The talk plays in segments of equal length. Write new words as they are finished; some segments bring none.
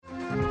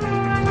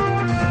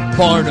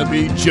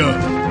Barnaby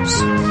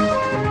Jones.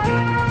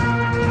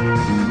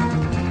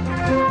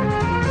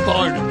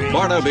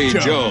 Barnaby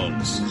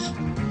Jones.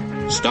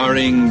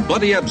 Starring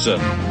Buddy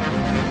Ebsen.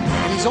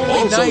 He's only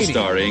Also 90.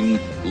 starring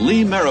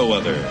Lee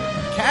Merriweather.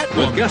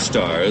 Catwoman. With guest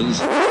stars.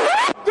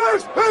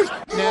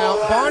 Now,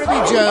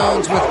 Barnaby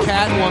Jones with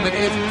Catwoman,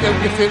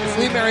 if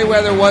Lee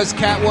Merriweather was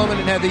Catwoman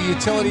and had the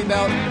utility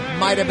belt,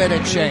 might have been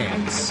a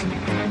chance.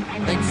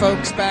 I think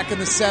folks back in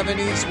the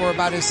 70s were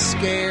about as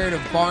scared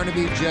of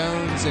Barnaby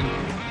Jones and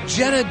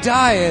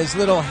Jedediah's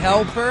little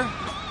helper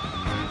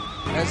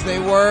as they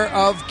were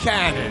of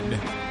Cannon.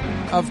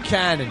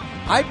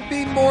 I'd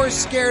be more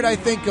scared, I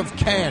think, of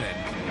Cannon.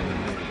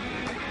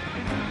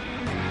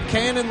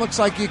 Cannon looks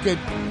like he could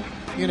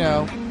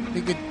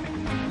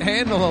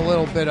handle a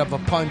little bit of a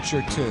punch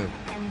or two.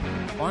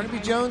 Barnaby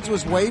Jones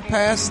was way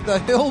past the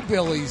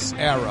Hillbillies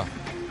era.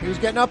 He was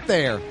getting up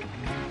there.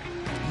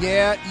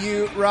 Yeah,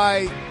 you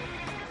right.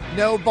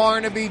 No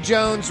Barnaby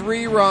Jones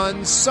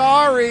reruns.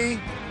 Sorry.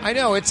 I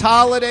know, it's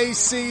holiday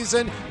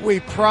season.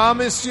 We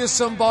promised you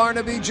some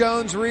Barnaby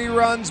Jones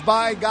reruns,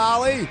 by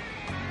golly.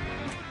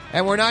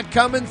 And we're not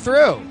coming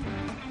through.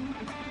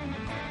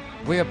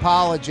 We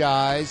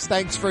apologize.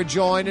 Thanks for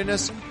joining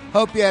us.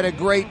 Hope you had a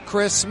great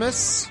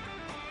Christmas.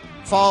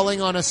 Falling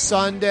on a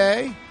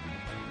Sunday.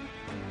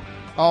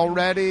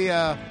 Already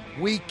a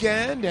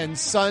weekend, and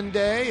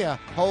Sunday, a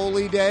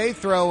holy day,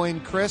 throw in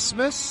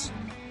Christmas.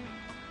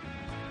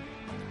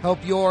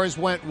 Hope yours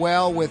went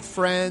well with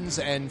friends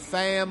and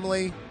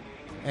family.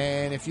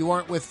 And if you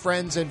weren't with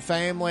friends and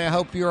family, I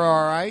hope you're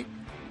all right.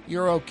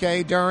 You're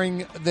okay during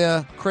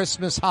the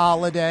Christmas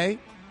holiday.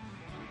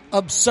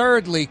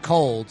 Absurdly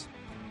cold.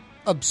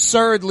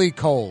 Absurdly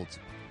cold.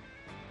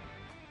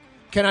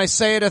 Can I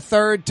say it a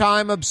third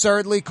time?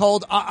 Absurdly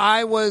cold.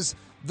 I was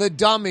the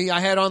dummy. I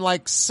had on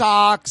like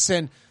socks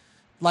and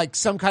like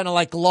some kind of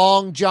like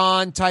long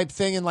john type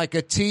thing and like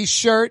a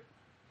t-shirt.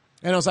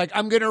 And I was like,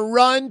 I'm going to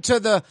run to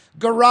the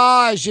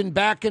garage and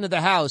back into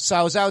the house. So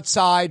I was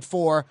outside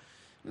for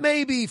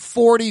maybe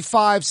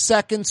 45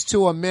 seconds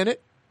to a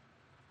minute.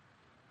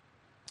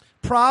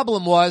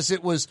 Problem was,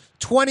 it was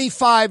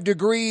 25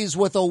 degrees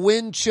with a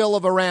wind chill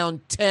of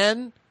around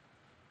 10.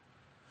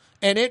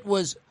 And it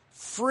was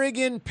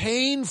friggin'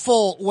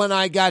 painful when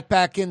I got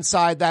back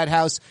inside that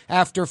house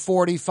after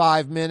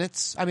 45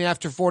 minutes. I mean,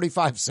 after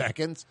 45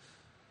 seconds.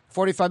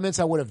 45 minutes,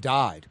 I would have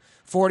died.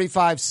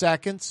 45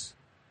 seconds.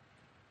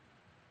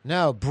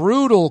 No,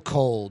 brutal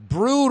cold,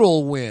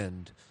 brutal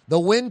wind. The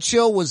wind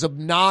chill was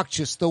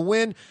obnoxious. The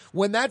wind,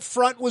 when that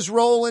front was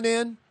rolling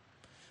in,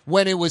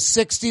 when it was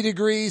 60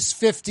 degrees,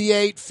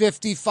 58,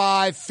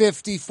 55,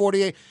 50,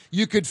 48,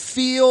 you could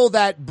feel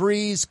that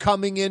breeze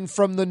coming in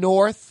from the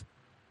north,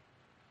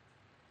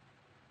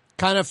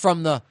 kind of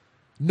from the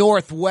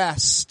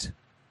northwest,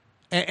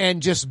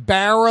 and just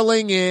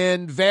barreling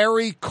in,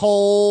 very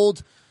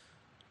cold,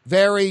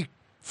 very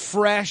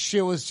fresh.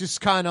 It was just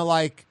kind of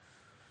like,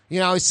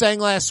 I was saying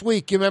last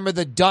week, you remember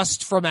the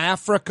dust from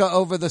Africa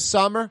over the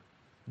summer?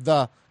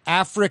 The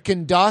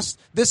African dust?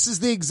 This is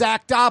the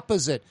exact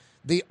opposite.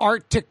 The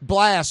Arctic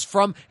blast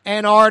from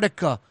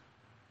Antarctica.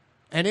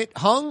 And it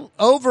hung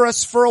over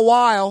us for a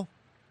while.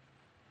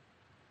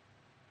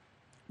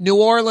 New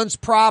Orleans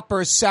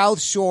proper,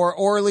 South Shore,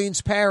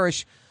 Orleans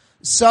Parish,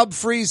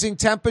 sub-freezing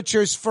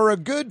temperatures for a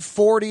good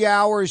 40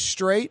 hours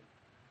straight.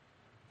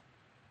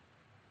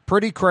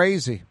 Pretty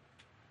crazy.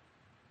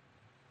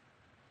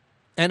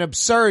 And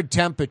absurd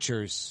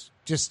temperatures,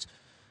 just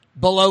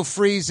below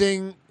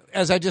freezing,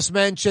 as I just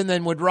mentioned,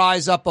 then would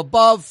rise up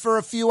above for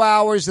a few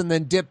hours and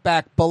then dip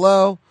back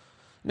below.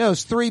 No, it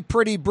was 3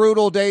 pretty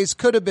brutal days.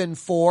 Could have been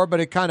 4,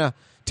 but it kind of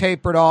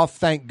tapered off,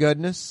 thank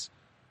goodness.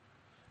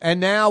 And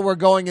now we're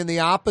going in the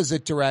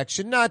opposite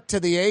direction, not to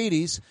the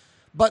 80s,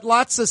 but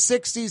lots of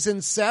 60s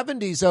and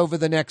 70s over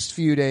the next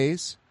few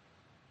days.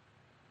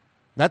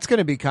 That's going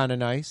to be kind of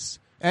nice.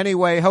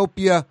 Anyway, hope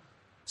you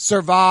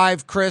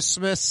survive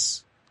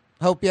Christmas.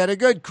 Hope you had a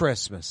good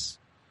Christmas.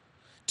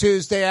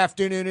 Tuesday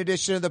afternoon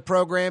edition of the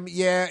program.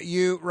 Yeah,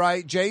 you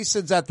right.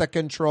 Jason's at the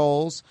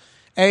controls,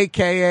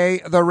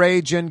 a.k.a. the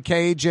Ragin'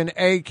 Cajun,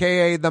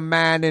 a.k.a. the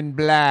Man in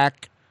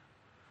Black.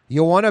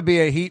 You want to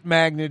be a heat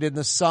magnet in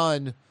the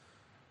sun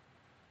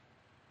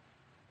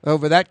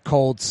over that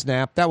cold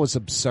snap. That was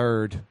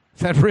absurd.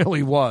 That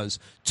really was.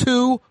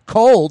 Too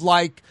cold,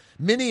 like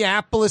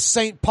Minneapolis,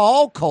 St.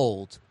 Paul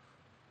cold.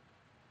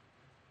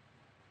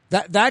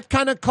 That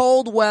kind of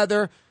cold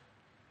weather,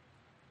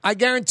 I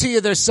guarantee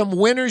you there's some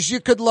winters you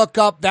could look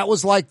up. That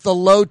was like the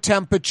low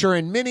temperature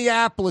in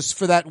Minneapolis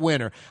for that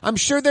winter. I'm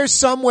sure there's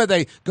some where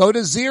they go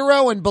to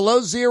 0 and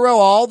below 0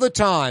 all the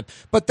time.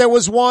 But there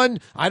was one,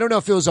 I don't know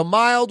if it was a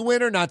mild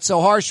winter, not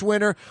so harsh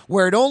winter,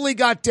 where it only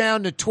got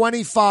down to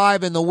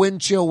 25 and the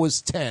wind chill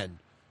was 10.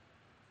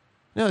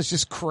 No, it's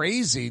just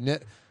crazy.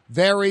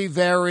 Very,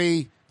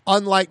 very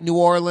unlike New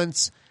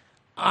Orleans.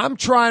 I'm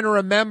trying to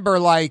remember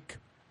like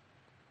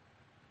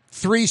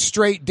 3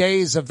 straight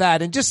days of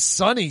that, and just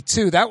sunny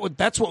too.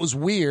 That's what was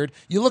weird.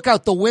 You look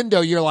out the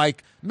window, you're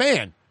like,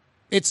 man,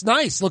 it's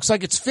nice. Looks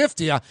like it's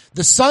 50.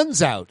 The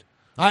sun's out.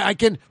 I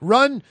can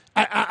run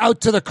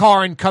out to the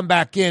car and come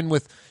back in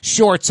with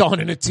shorts on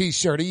and a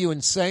T-shirt. Are you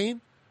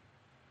insane?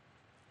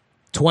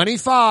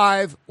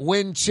 25,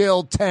 wind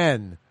chill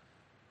 10.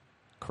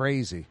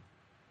 Crazy.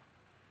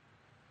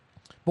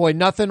 Boy,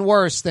 nothing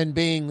worse than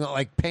being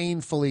like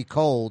painfully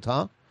cold,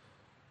 huh?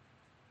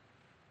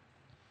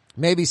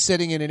 Maybe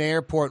sitting in an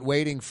airport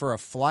waiting for a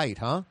flight,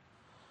 huh?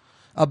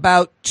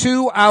 About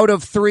 2 out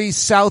of 3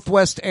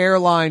 Southwest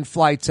airline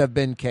flights have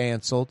been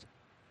canceled.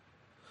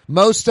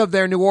 Most of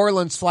their New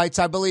Orleans flights,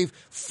 I believe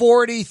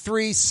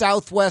 43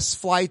 Southwest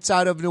flights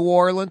out of New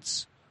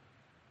Orleans.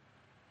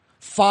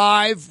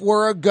 5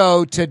 were a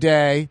go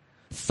today.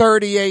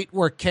 38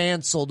 were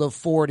canceled of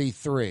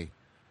 43.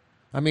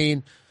 I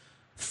mean,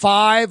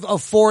 5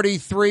 of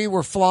 43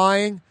 were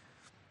flying.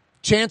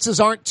 Chances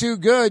aren't too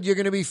good. You're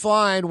going to be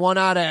flying 1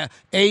 out of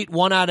 8,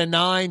 1 out of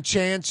 9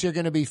 chance you're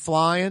going to be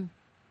flying.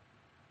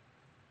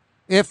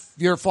 If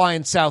you're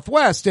flying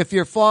Southwest, if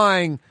you're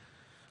flying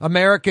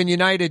American,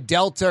 United,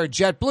 Delta, or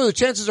JetBlue, the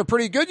chances are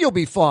pretty good you'll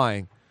be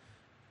flying.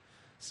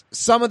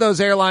 Some of those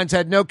airlines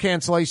had no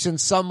cancellations,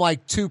 some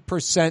like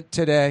 2%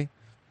 today.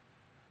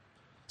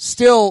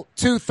 Still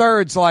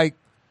 2/3, like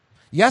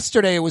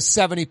yesterday it was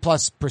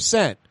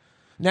 70+%.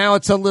 Now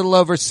it's a little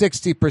over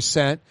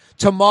 60%.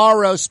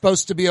 Tomorrow's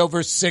supposed to be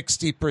over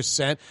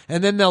 60%,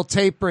 and then they'll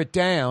taper it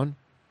down.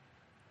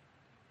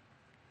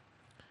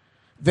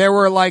 There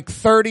were like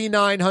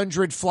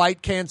 3,900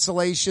 flight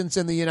cancellations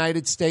in the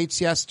United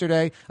States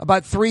yesterday.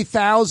 About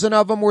 3,000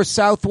 of them were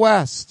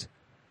Southwest.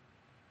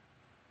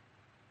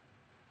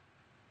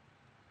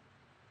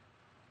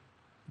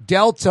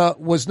 Delta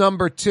was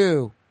number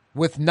 2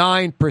 with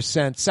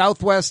 9%.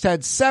 Southwest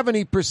had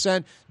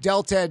 70%.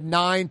 Delta had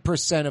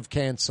 9% of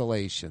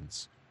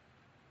cancellations.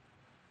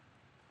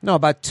 No,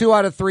 about 2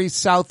 out of 3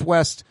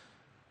 Southwest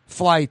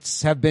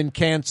flights have been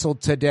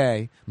canceled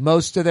today.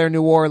 Most of their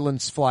New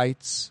Orleans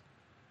flights.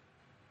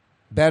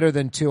 Better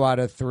than 2 out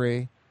of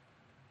 3.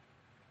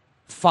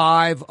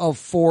 5 of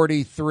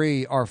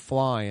 43 are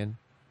flying.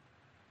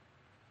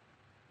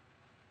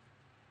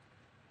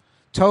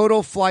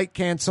 Total flight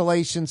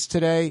cancellations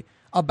today,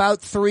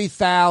 about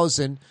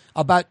 3,000.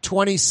 About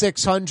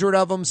 2,600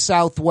 of them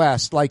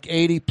Southwest, like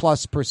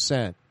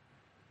 80+%.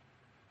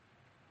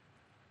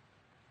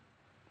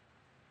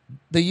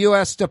 The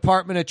U.S.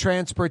 Department of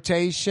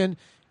Transportation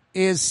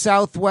is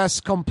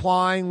Southwest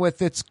complying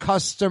with its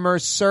customer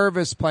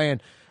service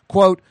plan.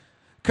 Quote,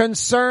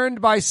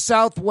 concerned by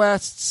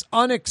Southwest's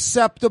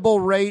unacceptable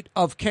rate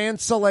of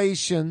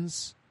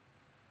cancellations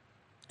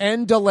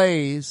and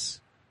delays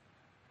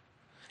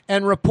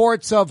and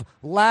reports of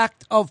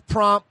lack of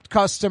prompt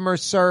customer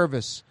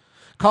service,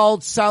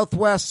 called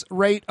Southwest's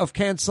rate of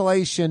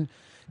cancellation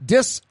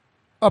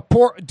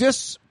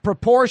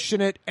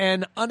disproportionate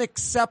and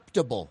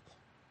unacceptable.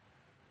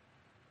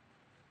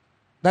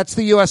 That's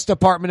the U.S.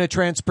 Department of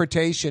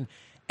Transportation.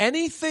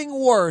 Anything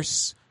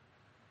worse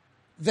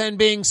than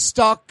being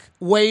stuck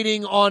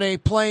waiting on a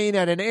plane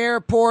at an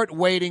airport,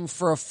 waiting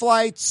for a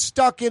flight,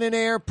 stuck in an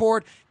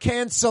airport,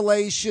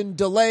 cancellation,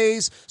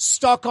 delays,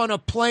 stuck on a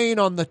plane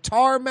on the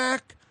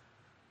tarmac.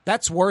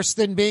 That's worse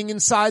than being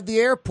inside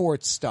the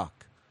airport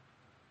stuck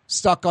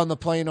on the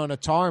plane on a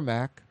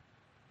tarmac.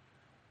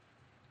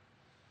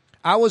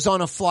 I was on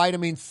a flight. I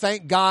mean,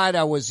 thank God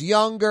I was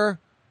younger,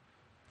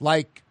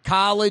 like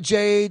college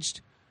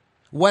aged,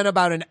 went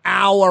about an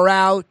hour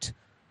out.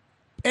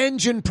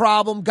 Engine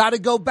problem, got to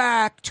go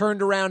back,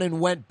 turned around and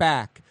went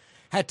back.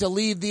 Had to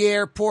leave the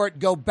airport,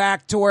 go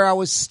back to where I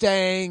was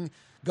staying,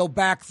 go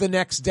back the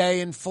next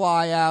day and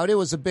fly out. It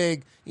was a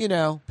big,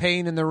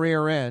 pain in the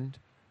rear end.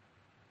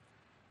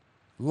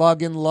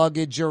 Lugging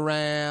luggage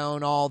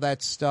around, all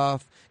that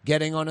stuff.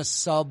 Getting on a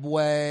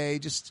subway,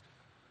 just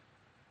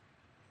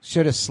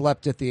should have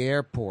slept at the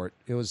airport.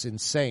 It was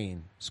insane.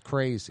 It was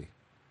crazy.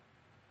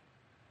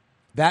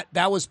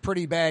 That was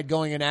pretty bad,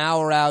 going an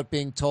hour out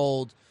being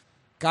told,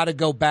 got to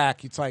go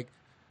back. It's like,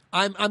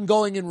 I'm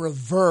going in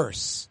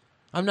reverse.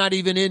 I'm not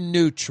even in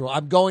neutral.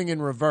 I'm going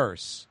in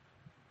reverse.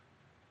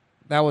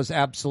 That was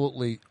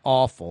absolutely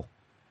awful.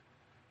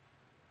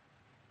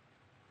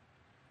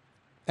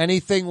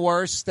 Anything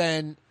worse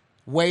than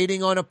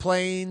waiting on a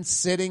plane,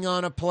 sitting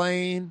on a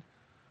plane?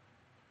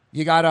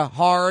 You got a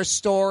horror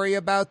story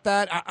about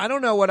that? I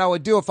don't know what I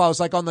would do if I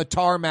was like on the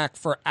tarmac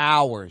for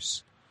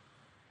hours.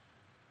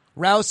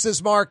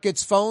 Rouse's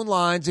Markets phone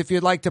lines, if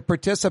you'd like to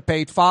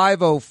participate,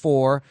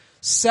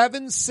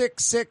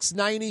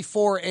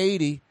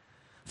 504-766-9480.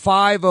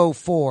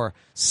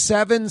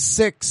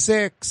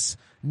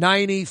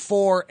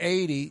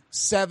 504-766-9480.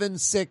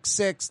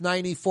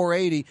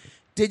 766-9480.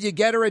 Did you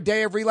get her a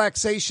day of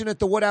relaxation at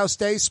the Woodhouse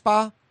Day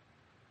Spa?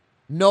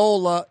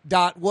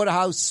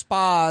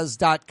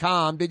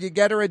 NOLA.woodhousespas.com. Did you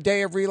get her a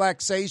day of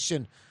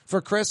relaxation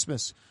for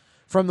Christmas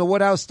from the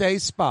Woodhouse Day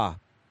Spa?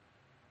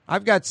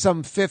 I've got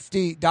some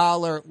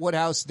 $50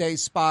 Woodhouse Day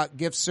Spa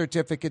gift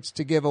certificates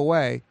to give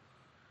away.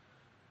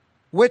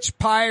 Which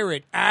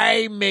pirate,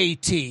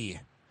 matey,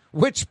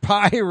 which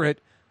pirate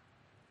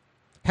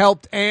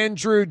helped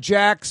Andrew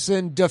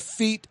Jackson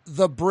defeat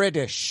the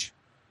British?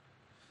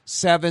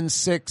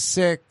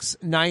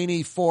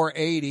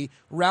 766-9480.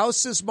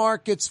 Rouse's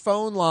Markets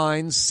phone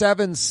line,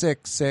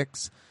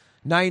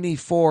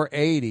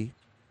 766-9480.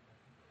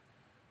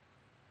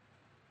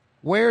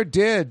 Where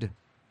did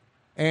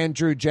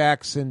Andrew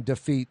Jackson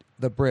defeat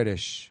the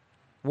British?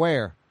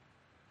 Where?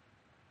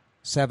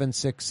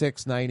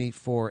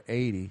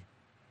 766-9480.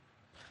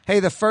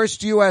 Hey, the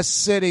first U.S.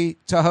 city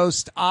to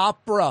host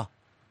opera.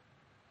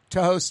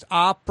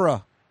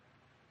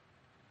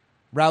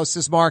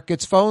 Rouse's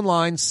Markets phone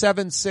line,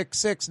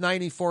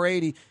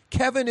 766-9480.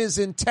 Kevin is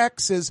in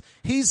Texas.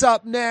 He's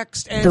up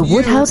next. And the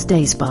Woodhouse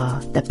Day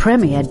Spa, the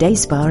premier day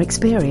spa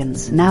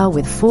experience, now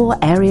with 4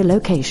 area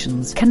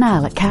locations.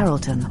 Canal at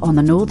Carrollton, on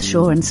the North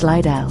Shore in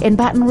Slidell, in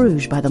Baton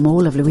Rouge by the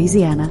Mall of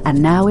Louisiana,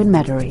 and now in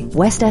Metairie,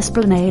 West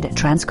Esplanade at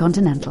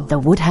Transcontinental. The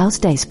Woodhouse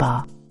Day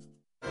Spa.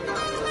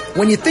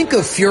 When you think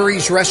of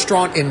Fury's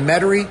Restaurant in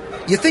Metairie,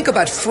 you think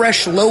about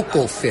fresh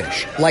local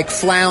fish like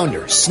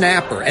flounder,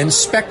 snapper, and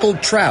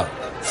speckled trout,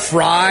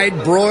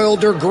 fried,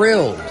 broiled, or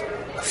grilled.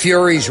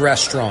 Fury's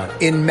Restaurant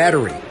in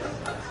Metairie.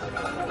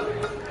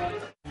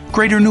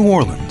 Greater New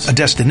Orleans, a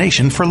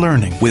destination for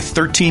learning. With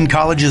 13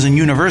 colleges and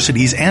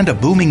universities and a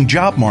booming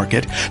job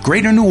market,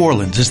 Greater New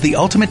Orleans is the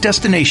ultimate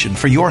destination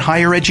for your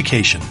higher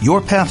education. Your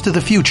path to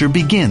the future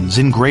begins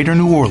in Greater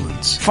New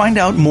Orleans. Find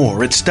out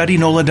more at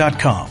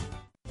studynola.com.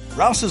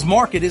 Rouse's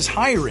Market is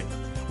hiring.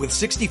 With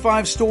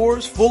 65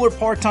 stores, fuller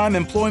part-time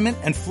employment,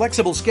 and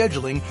flexible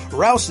scheduling,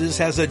 Rouse's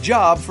has a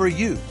job for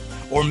you.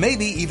 Or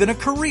maybe even a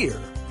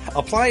career.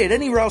 Apply at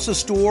any Rouse's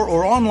store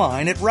or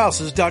online at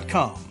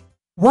rouses.com.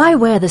 Why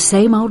wear the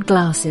same old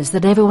glasses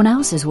that everyone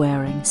else is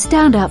wearing?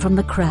 Stand out from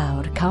the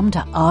crowd. Come to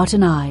Art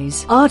and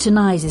Eyes. Art and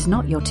Eyes is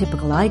not your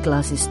typical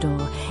eyeglasses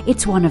store.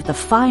 It's one of the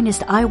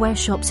finest eyewear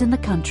shops in the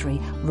country,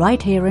 right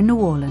here in New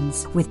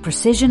Orleans, with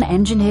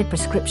precision-engineered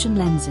prescription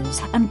lenses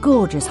and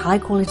gorgeous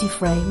high-quality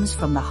frames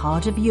from the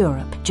heart of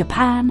Europe,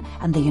 Japan,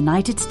 and the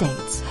United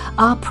States.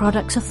 Our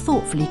products are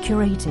thoughtfully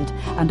curated,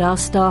 and our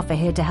staff are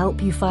here to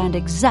help you find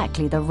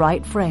exactly the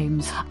right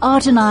frames.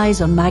 Art and Eyes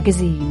on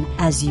Magazine,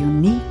 as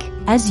unique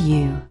as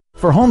you.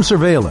 For home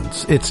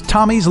surveillance, it's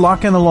Tommy's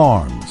Lock and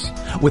Alarms.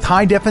 With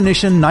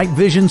high-definition night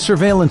vision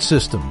surveillance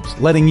systems,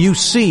 letting you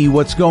see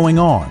what's going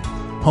on.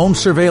 Home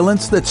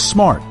surveillance that's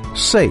smart,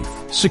 safe,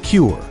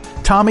 secure.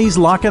 Tommy's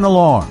Lock and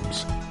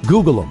Alarms.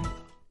 Google them.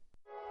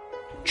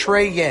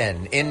 Trey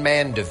Yen in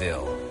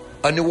Mandeville,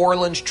 a New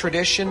Orleans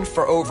tradition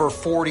for over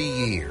 40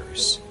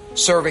 years,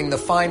 serving the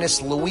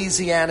finest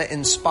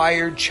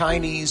Louisiana-inspired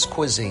Chinese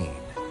cuisine.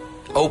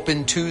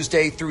 Open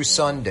Tuesday through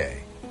Sunday.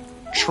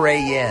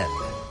 Trey Yen.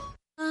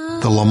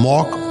 The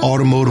Lamarck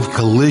Automotive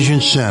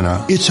Collision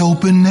Center, it's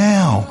open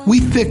now. We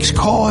fix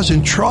cars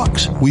and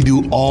trucks. We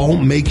do all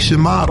makes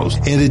and models.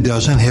 And it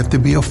doesn't have to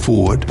be a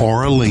Ford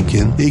or a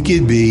Lincoln. It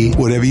could be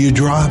whatever you're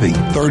driving.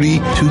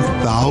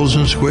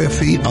 32,000 square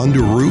feet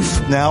under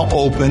roof. Now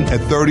open at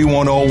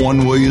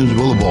 3101 Williams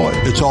Boulevard.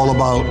 It's all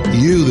about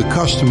you, the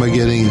customer,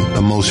 getting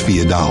the most for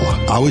your dollar.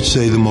 I would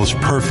say the most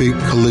perfect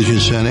collision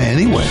center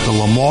anywhere. The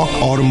Lamarck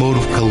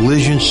Automotive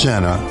Collision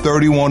Center,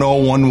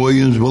 3101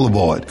 Williams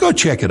Boulevard. Go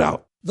check it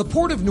out. The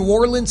Port of New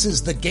Orleans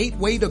is the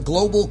gateway to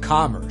global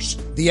commerce,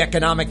 the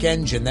economic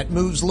engine that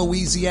moves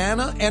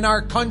Louisiana and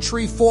our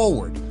country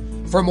forward.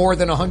 For more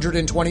than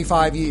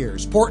 125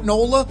 years, Port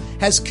Nola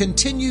has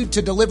continued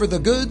to deliver the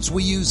goods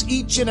we use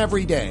each and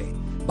every day,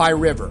 by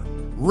river,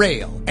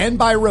 rail, and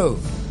by road.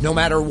 No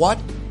matter what,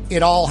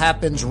 it all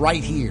happens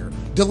right here,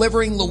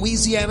 delivering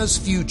Louisiana's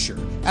future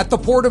at the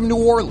Port of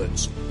New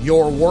Orleans,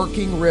 your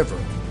working river.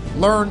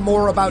 Learn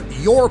more about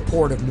your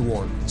Port of New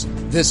Orleans.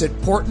 Visit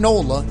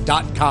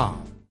portnola.com.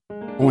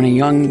 When a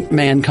young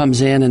man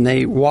comes in and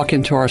they walk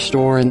into our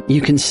store and you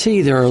can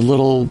see they're a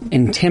little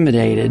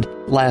intimidated.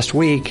 Last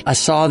week, I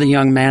saw the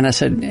young man. I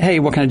said, "Hey,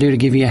 what can I do to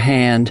give you a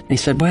hand?" And he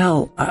said,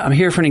 "Well, I'm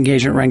here for an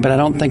engagement ring, but I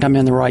don't think I'm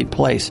in the right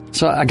place."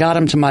 So I got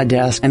him to my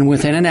desk, and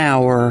within an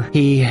hour,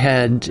 he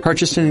had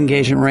purchased an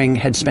engagement ring,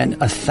 had spent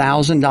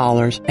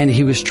 $1,000, and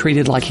he was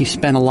treated like he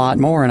spent a lot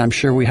more, and I'm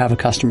sure we have a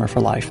customer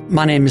for life.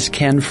 My name is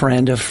Ken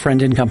Friend of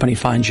Friend & Company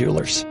Fine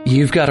Jewelers.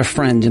 You've got a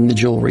friend in the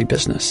jewelry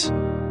business.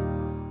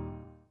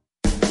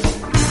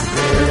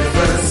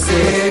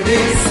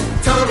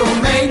 Total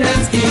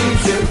maintenance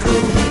keeps you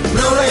cool.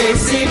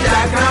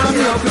 NolaAC.com,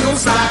 your cool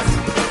spots.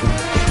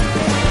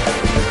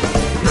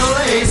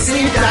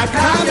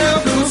 NolaAC.com, your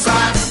cool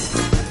spots.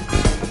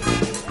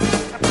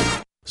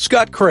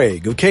 Scott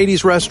Craig of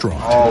Katie's Restaurant.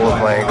 All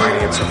of my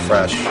ingredients are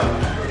fresh.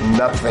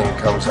 Nothing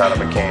comes out of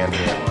a can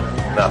here.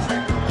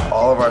 Nothing.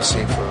 All of our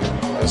seafood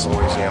is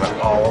Louisiana.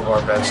 All of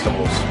our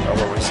vegetables are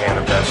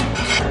Louisiana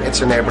vegetables.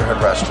 It's a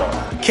neighborhood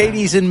restaurant.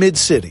 Katie's in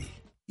Mid-City.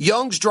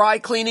 Young's Dry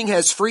Cleaning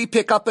has free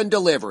pickup and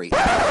delivery.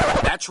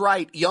 That's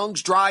right.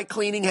 Young's Dry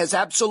Cleaning has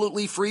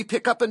absolutely free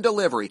pickup and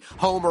delivery.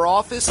 Home or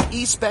office,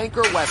 East Bank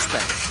or West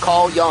Bank.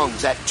 Call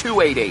Young's at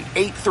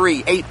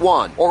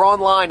 288-8381 or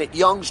online at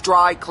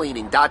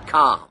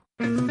youngsdrycleaning.com.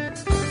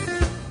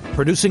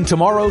 Producing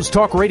tomorrow's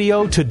talk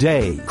radio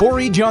today,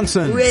 Corey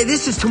Johnson. Hey,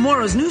 this is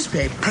tomorrow's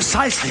newspaper.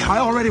 Precisely. I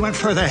already went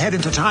further ahead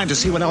into time to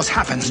see what else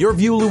happens. Your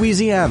View,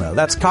 Louisiana.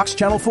 That's Cox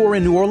Channel 4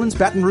 in New Orleans,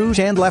 Baton Rouge,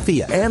 and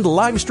Lafayette. And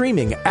live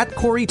streaming at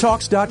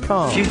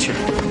CoreyTalks.com. Future.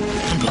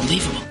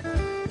 Unbelievable.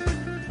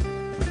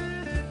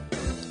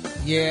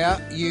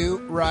 Yeah, you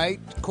right.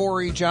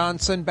 Corey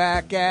Johnson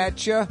back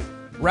at you.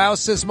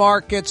 Rouse's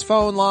Markets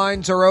phone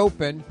lines are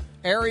open.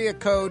 Area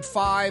code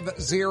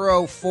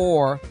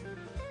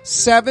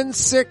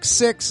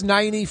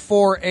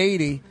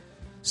 504-766-9480.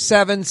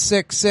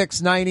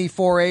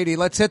 766-9480.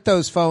 Let's hit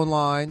those phone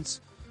lines.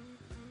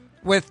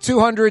 With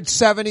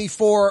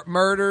 274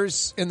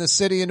 murders in the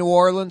city of New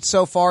Orleans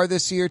so far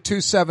this year,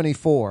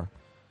 274.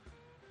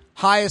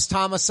 Highest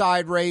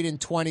homicide rate in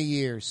 20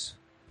 years.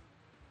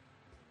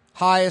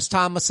 Highest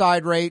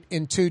homicide rate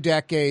in 2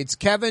 decades.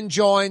 Kevin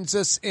joins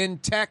us in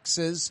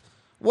Texas.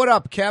 What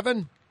up,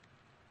 Kevin?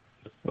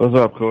 What's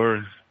up,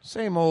 Corey?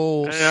 Same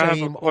old, hey, I have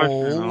same a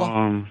question.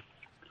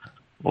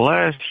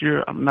 old.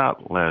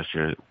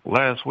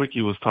 Last week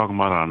you was talking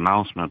about an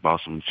announcement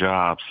about some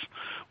jobs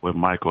with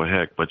Michael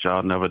Heck, but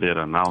y'all never did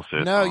announce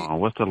it. No.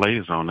 What's the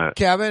latest on that?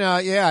 Kevin,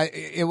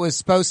 it was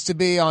supposed to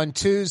be on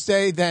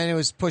Tuesday, then it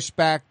was pushed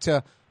back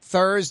to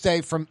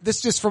Thursday.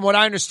 Just from what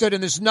I understood,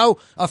 and there's no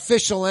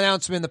official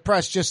announcement in the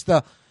press, just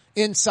the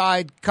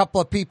inside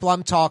couple of people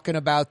I'm talking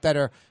about that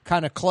are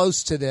kind of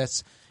close to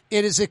this.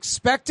 It is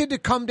expected to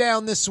come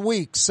down this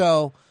week.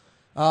 So,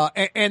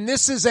 and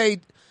this is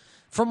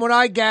from what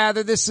I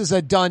gather, this is a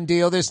done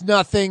deal. There's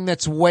nothing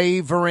that's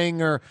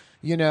wavering or,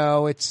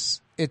 it's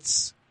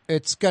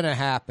going to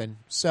happen.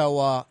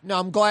 So, no,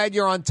 I'm glad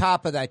you're on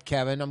top of that,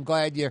 Kevin. I'm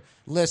glad you're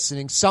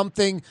listening.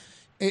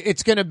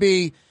 It's going to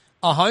be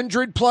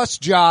 100 plus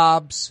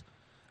jobs,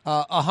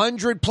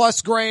 100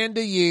 plus grand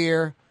a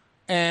year,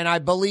 and I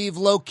believe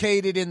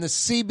located in the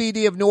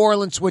CBD of New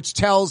Orleans, which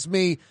tells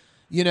me,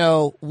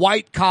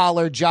 white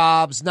collar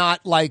jobs,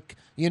 not like,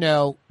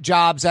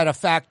 jobs at a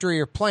factory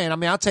or plant. I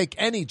mean, I'll take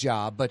any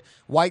job, but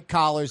white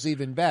collar's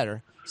even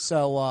better.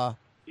 So,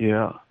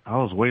 yeah, I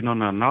was waiting on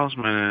the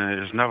announcement and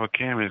it just never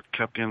came. It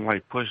kept getting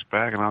pushed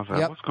back, and I was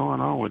like, what's going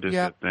on with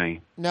this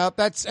thing? No,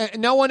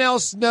 no one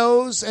else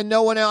knows, and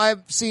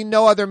I've seen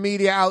no other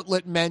media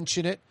outlet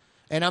mention it,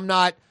 and I'm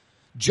not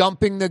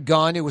jumping the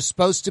gun. It was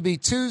supposed to be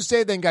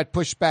Tuesday, then got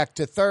pushed back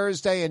to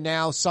Thursday, and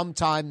now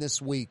sometime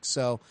this week.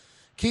 So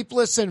keep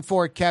listening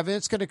for it, Kevin.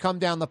 It's going to come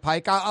down the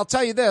pike. I'll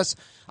tell you this.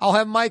 I'll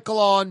have Michael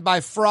on by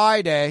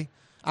Friday.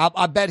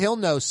 I bet he'll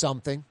know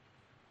something.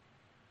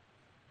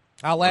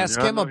 I'll ask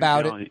him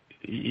about it.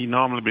 He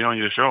normally be on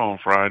your show on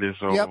Friday,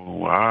 so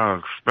I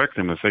expect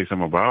him to say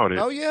something about it.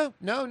 Oh, yeah.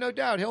 No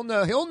doubt. He'll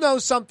know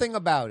something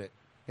about it.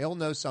 He'll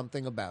know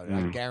something about it.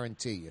 I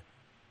guarantee you.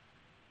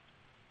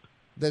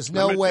 There's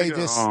no way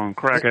this...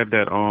 crack at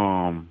that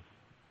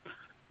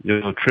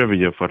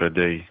trivia for the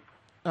day.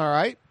 All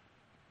right.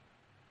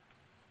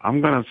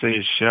 I'm going to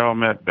say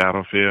Chalmette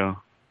Battlefield.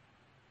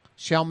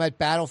 Chalmette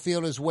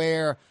Battlefield is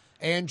where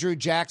Andrew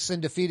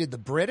Jackson defeated the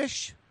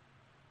British?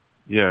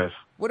 Yes.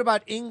 What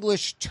about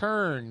English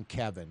Turn,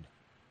 Kevin?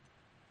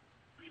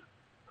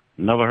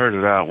 Never heard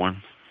of that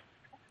one.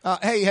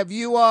 Hey, have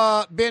you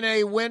been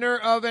a winner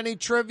of any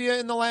trivia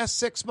in the last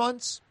 6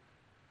 months?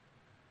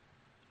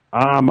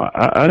 I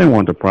didn't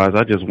want the prize.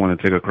 I just want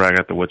to take a crack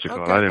at what you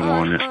call it. I didn't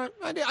want it.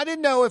 I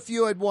didn't know if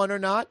you had won or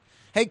not.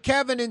 Hey,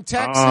 Kevin in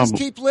Texas,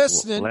 keep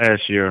listening.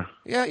 Last year.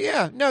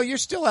 Yeah. No, you're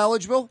still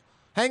eligible.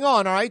 Hang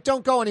on, all right?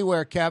 Don't go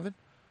anywhere, Kevin.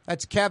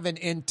 That's Kevin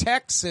in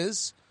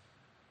Texas,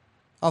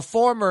 a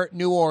former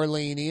New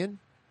Orleanian,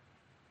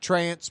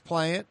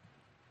 transplant,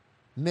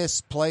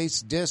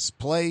 misplaced,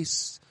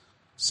 displaced,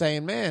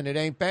 saying, man, it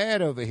ain't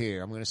bad over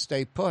here. I'm going to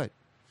stay put.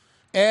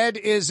 Ed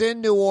is in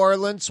New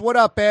Orleans. What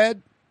up,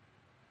 Ed?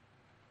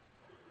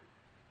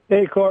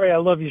 Hey, Corey, I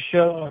love your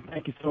show.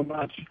 Thank you so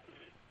much.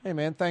 Hey,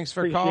 man, thanks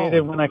for Appreciate calling.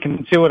 it when I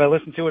can do it. I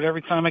listen to it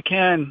every time I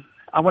can.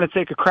 I want to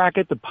take a crack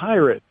at the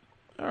pirate.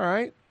 All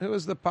right. Who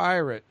was the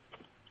pirate?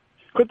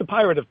 Could the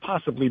pirate have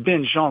possibly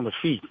been Jean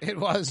Lafitte? It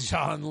was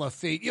Jean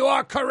Lafitte. You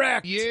are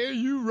correct. Yeah,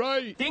 you're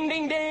right. Ding,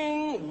 ding,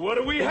 ding. What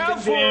do we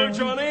have for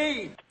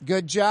Johnny?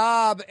 Good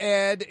job,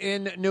 Ed,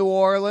 in New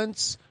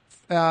Orleans.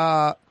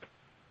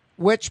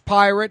 Which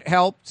pirate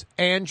helped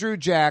Andrew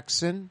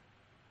Jackson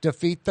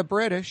defeat the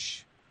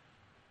British?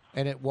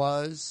 And it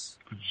was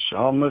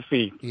Jean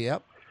Lafitte.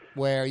 Yep.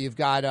 Where you've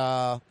got,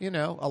 a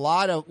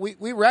lot of...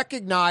 We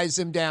recognize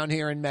him down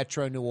here in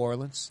Metro New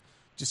Orleans.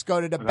 Just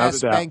go to the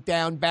best bank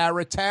down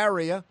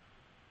Barataria.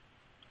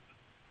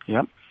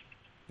 Yep.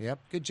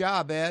 Good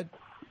job, Ed.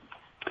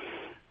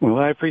 Well,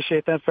 I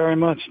appreciate that very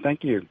much.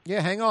 Thank you.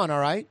 Yeah, hang on, all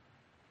right?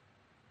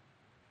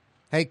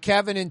 Hey,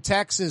 Kevin in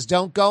Texas,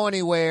 don't go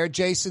anywhere.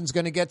 Jason's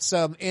going to get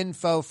some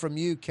info from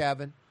you,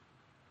 Kevin.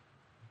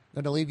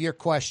 Going to leave your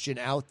question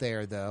out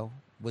there, though.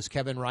 Was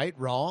Kevin right?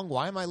 Wrong?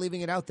 Why am I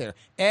leaving it out there?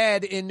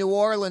 Ed in New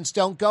Orleans,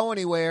 don't go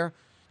anywhere.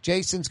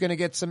 Jason's going to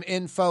get some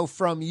info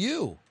from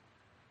you.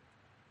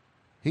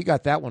 He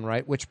got that one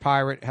right. Which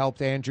pirate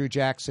helped Andrew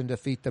Jackson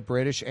defeat the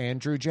British?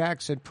 Andrew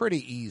Jackson.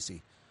 Pretty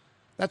easy.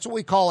 That's what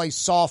we call a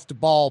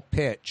softball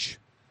pitch.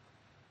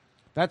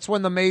 That's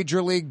when the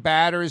major league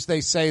batters, they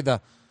say the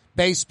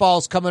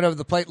baseball's coming over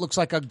the plate, looks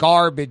like a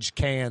garbage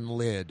can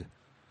lid.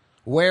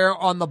 Where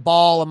on the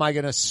ball am I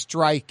going to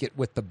strike it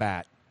with the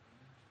bat?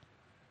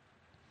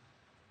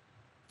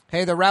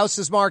 Hey, the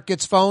Rouse's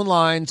Markets phone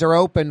lines are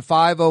open,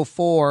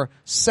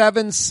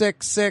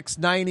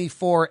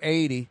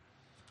 504-766-9480.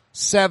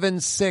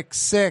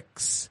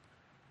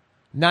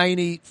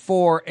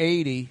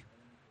 766-9480.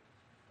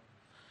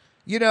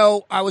 You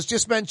know, I was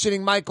just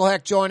mentioning Michael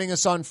Heck joining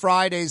us on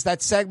Fridays.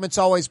 That segment's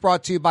always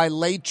brought to you by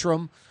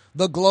Laitram,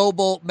 the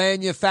global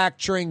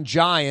manufacturing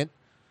giant.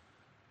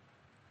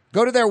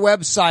 Go to their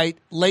website,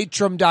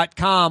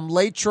 Laitram.com.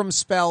 Laitram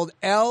spelled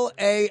Laitram,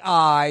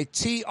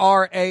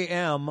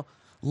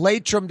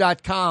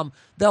 Laitram.com.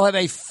 They'll have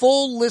a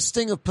full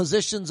listing of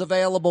positions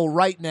available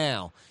right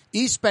now.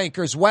 East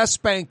Bankers,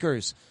 West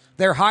Bankers,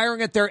 they're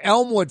hiring at their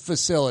Elmwood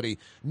facility.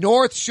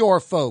 North Shore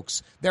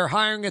folks, they're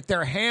hiring at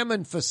their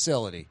Hammond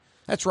facility.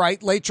 That's right,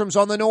 Laitram's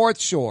on the North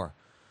Shore.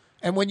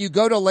 And when you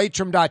go to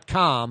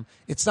Laitram.com,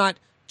 it's not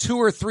 2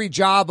 or 3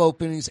 job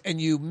openings and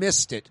you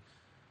missed it.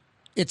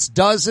 It's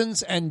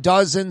dozens and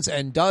dozens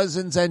and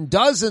dozens and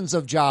dozens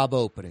of job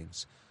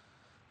openings.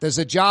 There's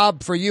a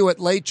job for you at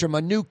Laitram,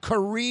 a new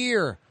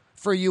career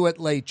for you at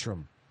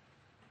Laitram.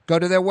 Go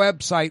to their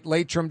website,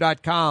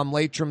 Laitram.com.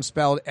 Laitram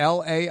spelled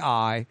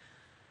Laitram,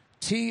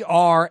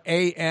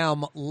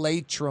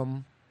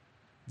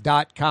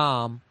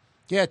 Laitram.com.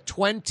 Yeah,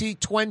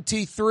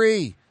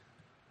 2023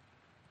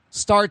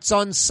 starts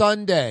on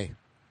Sunday,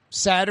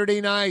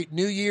 Saturday night,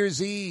 New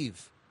Year's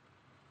Eve.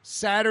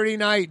 Saturday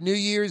night, New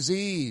Year's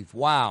Eve.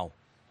 Wow.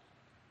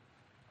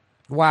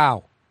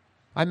 Wow.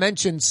 I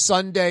mentioned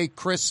Sunday,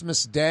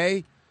 Christmas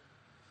Day,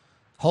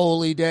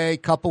 Holy Day,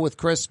 coupled with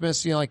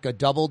Christmas, you know, like a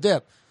double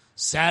dip.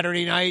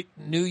 Saturday night,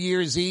 New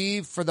Year's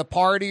Eve, for the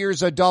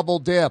partiers, a double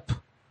dip.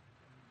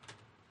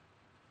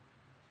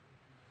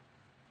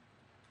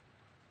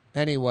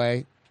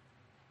 Anyway,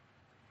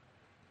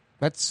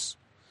 that's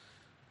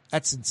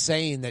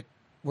insane that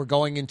we're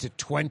going into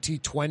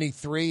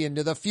 2023,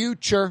 into the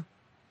future.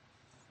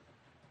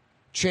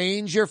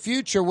 Change your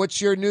future. What's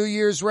your New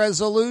Year's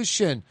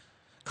resolution?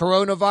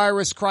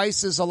 Coronavirus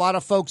crisis, a lot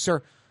of folks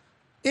are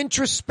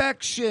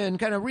introspection,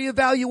 kind of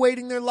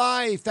reevaluating their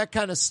life, that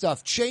kind of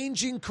stuff.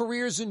 Changing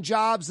careers and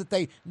jobs that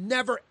they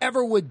never,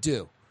 ever would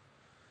do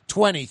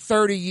 20,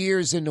 30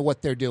 years into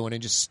what they're doing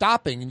and just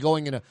stopping and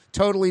going in a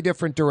totally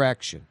different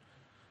direction.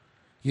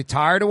 You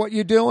tired of what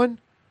you're doing?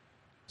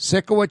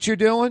 Sick of what you're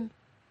doing?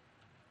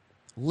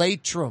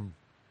 Laitram.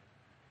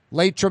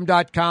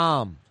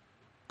 Laitram.com.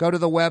 Go to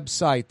the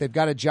website. They've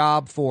got a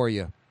job for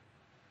you.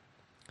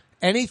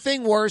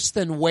 Anything worse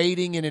than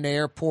waiting in an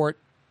airport?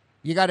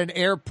 You got an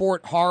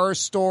airport horror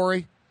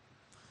story?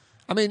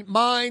 I mean,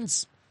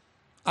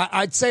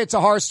 I'd say it's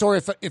a horror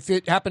story. If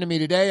it happened to me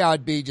today,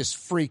 I'd be just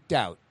freaked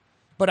out.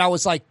 But I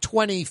was like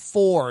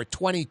 24,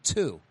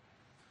 22.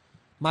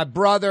 My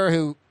brother,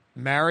 who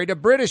married a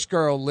British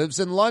girl, lives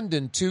in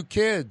London, 2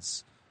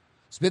 kids.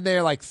 He's been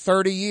there like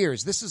 30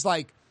 years. This is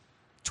like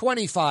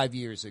 25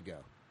 years ago.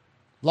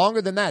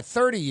 Longer than that,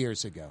 30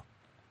 years ago.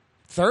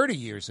 30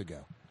 years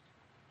ago.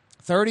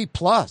 30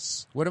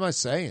 plus. What am I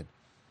saying?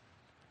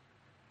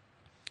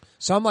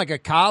 So I'm like a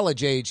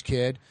college-age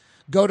kid.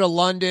 Go to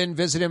London,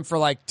 visit him for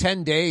like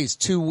 10 days,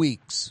 2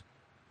 weeks.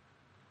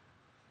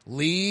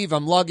 Leave.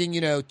 I'm lugging,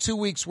 2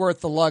 weeks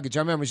worth of luggage.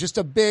 I remember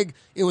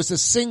it was a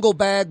single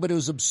bag, but it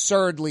was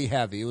absurdly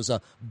heavy. It was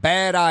a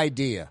bad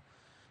idea.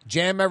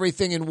 Jam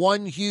everything in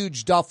one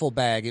huge duffel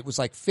bag. It was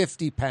like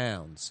 50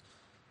 pounds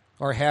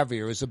or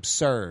heavier. It was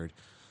absurd.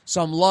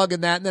 So I'm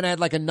lugging that, and then I had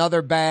like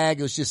another bag.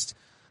 It was just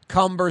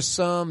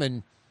cumbersome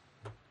and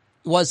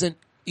wasn't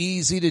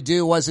easy to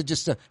do. It wasn't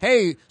just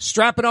hey,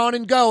 strap it on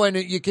and go, and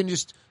you can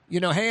just,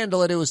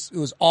 handle it. It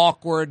was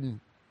awkward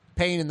and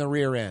pain in the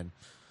rear end.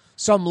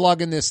 So I'm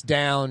lugging this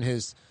down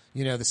his,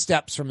 the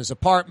steps from his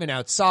apartment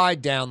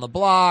outside, down the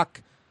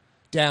block,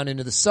 down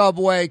into the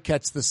subway,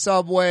 catch the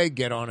subway,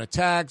 get on a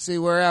taxi,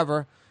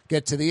 wherever,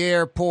 get to the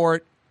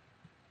airport,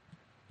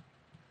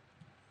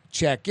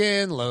 check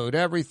in, load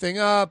everything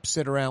up,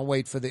 sit around,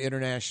 wait for the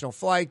international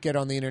flight, get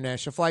on the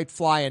international flight,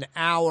 fly an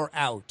hour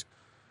out,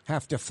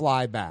 have to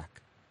fly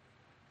back.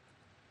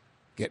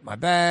 Get my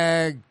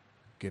bag,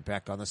 get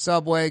back on the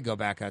subway, go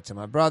back out to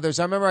my brother's.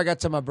 I remember I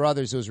got to my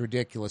brother's, it was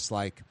ridiculous,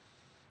 like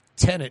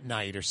 10 at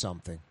night or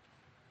something.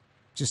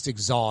 Just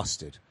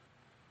exhausted.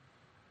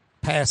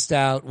 Passed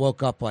out,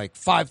 woke up like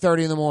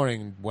 5:30 in the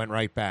morning, went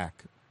right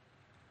back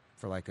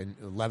for like an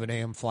 11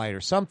 a.m. flight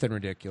or something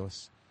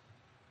ridiculous.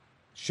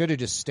 Should have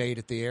just stayed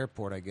at the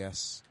airport, I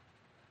guess.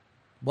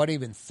 Wasn't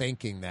even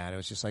thinking that. It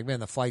was just like, man,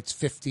 the flight's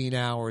 15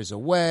 hours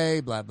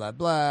away, blah, blah,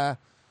 blah.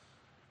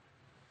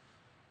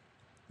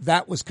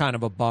 That was kind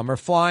of a bummer.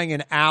 Flying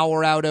an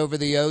hour out over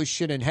the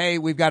ocean and, hey,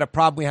 we've got a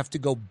problem. We have to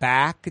go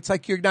back. It's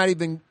like you're not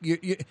even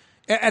you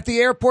at the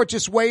airport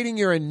just waiting.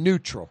 You're in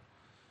neutral.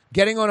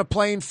 Getting on a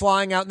plane,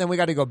 flying out, and then we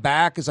got to go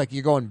back is like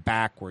you're going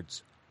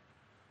backwards.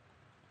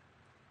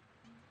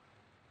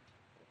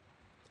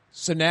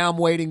 So now I'm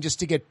waiting just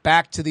to get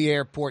back to the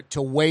airport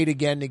to wait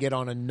again to get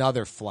on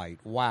another flight.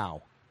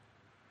 Wow.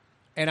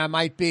 And I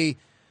might be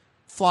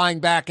flying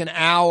back an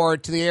hour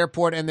to the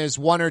airport, and there's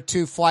 1 or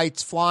 2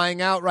 flights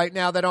flying out right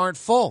now that aren't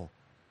full.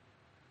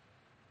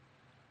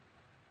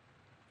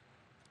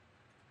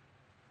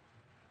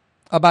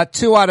 About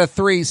 2 out of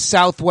 3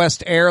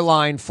 Southwest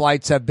airline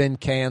flights have been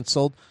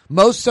canceled.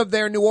 Most of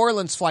their New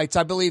Orleans flights,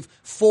 I believe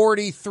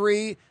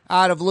 43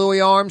 out of Louis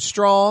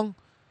Armstrong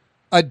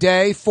a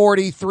day,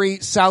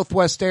 43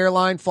 Southwest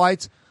airline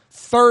flights,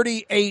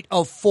 38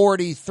 of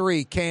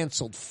 43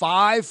 canceled.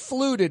 5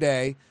 flew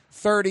today,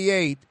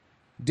 38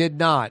 did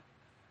not.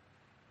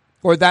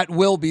 Or that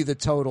will be the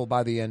total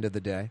by the end of the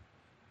day.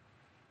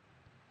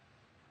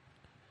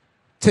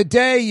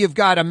 Today you've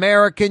got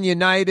American,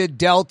 United,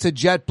 Delta,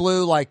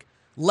 JetBlue, like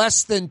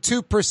less than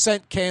 2%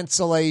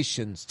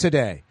 cancellations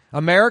today.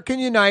 American,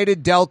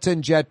 United, Delta,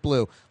 and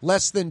JetBlue,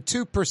 less than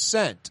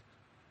 2%.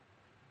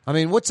 I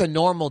mean, what's a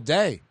normal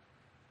day?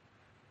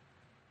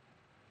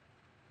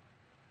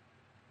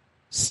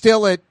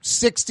 Still at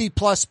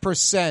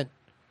 60+%,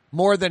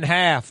 more than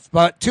half,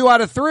 but 2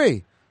 out of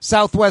 3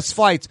 Southwest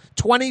flights,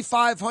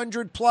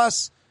 2,500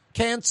 plus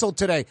canceled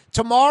today.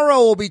 Tomorrow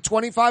will be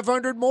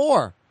 2,500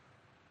 more.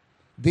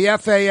 The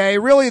FAA,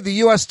 really the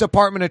U.S.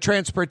 Department of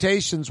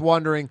Transportation, is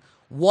wondering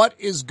what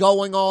is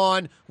going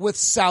on with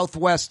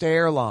Southwest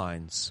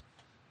Airlines.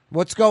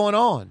 What's going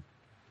on?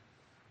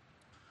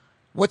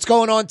 What's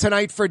going on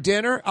tonight for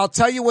dinner? I'll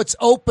tell you what's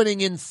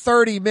opening in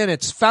 30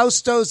 minutes.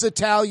 Fausto's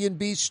Italian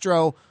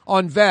Bistro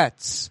on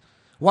Vets.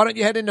 Why don't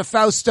you head into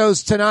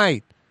Fausto's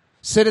tonight?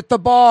 Sit at the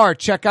bar,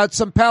 check out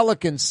some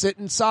Pelicans, sit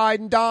inside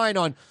and dine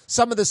on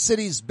some of the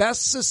city's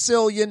best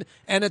Sicilian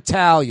and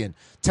Italian.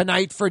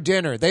 Tonight for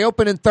dinner. They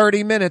open in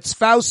 30 minutes.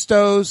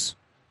 Fausto's.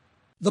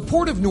 The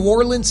Port of New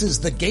Orleans is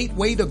the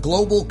gateway to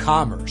global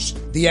commerce,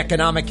 the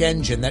economic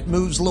engine that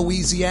moves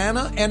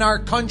Louisiana and our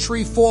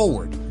country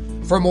forward.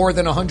 For more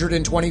than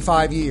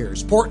 125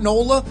 years, Port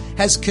Nola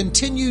has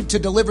continued to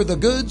deliver the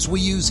goods we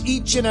use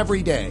each and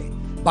every day,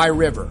 by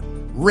river,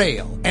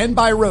 rail, and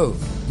by road.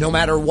 No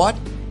matter what,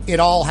 it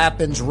all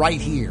happens right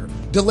here,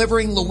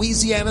 delivering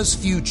Louisiana's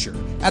future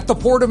at the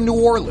Port of New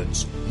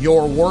Orleans,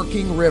 your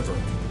working river.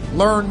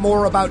 Learn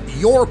more about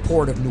your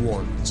Port of New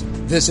Orleans.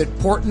 Visit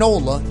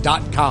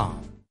portnola.com.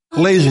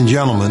 Ladies and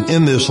gentlemen,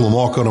 in this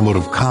Lamarck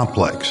Automotive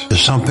Complex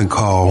is something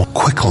called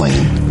Quick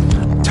Lane.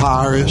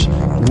 Tires,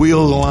 wheel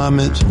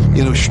alignments,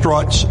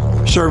 struts,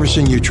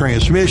 servicing your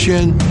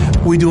transmission.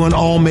 We do in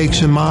all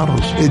makes and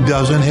models. It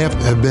doesn't have to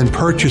have been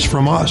purchased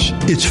from us.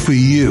 It's for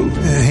you.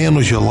 It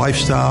handles your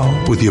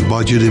lifestyle with your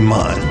budget in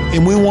mind.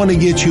 And we want to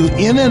get you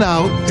in and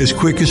out as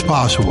quick as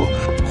possible.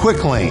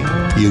 Quick Lane,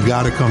 you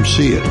got to come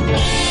see it.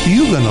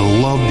 You're going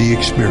to love the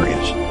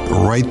experience.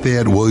 Right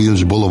there at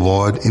Williams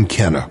Boulevard in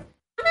Kenner.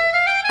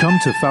 Come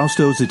to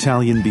Fausto's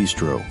Italian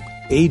Bistro.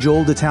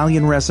 Age-old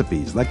Italian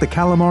recipes like the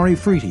calamari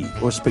fritti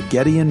or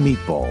spaghetti and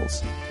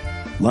meatballs.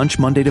 Lunch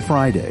Monday to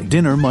Friday.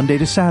 Dinner Monday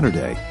to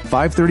Saturday.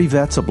 530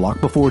 Vets, a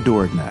block before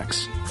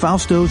Dorignax.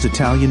 Fausto's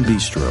Italian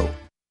Bistro.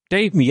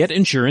 Dave Miette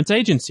Insurance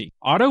Agency.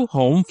 Auto,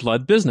 home,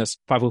 flood, business.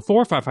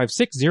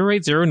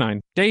 504-556-0809.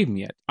 Dave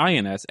Miette,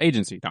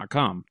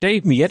 INSagency.com.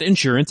 Dave Miette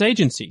Insurance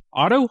Agency.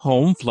 Auto,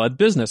 home, flood,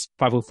 business.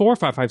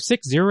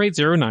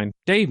 504-556-0809.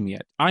 Dave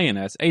Miette,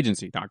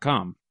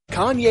 INSagency.com.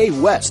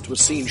 Kanye West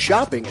was seen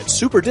shopping at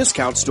Super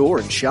Discount Store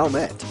in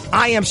Chalmette.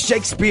 I am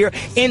Shakespeare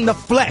in the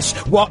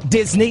flesh. Walt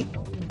Disney,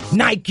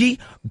 Nike,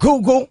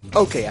 Google.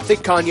 Okay, I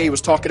think Kanye was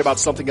talking about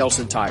something else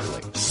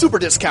entirely. Super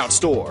Discount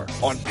Store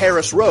on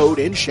Paris Road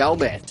in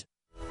Chalmette.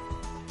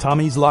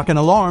 Tommy's Lock and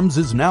Alarms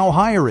is now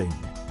hiring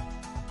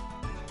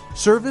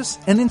service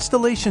and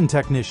installation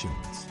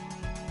technicians.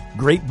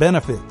 Great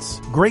benefits,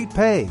 great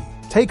pay,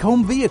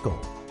 take-home vehicle.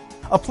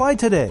 Apply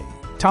today.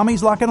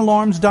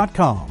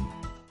 Tommy'sLockandAlarms.com.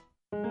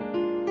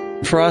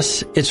 For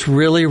us, it's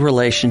really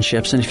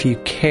relationships. And if you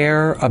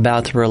care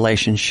about the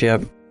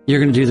relationship, you're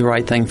going to do the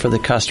right thing for the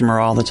customer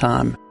all the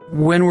time.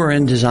 When we're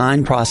in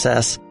design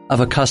process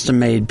of a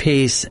custom-made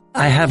piece,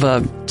 I have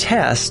a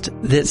test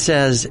that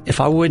says,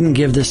 if I wouldn't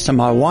give this to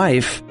my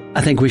wife,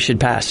 I think we should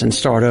pass and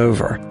start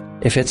over.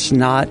 If it's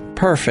not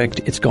perfect,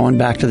 it's going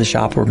back to the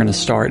shop. We're going to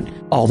start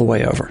all the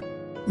way over.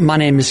 My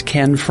name is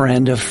Ken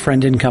Friend of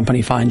Friend &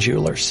 Company Fine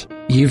Jewelers.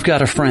 You've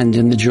got a friend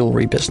in the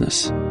jewelry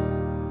business.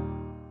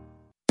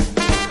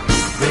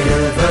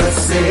 River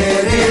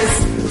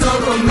City's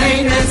total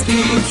maintenance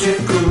keeps you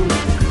cool.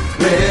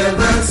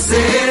 River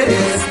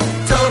City's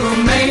total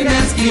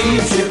maintenance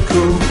keeps you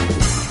cool.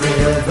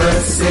 River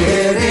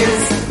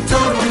City's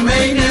total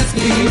maintenance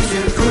keeps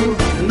you cool.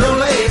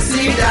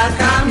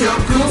 NolaAC.com, your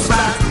cool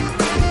spot.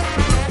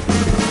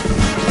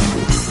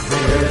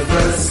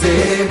 River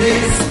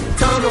City's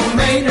total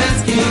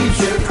maintenance keeps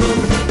you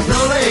cool.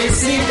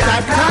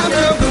 NolaAC.com,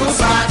 your cool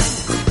spot.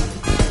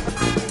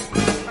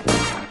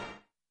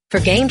 For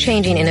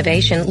game-changing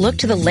innovation, look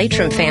to the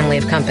Latrim family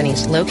of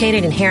companies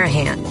located in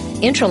Harahan.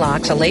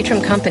 Intralocks, a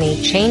Latrim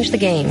company, changed the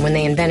game when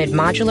they invented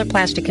modular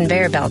plastic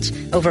conveyor belts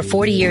over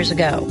 40 years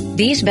ago.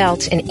 These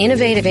belts and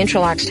innovative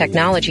Intralocks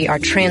technology are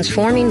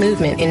transforming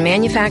movement in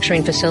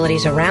manufacturing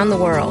facilities around the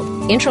world.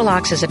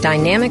 Intralocks is a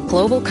dynamic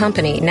global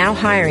company now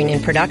hiring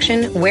in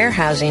production,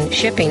 warehousing,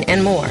 shipping,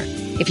 and more.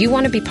 If you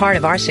want to be part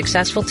of our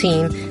successful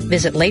team,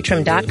 visit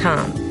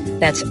Latrim.com.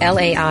 That's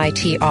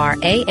LAITRAM.com.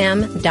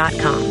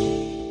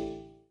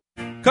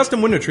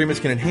 Custom window treatments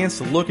can enhance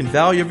the look and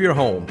value of your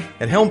home.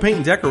 At Helm Paint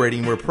and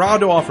Decorating, we're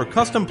proud to offer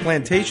custom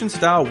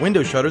plantation-style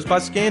window shutters by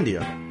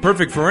Scandia.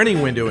 Perfect for any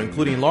window,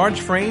 including large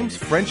frames,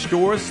 French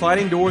doors,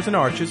 sliding doors, and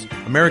arches.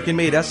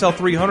 American-made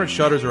SL300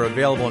 shutters are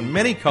available in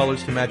many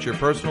colors to match your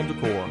personal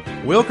decor.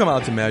 We'll come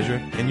out to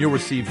measure, and you'll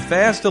receive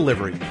fast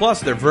delivery. Plus,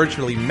 they're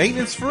virtually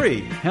maintenance-free.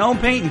 Helm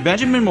Paint and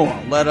Benjamin Moore.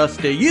 Let us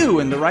steer you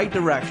in the right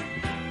direction.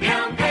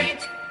 Helm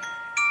Paint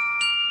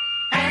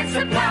and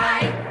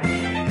Supply.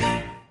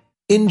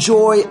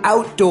 Enjoy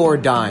outdoor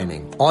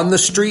dining on the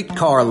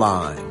streetcar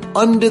line,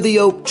 under the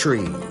oak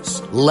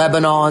trees,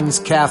 Lebanon's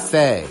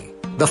Cafe,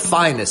 the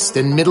finest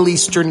in Middle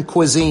Eastern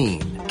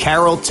cuisine,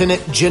 Carrollton at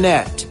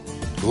Jeanette,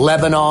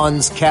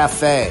 Lebanon's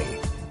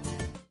Cafe.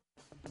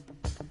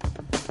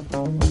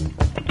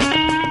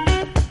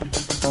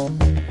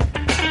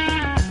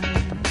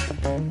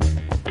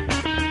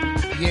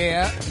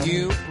 Yeah,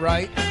 you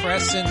right,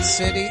 Crescent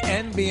City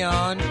and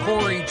beyond.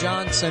 Corey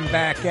Johnson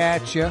back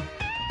at you.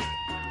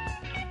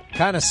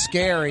 Kind of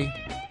scary.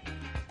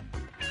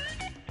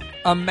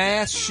 A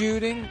mass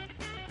shooting,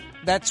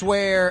 that's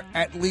where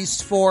at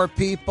least 4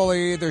 people are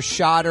either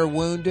shot or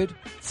wounded.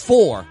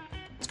 4.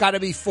 It's got to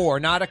be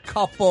 4, not a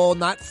couple,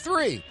 not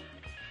 3.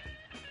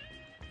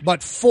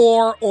 But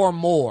 4 or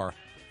more.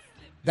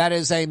 That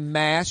is a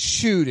mass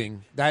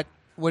shooting. That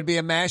would be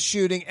a mass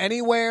shooting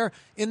anywhere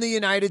in the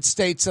United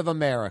States of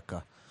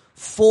America.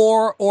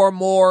 4 or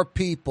more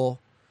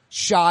people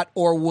shot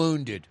or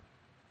wounded.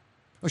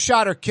 Or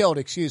shot or killed,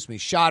 excuse me.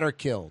 Shot or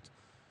killed.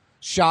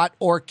 Shot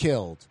or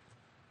killed.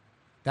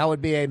 That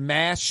would be a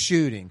mass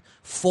shooting.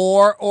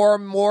 4 or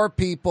more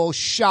people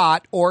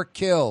shot or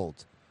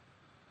killed.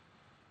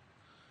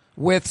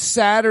 With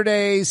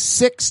Saturday's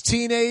 6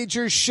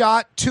 teenagers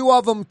shot, 2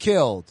 of them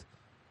killed.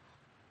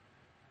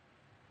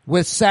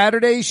 With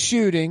Saturday's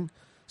shooting,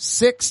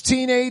 6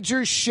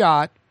 teenagers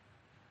shot,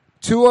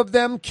 2 of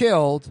them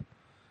killed.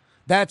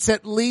 That's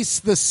at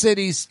least the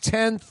city's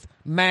 10th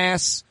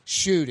mass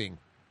shooting.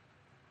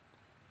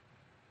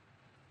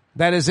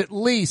 That is at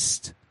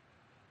least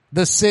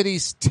the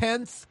city's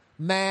 10th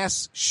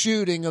mass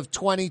shooting of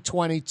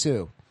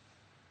 2022.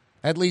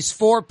 At least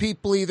 4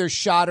 people either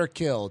shot or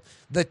killed.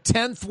 The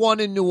 10th one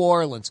in New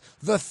Orleans.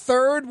 The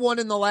 3rd one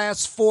in the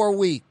last 4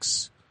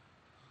 weeks.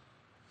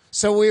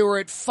 So we were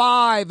at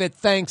 5 at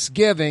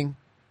Thanksgiving.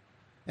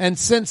 And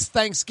since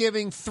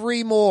Thanksgiving,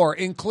 3 more,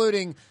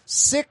 including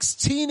 6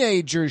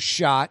 teenagers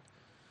shot,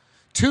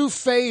 2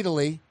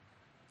 fatally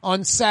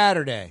on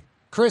Saturday,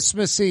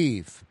 Christmas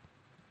Eve.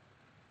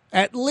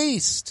 At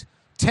least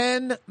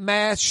 10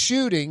 mass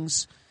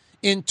shootings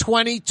in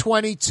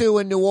 2022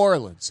 in New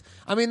Orleans.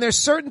 I mean, there's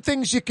certain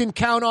things you can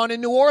count on in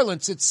New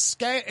Orleans. It's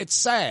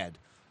sad.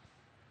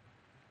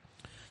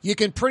 You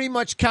can pretty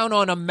much count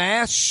on a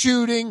mass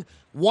shooting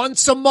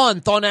once a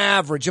month on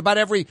average, about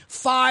every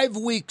 5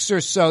 weeks or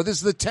so. This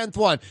is the 10th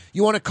one.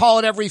 You want to call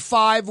it every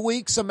 5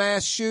 weeks, a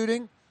mass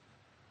shooting?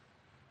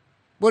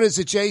 What is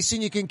it,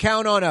 Jason? You can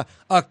count on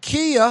a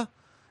Kia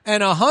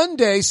and a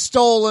Hyundai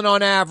stolen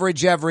on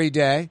average every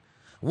day.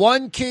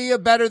 1 Kia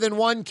better than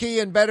 1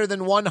 Kia and better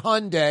than 1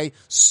 Hyundai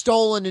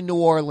stolen in New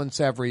Orleans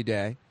every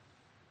day.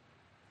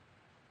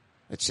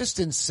 It's just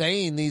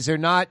insane. These are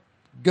not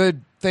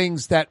good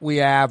things that we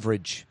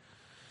average.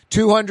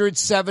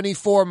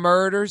 274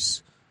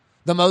 murders,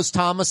 the most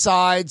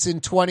homicides in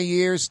 20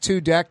 years,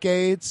 2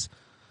 decades.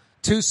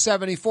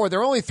 274.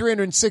 They're only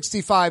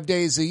 365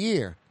 days a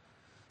year.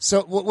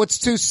 So what's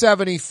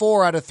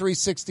 274 out of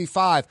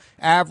 365?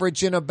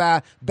 Averaging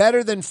about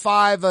better than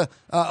 5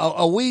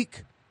 a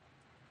week.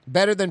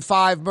 Better than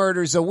 5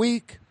 murders a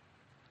week.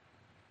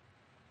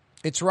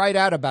 It's right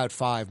at about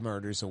 5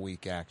 murders a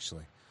week,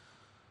 actually.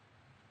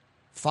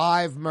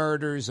 5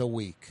 murders a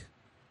week.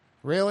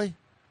 Really?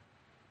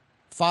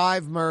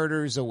 5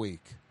 murders a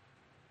week.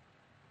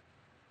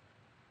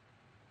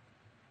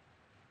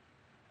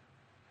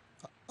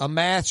 A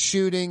mass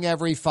shooting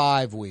every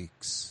 5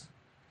 weeks.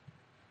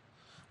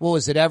 What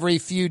was it? Every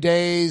few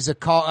days,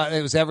 it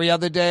was every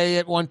other day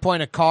at one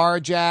point, a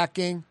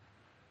carjacking.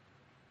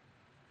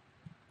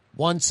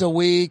 Once a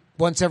week,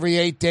 once every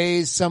 8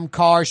 days, some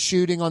car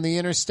shooting on the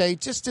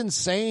interstate. Just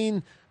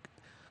insane,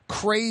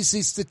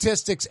 crazy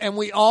statistics. And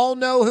we all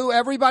know who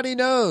everybody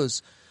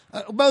knows.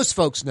 Most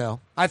folks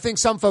know. I think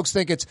some folks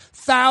think it's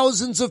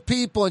thousands of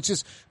people. It's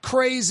just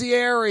crazy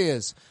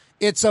areas.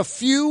 It's a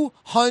few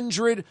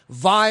hundred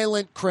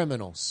violent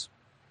criminals.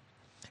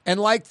 And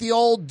like the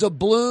old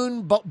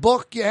doubloon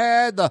book you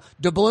had, the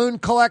doubloon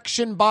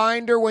collection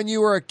binder when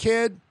you were a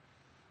kid,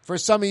 for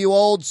some of you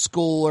old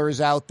schoolers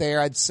out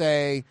there, I'd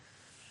say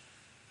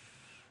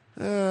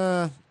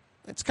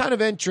It's kind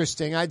of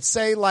interesting. I'd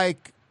say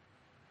like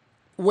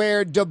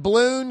where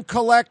doubloon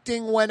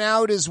collecting went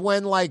out is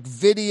when like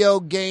video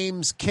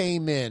games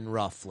came in,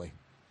 roughly.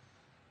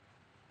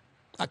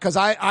 Because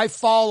I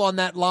fall on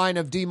that line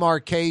of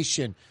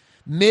demarcation.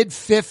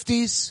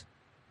 Mid-50s.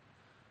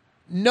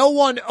 No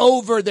one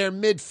over their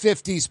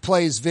mid-50s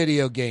plays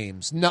video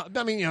games. No,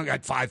 I mean, you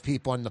got 5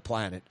 people on the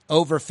planet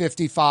over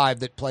 55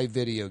 that play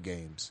video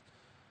games.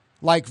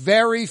 Like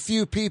very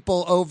few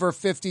people over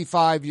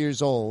 55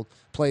 years old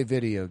play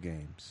video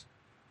games.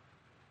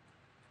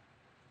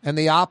 And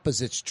the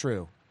opposite's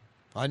true.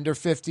 Under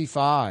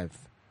 55.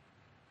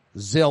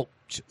 Zilch,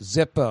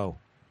 Zippo.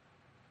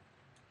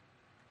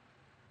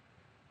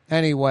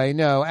 Anyway,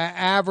 no,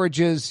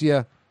 averages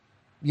you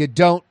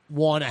don't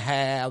want to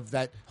have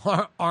that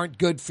aren't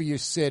good for your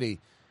city.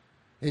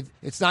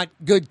 It's not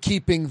good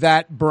keeping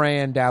that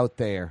brand out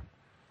there.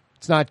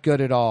 It's not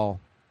good at all.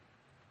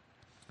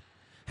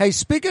 Hey,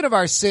 speaking of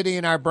our city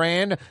and our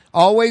brand,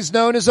 always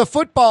known as a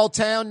football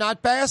town,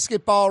 not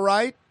basketball,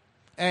 right?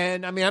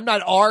 And, I mean, I'm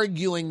not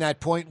arguing that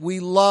point. We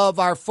love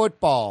our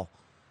football.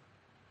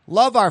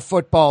 Love our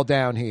football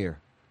down here.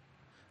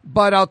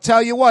 But I'll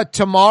tell you what,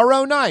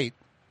 tomorrow night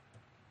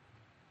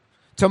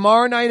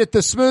at the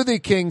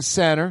Smoothie King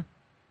Center,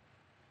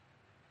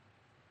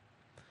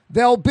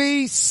 there'll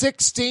be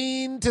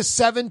 16 to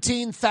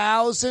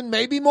 17,000,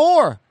 maybe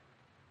more.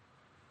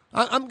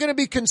 I'm going to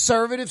be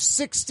conservative,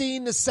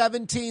 16 to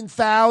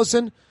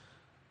 17,000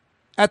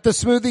 at the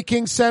Smoothie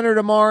King Center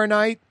tomorrow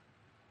night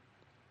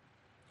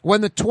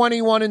when the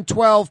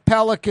 21-12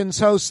 Pelicans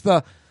host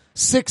the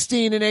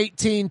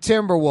 16-18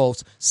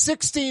 Timberwolves.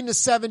 16 to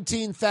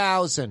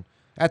 17,000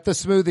 at the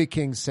Smoothie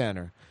King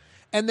Center.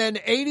 And then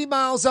 80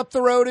 miles up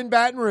the road in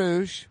Baton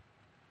Rouge,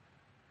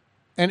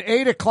 an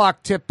 8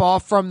 o'clock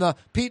tip-off from the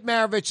Pete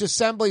Maravich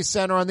Assembly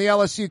Center on the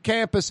LSU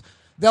campus,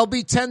 there'll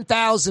be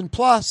 10,000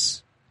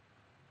 plus.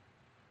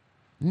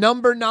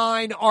 Number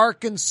 9,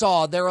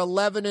 Arkansas, they're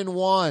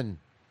 11-1.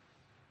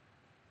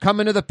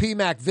 Coming to the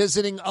PMAC,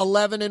 visiting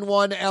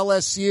 11-1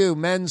 LSU,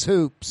 men's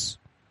hoops.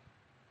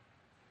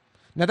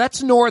 Now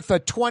that's north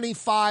of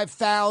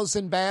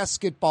 25,000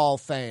 basketball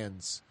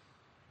fans.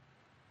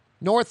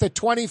 North of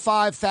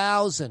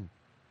 25,000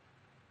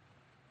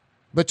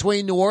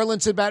 between New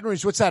Orleans and Baton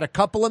Rouge. What's that, a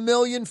couple of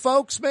million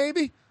folks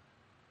maybe?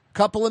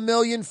 Couple of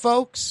million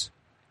folks?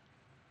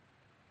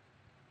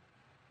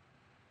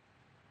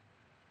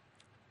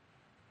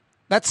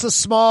 That's the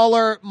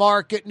smaller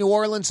market, New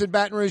Orleans and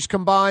Baton Rouge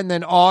combined,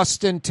 than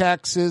Austin,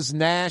 Texas,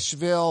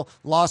 Nashville,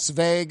 Las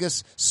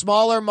Vegas.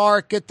 Smaller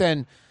market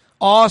than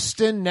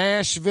Austin,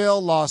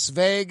 Nashville, Las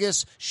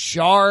Vegas,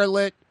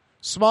 Charlotte.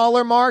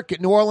 Smaller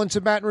market, New Orleans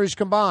and Baton Rouge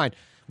combined.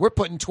 We're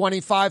putting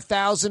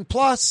 25,000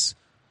 plus.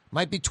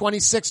 Might be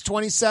 26,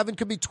 27,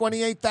 could be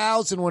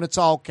 28,000 when it's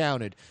all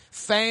counted.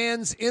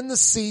 Fans in the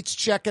seats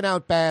checking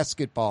out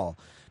basketball.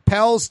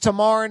 Pels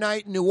tomorrow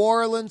night in New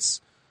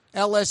Orleans.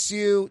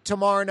 LSU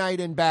tomorrow night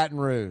in Baton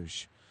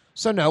Rouge.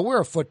 So, no,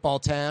 we're a football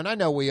town. I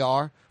know we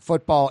are.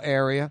 Football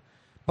area.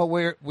 But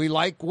we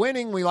like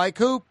winning. We like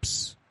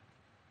hoops.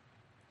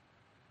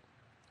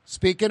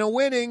 Speaking of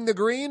winning, the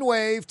Green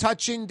Wave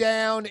touching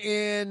down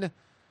in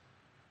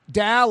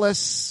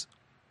Dallas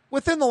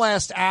within the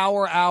last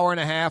hour and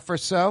a half or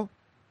so.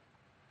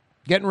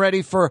 Getting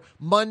ready for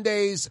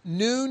Monday's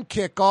noon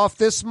kickoff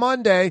this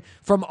Monday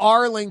from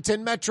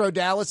Arlington, Metro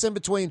Dallas, in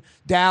between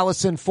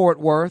Dallas and Fort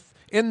Worth,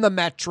 in the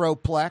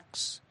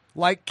Metroplex.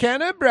 Like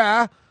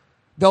Kennebra,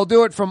 they'll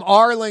do it from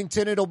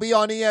Arlington. It'll be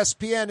on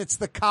ESPN. It's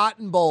the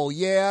Cotton Bowl.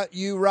 Yeah,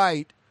 you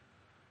right.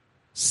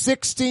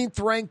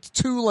 16th ranked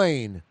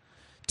Tulane.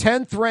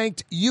 10th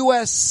ranked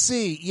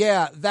USC.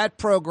 Yeah, that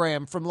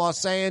program from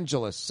Los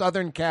Angeles,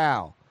 Southern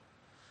Cal.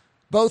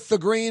 Both the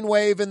Green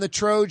Wave and the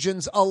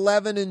Trojans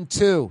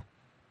 11-2.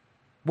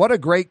 What a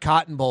great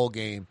Cotton Bowl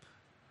game.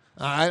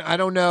 I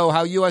don't know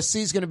how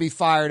USC is going to be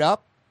fired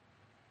up.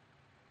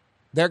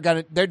 They're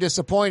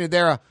disappointed.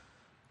 They're a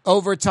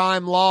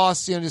overtime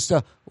loss, just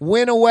a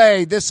win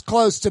away, this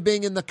close to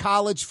being in the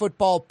college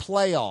football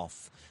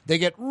playoff. They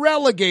get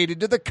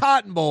relegated to the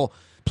Cotton Bowl,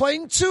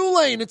 playing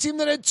Tulane, a team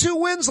that had 2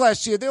 wins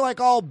last year. They're like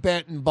all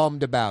bent and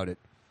bummed about it.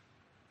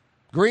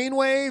 Green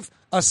Wave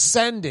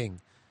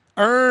ascending,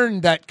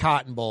 earned that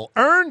Cotton Bowl,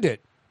 earned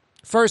it.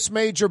 First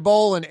major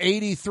bowl in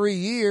 83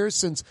 years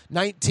since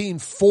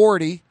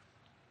 1940.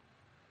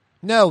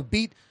 No,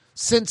 beat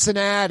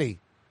Cincinnati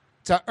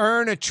to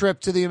earn a trip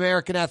to the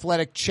American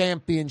Athletic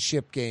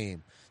Championship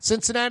game.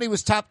 Cincinnati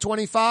was top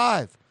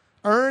 25.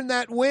 Earned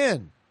that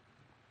win.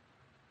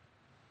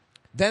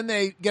 Then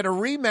they get a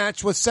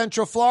rematch with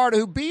Central Florida,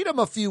 who beat them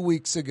a few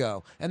weeks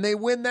ago. And they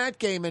win that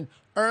game and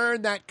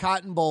earn that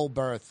Cotton Bowl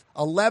berth.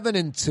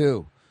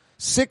 11-2.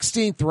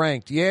 16th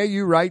ranked. Yeah,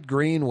 you're right,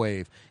 Green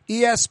Wave.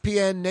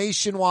 ESPN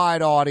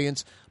nationwide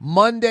audience,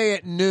 Monday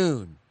at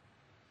noon.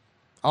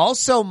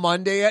 Also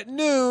Monday at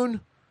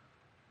noon,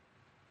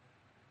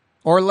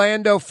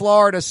 Orlando,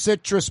 Florida,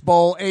 Citrus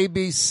Bowl,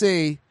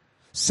 ABC.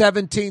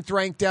 17th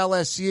ranked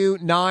LSU,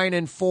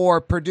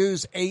 9-4.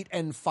 Purdue's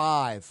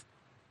 8-5.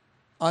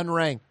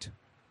 Unranked.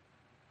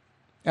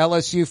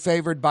 LSU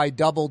favored by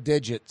double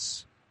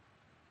digits.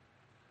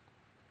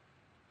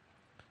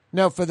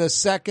 No, for the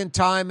second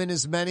time in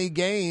as many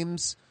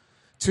games,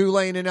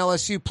 Tulane and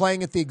LSU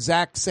playing at the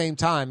exact same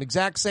time.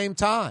 Exact same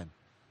time.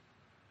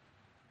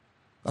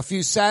 A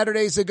few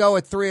Saturdays ago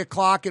at 3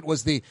 o'clock, it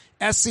was the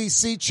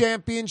SEC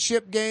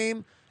championship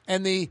game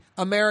and the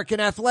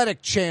American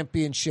Athletic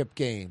Championship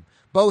game.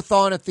 Both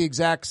on at the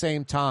exact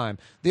same time.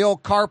 The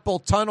old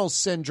carpal tunnel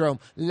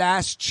syndrome,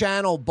 last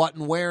channel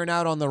button wearing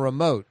out on the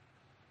remote.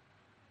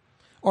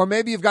 Or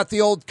maybe you've got the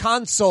old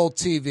console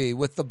TV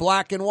with the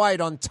black and white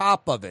on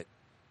top of it.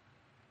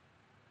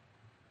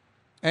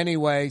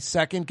 Anyway,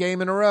 second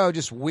game in a row,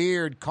 just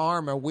weird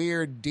karma,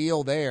 weird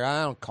deal there.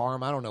 I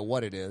don't know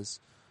what it is.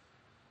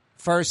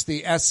 First,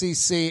 the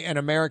SEC and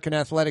American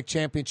Athletic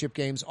Championship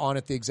games on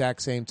at the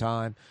exact same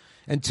time.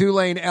 And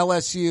Tulane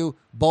LSU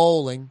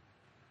bowling.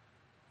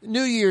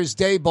 New Year's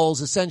Day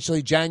bowls,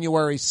 essentially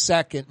January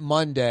 2nd,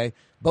 Monday,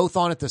 both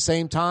on at the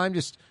same time.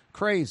 Just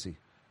crazy.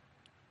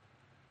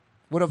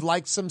 Would have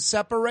liked some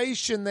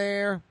separation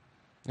there.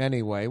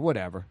 Anyway,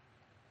 whatever.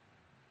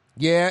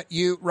 Yeah,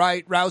 you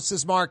right.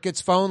 Rouse's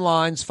Markets phone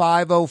lines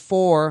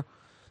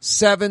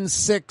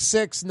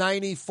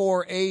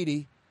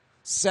 504-766-9480.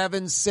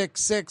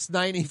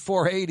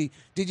 766-9480.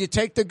 Did you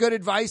take the good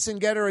advice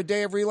and get her a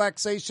day of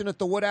relaxation at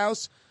the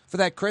Woodhouse for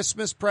that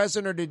Christmas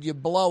present, or did you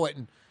blow it?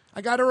 And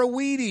I got her a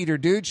weed eater,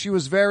 dude. She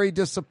was very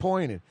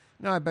disappointed.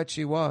 No, I bet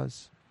she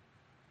was.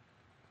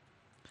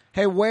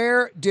 Hey,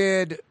 where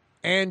did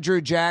Andrew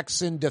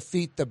Jackson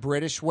defeat the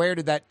British? Where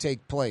did that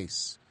take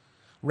place?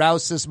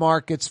 Rouse's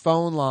Markets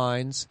phone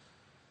lines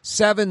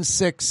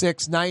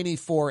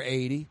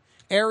 766-9480.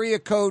 Area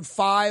code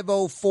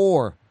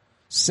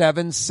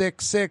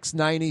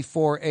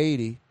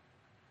 504-766-9480.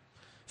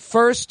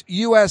 First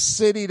U.S.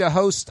 city to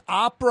host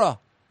opera.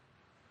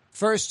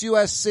 First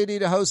U.S. city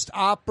to host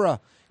opera.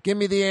 Give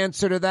me the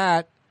answer to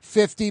that.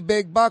 50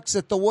 big bucks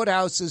at the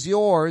Woodhouse is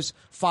yours.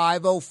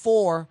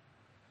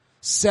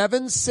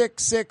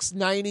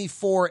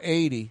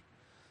 504-766-9480.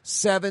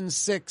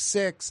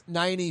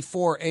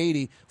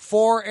 766-9480.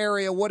 4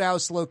 area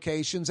Woodhouse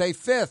locations. A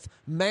 5th,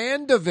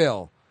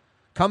 Mandeville,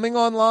 coming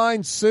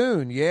online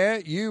soon. Yeah,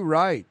 you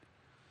right.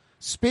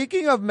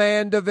 Speaking of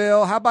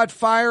Mandeville, how about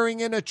firing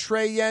in a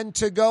Trey Yuen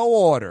to-go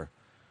order?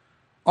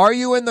 Are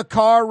you in the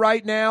car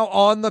right now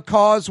on the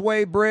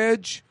Causeway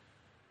Bridge?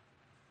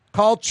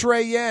 Call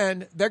Trey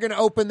Yuen. They're going to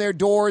open their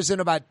doors in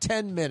about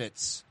 10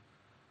 minutes.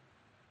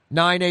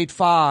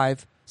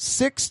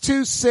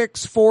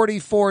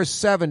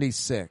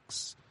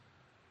 985-626-4476.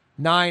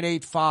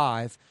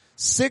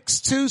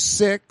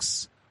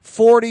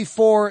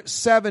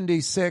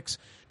 985-626-4476.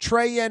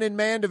 Trey Yuen in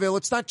Mandeville.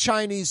 It's not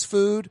Chinese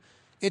food.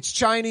 It's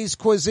Chinese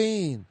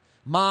cuisine.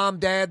 Mom,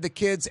 Dad, the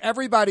kids,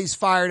 everybody's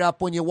fired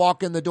up when you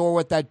walk in the door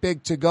with that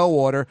big to-go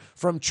order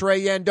from Trey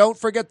Yuen. Don't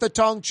forget the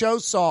Tong Cho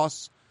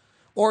sauce.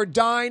 Or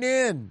dine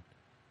in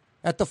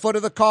at the foot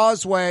of the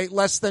Causeway,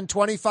 less than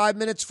 25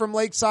 minutes from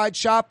Lakeside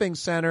Shopping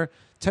Center.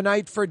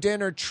 Tonight for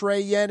dinner,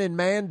 Trey Yuen in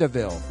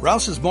Mandeville.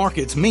 Rouse's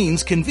Markets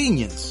means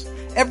convenience.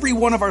 Every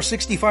one of our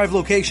 65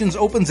 locations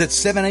opens at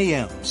 7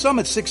 a.m., some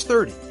at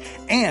 6:30.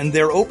 And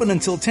they're open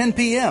until 10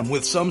 p.m.,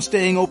 with some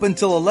staying open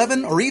till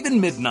 11 or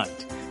even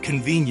midnight.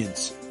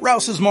 Convenience.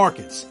 Rouse's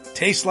Markets.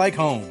 Tastes like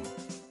home.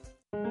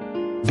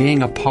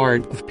 Being a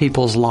part of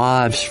people's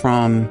lives,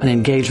 from an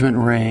engagement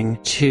ring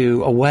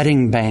to a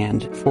wedding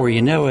band. Before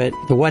you know it,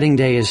 the wedding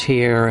day is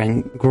here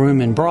and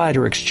groom and bride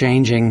are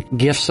exchanging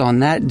gifts on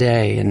that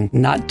day. And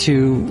not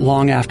too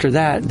long after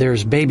that,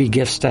 there's baby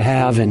gifts to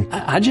have. And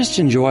I just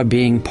enjoy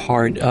being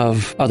part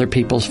of other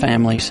people's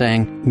family,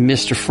 saying,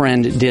 Mr.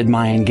 Friend did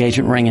my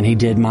engagement ring and he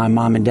did my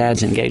mom and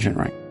dad's engagement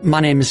ring. My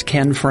name is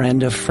Ken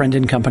Friend of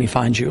Friend & Company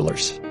Fine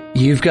Jewelers.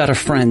 You've got a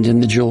friend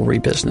in the jewelry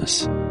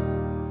business.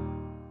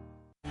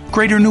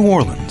 Greater New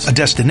Orleans, a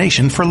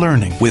destination for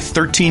learning. With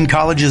 13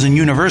 colleges and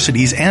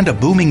universities and a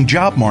booming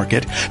job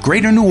market,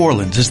 Greater New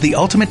Orleans is the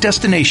ultimate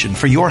destination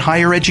for your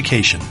higher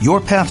education.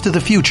 Your path to the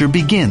future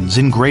begins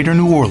in Greater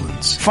New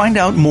Orleans. Find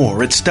out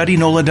more at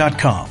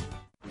studynola.com.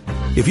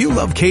 If you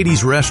love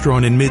Katie's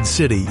Restaurant in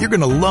Mid-City, you're going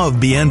to love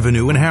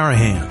Bienvenue in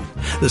Harahan.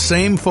 The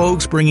same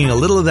folks bringing a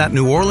little of that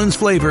New Orleans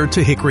flavor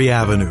to Hickory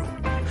Avenue.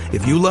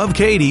 If you love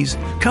Katie's,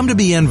 come to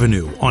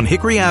Bienvenue on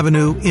Hickory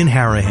Avenue in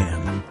Harahan.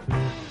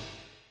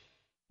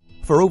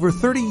 For over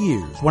 30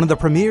 years, one of the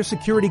premier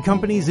security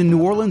companies in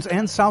New Orleans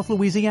and South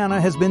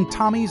Louisiana has been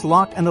Tommy's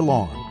Lock and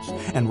Alarms.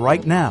 And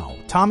right now,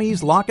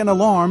 Tommy's Lock and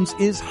Alarms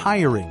is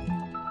hiring.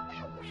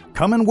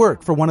 Come and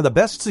work for one of the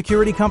best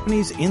security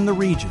companies in the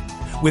region,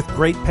 with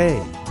great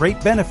pay, great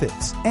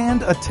benefits,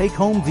 and a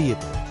take-home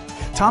vehicle.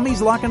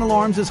 Tommy's Lock and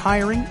Alarms is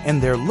hiring,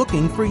 and they're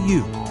looking for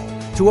you.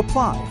 To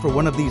apply for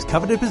one of these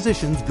coveted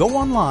positions, go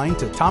online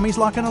to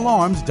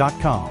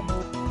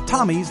Tommy'sLockandAlarms.com.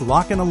 Tommy's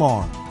Lock and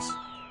Alarms.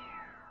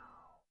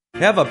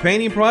 Have a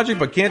painting project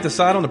but can't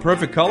decide on the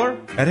perfect color?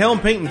 At Helm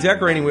Paint and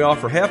Decorating, we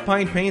offer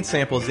half-pint paint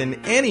samples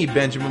in any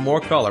Benjamin Moore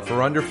color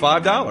for under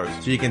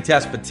 $5, so you can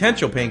test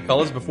potential paint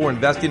colors before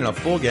investing in a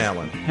full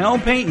gallon.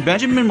 Helm Paint and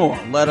Benjamin Moore.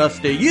 Let us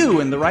steer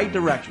you in the right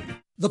direction.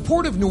 The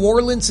Port of New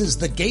Orleans is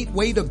the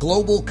gateway to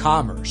global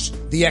commerce,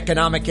 the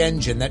economic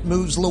engine that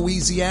moves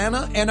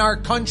Louisiana and our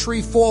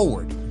country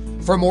forward.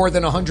 For more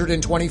than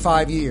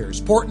 125 years,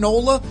 Port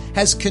Nola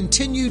has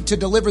continued to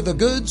deliver the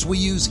goods we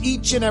use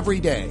each and every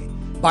day,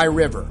 by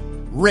river,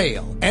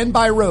 rail, and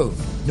by road.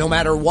 No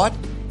matter what,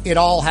 it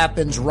all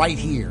happens right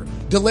here,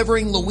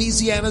 delivering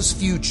Louisiana's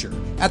future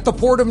at the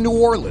Port of New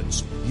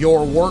Orleans,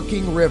 your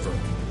working river.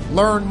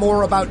 Learn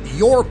more about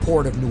your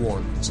Port of New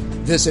Orleans.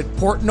 Visit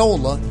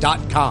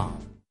portnola.com.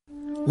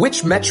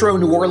 Which Metro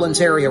New Orleans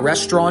area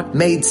restaurant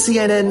made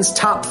CNN's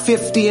Top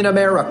 50 in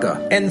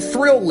America and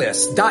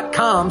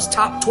ThrillList.com's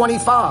Top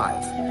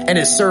 25 and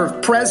has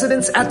served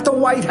presidents at the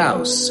White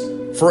House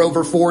for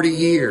over 40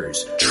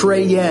 years?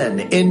 Trey Yen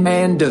in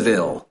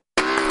Mandeville.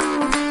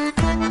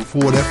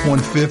 Ford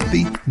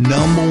F-150,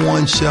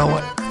 #1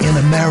 seller in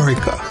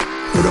America.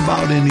 What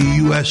about in the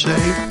USA?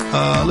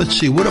 Let's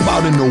see, what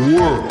about in the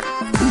world?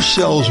 Who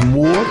sells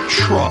more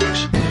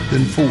trucks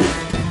than Ford?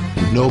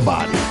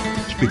 Nobody.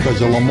 Because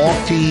the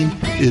Lamarque team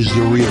is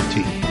the real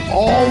team.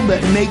 All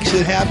that makes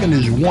it happen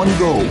is one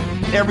goal.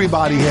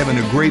 Everybody having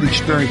a great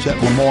experience at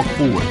Lamarque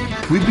Ford.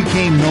 We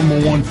became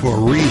 #1 for a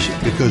reason,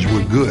 because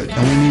we're good.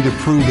 And we need to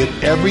prove it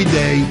every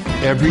day,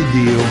 every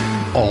deal,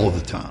 all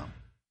the time.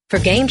 For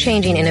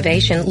game-changing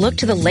innovation, look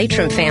to the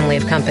Latrim family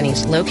of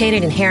companies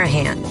located in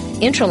Harahan.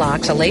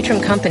 Intralox, a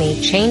Latrim company,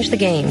 changed the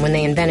game when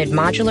they invented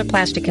modular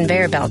plastic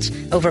conveyor belts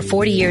over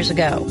 40 years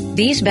ago.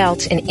 These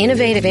belts and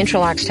innovative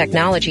Intralox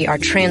technology are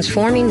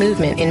transforming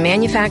movement in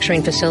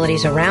manufacturing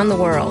facilities around the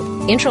world.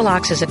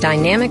 Intralox is a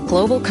dynamic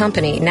global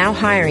company now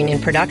hiring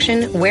in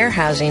production,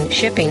 warehousing,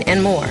 shipping,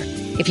 and more.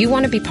 If you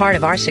want to be part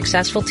of our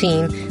successful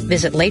team,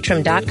 visit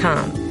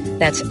Latrim.com.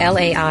 That's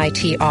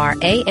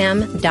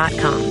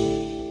LAITRAM.com.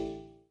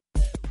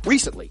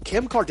 Recently,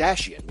 Kim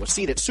Kardashian was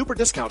seen at Super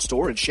Discount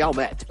Store in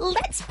Chalmette.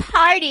 Let's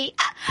party.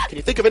 Can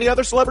you think of any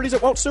other celebrities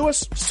that won't sue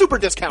us? Super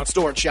Discount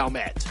Store in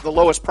Chalmette. The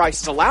lowest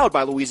prices allowed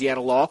by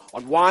Louisiana law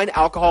on wine,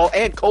 alcohol,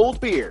 and cold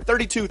beer.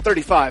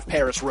 3235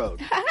 Paris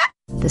Road.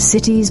 The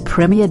city's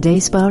premier day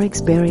spa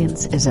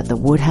experience is at the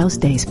Woodhouse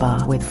Day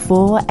Spa with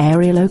 4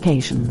 area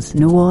locations: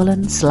 New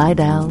Orleans,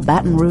 Slidell,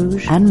 Baton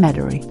Rouge, and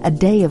Metairie. A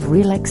day of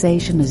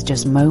relaxation is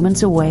just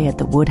moments away at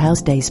the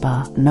Woodhouse Day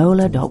Spa.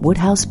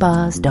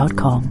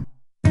 NOLA.woodhousespas.com.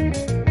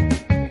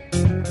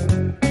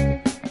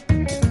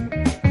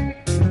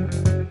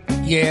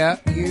 Yeah,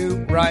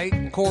 you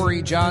right.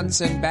 Corey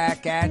Johnson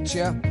back at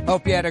you.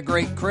 Hope you had a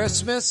great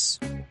Christmas.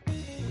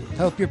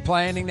 Hope you're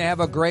planning to have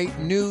a great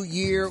New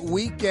Year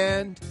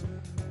weekend.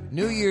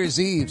 New Year's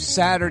Eve,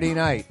 Saturday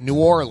night, New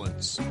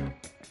Orleans.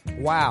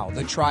 Wow,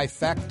 the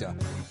trifecta.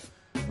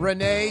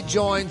 Renee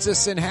joins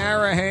us in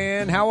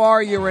Harahan. How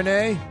are you,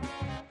 Renee?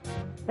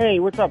 Hey,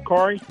 what's up,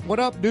 Corey? What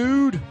up,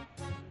 dude?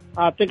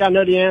 I think I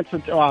know the answer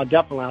to,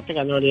 definitely, I think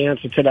I know the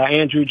answer to the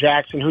Andrew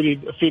Jackson, where he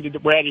defeated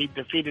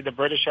the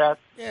British at.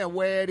 Yeah,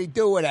 where'd he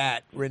do it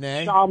at,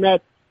 Renee?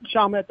 Chalmette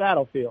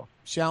Battlefield.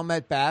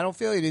 Chalmette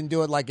Battlefield? He didn't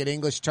do it like at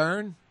English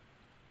Turn?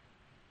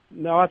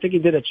 No, I think he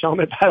did at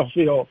Chalmette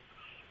Battlefield.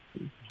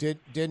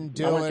 Didn't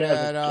do it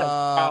at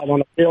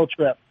on a field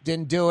trip.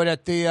 Didn't do it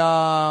at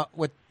the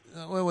what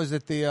was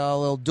it, the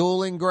little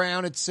dueling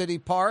ground at City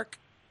Park?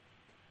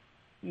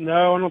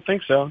 No, I don't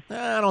think so.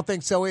 I don't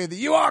think so either.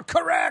 You are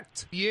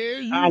correct.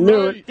 Yeah, I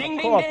knew it.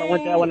 Of course, I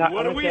went there when I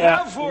went there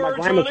in my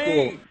grammar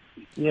school.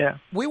 Yeah,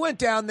 we went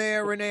down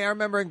there, Renee. I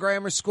remember in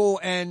grammar school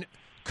and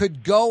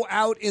could go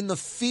out in the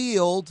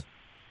field,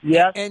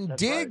 and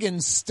dig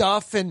and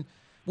stuff, and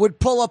would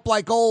pull up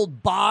like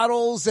old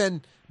bottles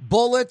and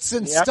bullets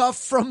and stuff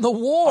from the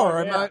war.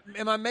 Oh, yeah.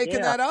 Am I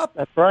making that up?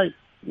 That's right.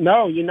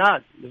 No, you're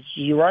not.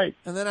 You're right.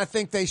 And then I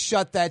think they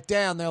shut that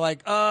down. They're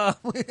like,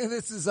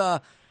 this is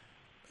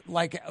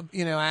like,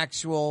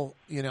 actual,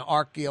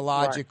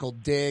 archaeological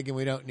dig, and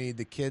we don't need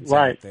the kids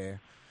out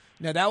there.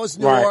 Now, that was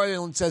New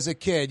Orleans as a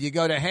kid. You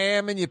go to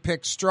Hammond, you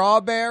pick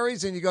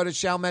strawberries, and you go to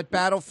Chalmette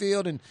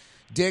Battlefield and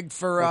dig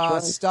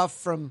for stuff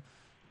from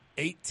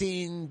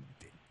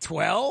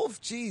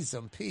 1812? Jeez,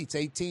 Pete's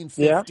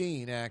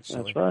 1815,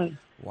 actually. That's right.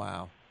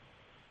 Wow.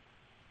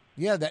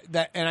 Yeah,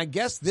 that, and I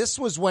guess this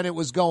was when it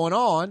was going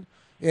on.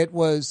 It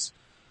was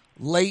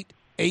late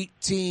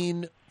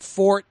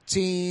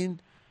 1814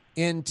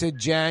 into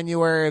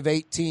January of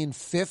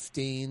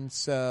 1815,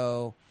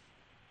 so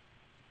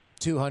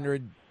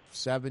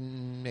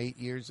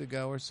 207-8 years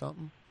ago or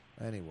something.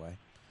 Anyway,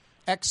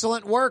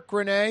 excellent work,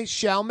 Renee.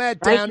 Chalmette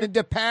down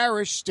into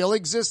Parish still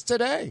exists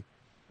today.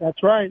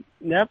 That's right.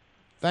 Yep.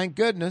 Thank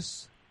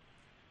goodness.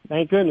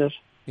 Thank goodness.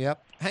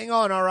 Yep. Hang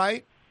on, all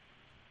right?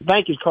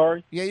 Thank you,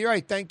 Corey. Yeah, you're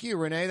right. Thank you,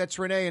 Renee. That's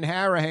Renee in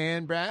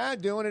Harahan.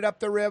 Brad, doing it up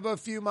the river a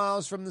few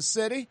miles from the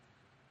city,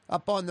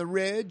 up on the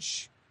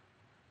ridge.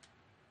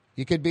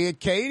 You could be at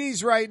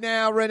Katie's right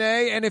now,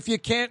 Renee, and if you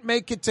can't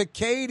make it to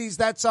Katie's,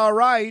 that's all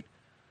right.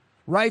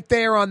 Right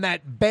there on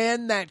that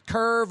bend, that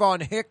curve on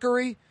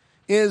Hickory,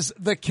 is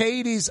the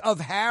Katie's of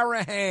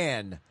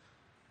Harahan.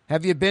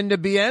 Have you been to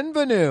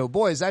Bienvenue?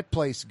 Boy, is that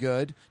place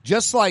good.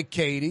 Just like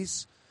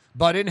Katie's.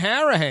 but in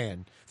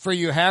Harahan. For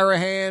you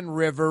Harahan,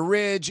 River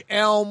Ridge,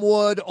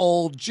 Elmwood,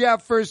 Old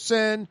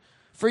Jefferson,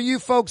 for you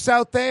folks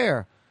out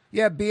there.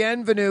 Yeah,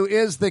 Bienvenue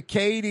is the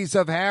Katie's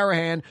of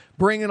Harahan,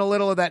 bringing a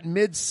little of that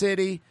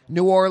mid-city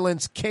New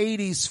Orleans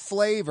Katie's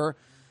flavor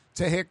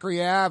to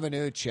Hickory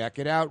Avenue. Check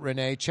it out,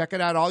 Renee. Check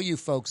it out, all you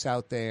folks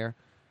out there.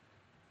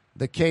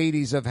 The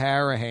Katie's of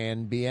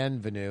Harahan,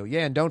 Bienvenue.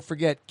 Yeah, and don't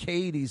forget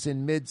Katie's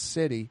in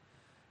mid-city,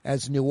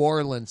 as New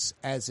Orleans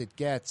as it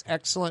gets.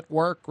 Excellent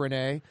work,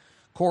 Renee.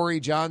 Corey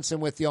Johnson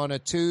with you on a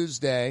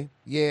Tuesday.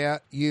 Yeah,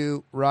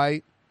 you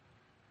right.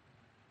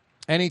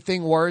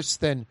 Anything worse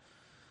than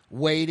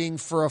waiting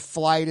for a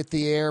flight at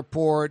the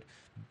airport,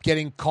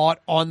 getting caught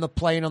on the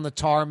plane on the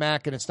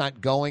tarmac, and it's not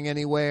going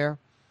anywhere?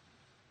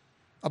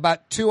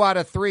 About 2 out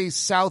of 3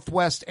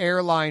 Southwest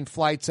airline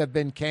flights have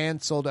been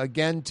canceled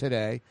again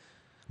today.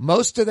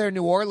 Most of their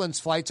New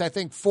Orleans flights, I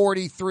think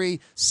 43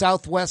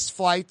 Southwest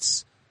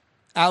flights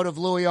out of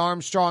Louis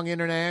Armstrong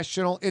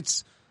International.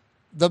 It's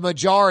the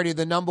majority,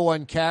 the number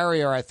one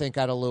carrier, I think,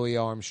 out of Louis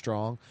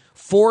Armstrong.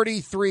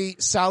 43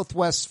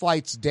 Southwest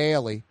flights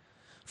daily.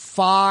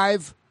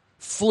 5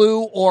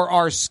 flew or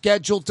are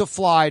scheduled to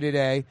fly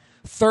today.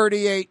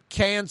 38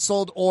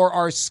 canceled or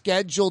are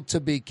scheduled to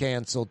be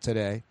canceled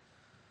today.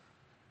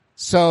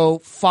 So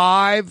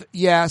 5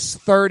 yes,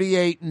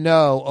 38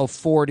 no of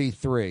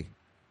 43.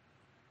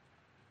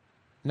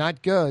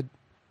 Not good.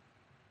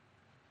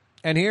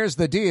 And here's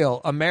the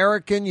deal.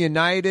 American,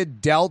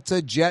 United, Delta,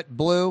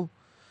 JetBlue,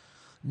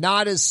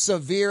 not as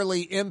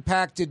severely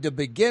impacted to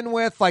begin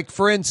with. Like,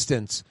 for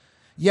instance,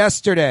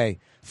 yesterday,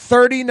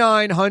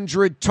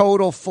 3,900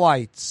 total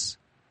flights.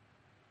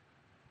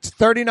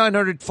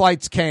 3,900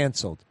 flights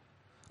canceled.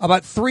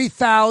 About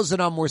 3,000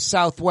 of them were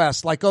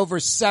Southwest, like over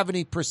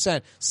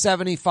 70%,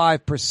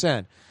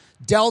 75%.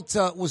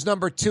 Delta was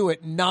number 2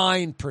 at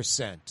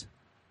 9%.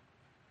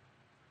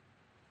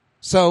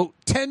 So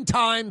 10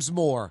 times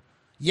more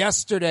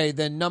yesterday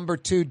than number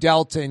 2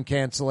 Delta in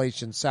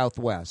cancellation,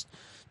 Southwest.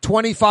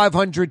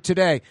 2,500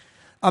 today.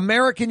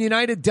 American,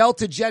 United,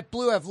 Delta,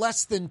 JetBlue have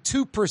less than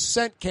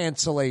 2%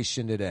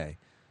 cancellation today.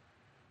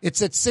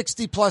 It's at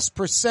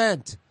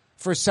 60+%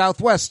 for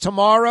Southwest.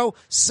 Tomorrow,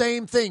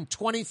 same thing,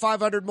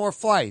 2,500 more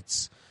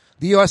flights.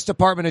 The U.S.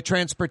 Department of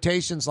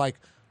Transportation's like,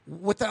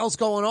 what the hell's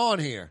going on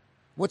here?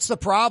 What's the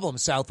problem,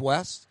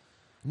 Southwest?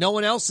 No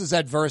one else is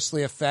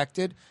adversely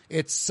affected.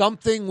 It's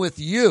something with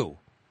you.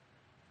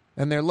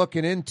 And they're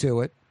looking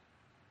into it,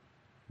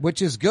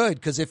 which is good,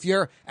 because if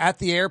you're at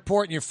the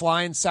airport and you're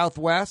flying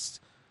Southwest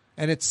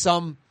and it's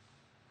some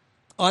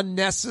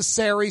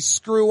unnecessary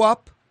screw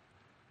up,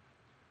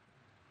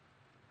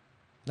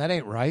 that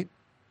ain't right.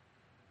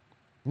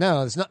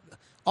 No, there's not,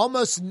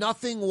 almost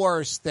nothing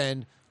worse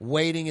than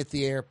waiting at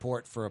the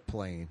airport for a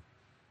plane.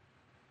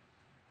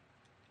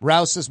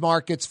 Rouse's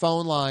Markets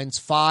phone lines,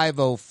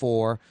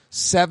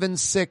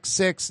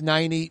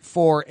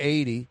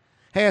 504-766-9480.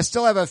 Hey, I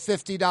still have a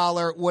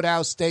 $50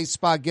 Woodhouse Day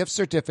Spa gift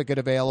certificate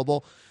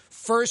available.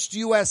 First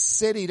U.S.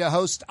 city to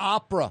host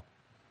opera.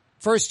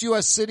 First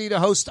U.S. city to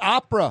host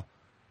opera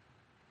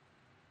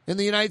in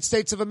the United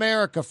States of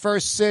America.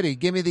 First city.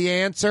 Give me the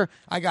answer.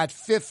 I got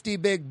 50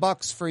 big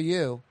bucks for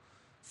you.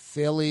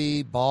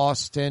 Philly,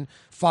 Boston,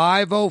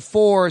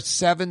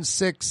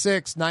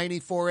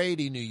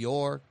 504-766-9480, New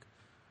York.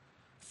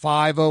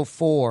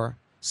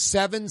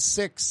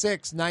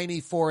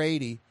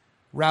 504-766-9480.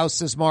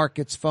 Rouse's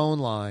Markets phone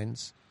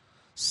lines,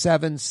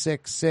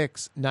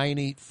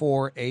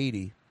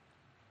 766-9480.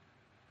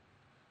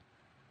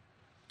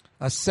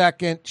 A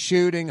second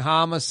shooting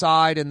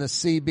homicide in the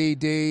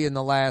CBD in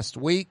the last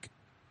week.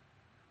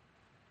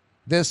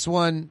 This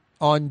one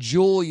on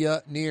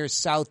Julia near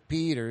South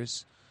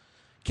Peters.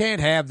 Can't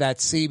have that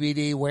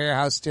CBD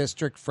warehouse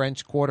district,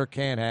 French Quarter,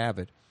 can't have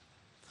it.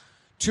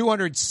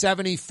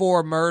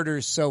 274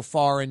 murders so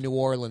far in New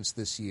Orleans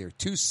this year.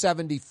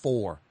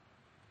 274.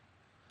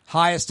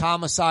 Highest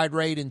homicide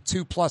rate in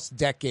 2+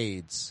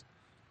 decades.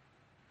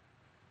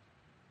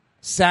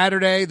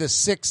 Saturday, the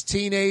 6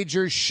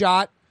 teenagers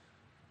shot,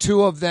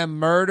 2 of them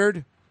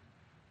murdered.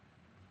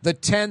 The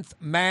 10th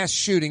mass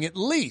shooting, at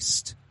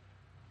least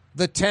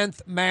the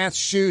 10th mass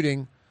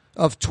shooting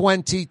of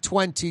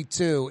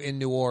 2022 in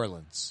New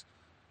Orleans.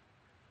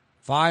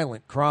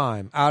 Violent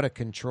crime, out of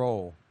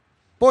control.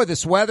 Boy,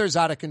 this weather's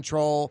out of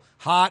control,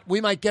 hot.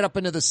 We might get up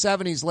into the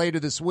 70s later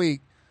this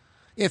week.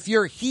 If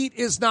your heat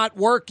is not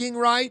working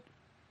right,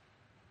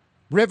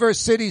 River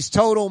City's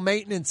Total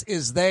Maintenance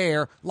is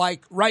there,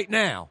 like right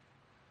now.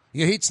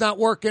 Your heat's not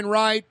working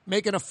right,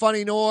 making a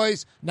funny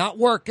noise, not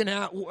working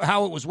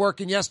how it was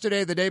working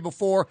yesterday, the day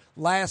before,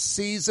 last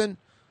season.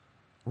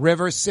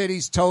 River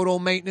City's Total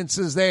Maintenance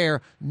is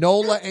there.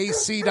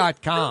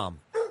 NOLAAC.com.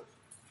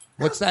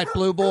 What's that,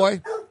 Blue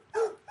Boy?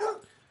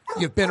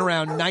 You've been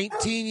around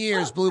 19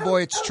 years, Blue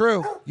Boy. It's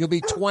true. You'll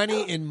be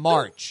 20 in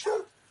March.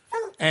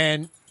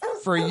 And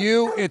for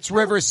you, it's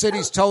River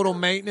City's Total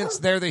Maintenance.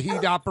 They're the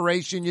heat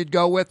operation you'd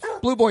go with.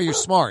 Blue Boy, you're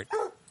smart.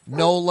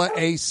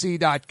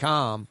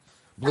 NOLAAC.com.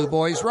 Blue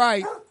Boy's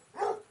right.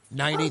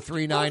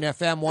 93.9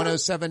 FM,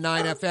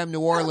 107.9 FM,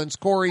 New Orleans.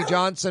 Corey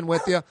Johnson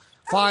with you.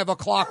 5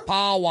 o'clock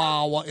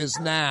powwow is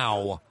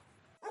now.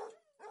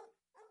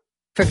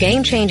 For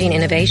game-changing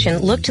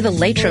innovation, look to the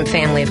Latrim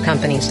family of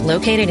companies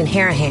located in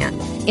Harahan.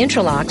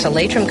 Intralox, a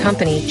Latrim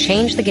company,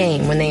 changed the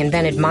game when they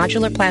invented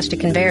modular plastic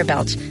conveyor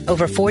belts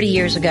over 40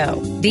 years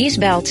ago. These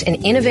belts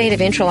and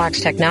innovative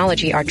Intralox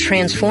technology are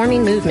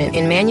transforming movement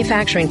in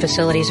manufacturing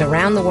facilities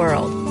around the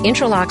world.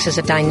 Intralox is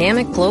a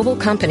dynamic global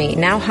company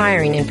now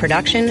hiring in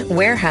production,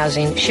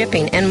 warehousing,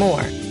 shipping, and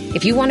more.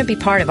 If you want to be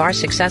part of our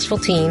successful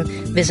team,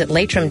 visit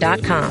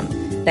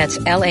Latrim.com. That's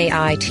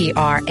LAITRAM.com.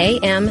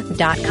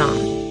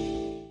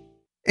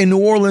 In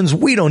New Orleans,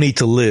 we don't eat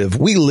to live.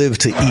 We live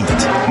to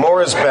eat.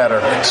 More is better.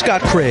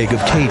 Scott Craig of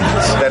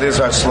Katie's. That is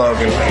our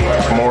slogan.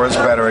 More is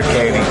better at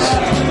Katie's.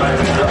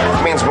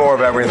 It means more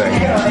of everything.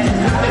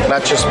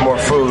 Not just more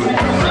food,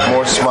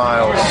 more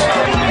smiles,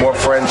 more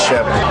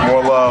friendship,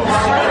 more love,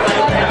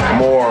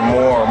 more.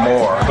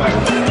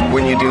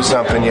 When you do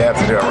something, you have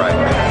to do it right.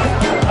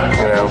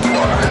 You know,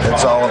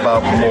 it's all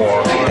about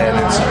more, and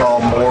it's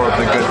all more of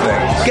the good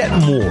things. Get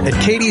more at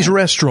Katie's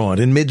Restaurant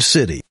in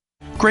Mid-City.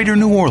 Greater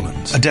New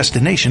Orleans, a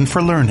destination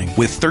for learning.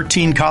 With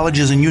 13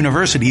 colleges and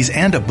universities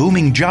and a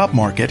booming job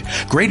market,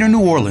 Greater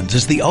New Orleans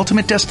is the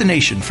ultimate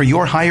destination for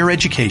your higher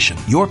education.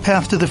 Your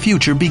path to the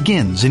future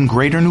begins in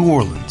Greater New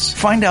Orleans.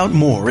 Find out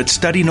more at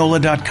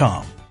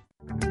studynola.com.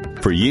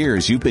 For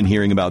years, you've been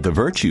hearing about the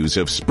virtues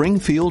of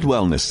Springfield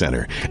Wellness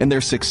Center and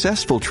their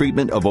successful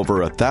treatment of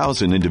over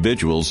 1,000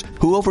 individuals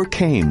who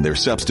overcame their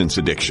substance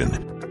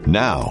addiction.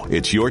 Now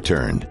it's your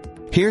turn.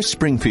 Here's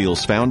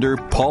Springfield's founder,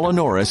 Paula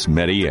Norris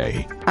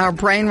Metier. Our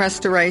Brain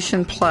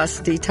Restoration Plus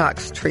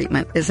Detox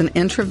Treatment is an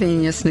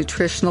intravenous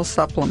nutritional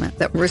supplement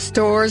that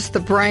restores the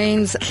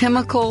brain's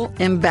chemical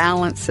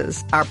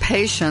imbalances. Our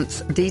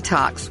patients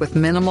detox with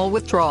minimal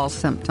withdrawal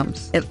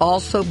symptoms. It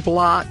also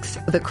blocks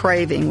the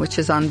craving, which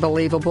is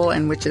unbelievable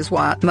and which is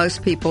why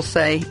most people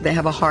say they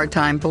have a hard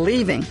time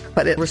believing,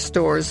 but it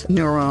restores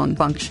neuron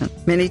function.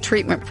 Many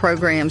treatment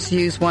programs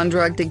use one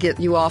drug to get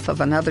you off of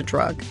another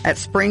drug. At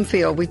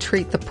Springfield, we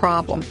treat the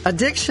problem.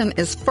 Addiction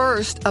is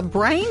first a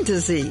brain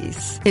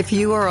disease. If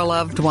you or a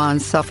loved one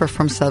suffer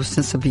from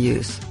substance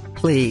abuse,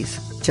 please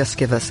just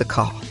give us a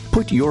call.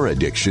 Put your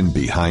addiction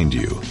behind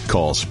you.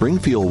 Call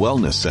Springfield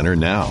Wellness Center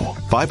now.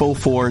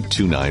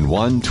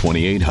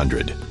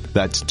 504-291-2800.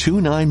 That's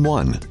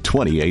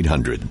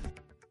 291-2800.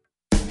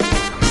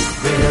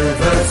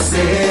 River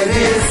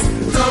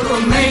City's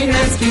total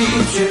maintenance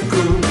keeps you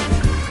cool.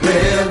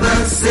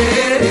 River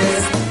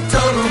City's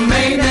total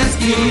maintenance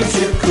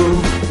keeps you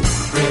cool.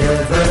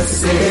 River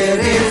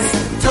City's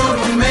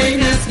total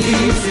maintenance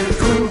keeps you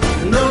cool.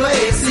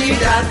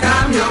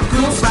 NolaAC.com, your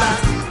cool spot.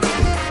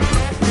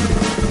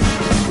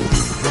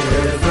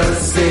 River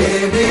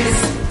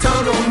City's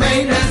total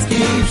maintenance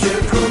keeps you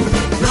cool.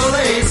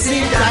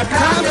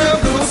 NolaAC.com, your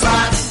cool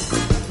spot.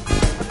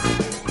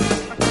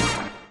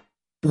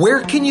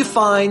 Where can you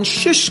find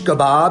shish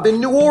kebab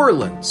in New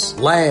Orleans?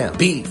 Lamb,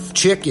 beef,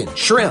 chicken,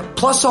 shrimp,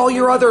 plus all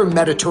your other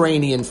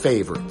Mediterranean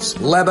favorites.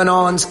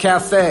 Lebanon's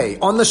Cafe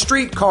on the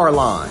streetcar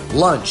line.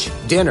 Lunch,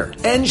 dinner,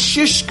 and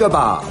shish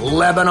kebab.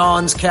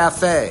 Lebanon's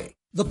Cafe.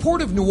 The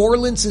Port of New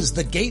Orleans is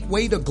the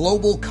gateway to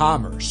global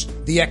commerce,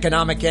 the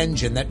economic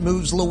engine that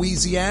moves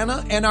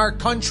Louisiana and our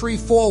country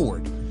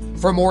forward.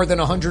 For more than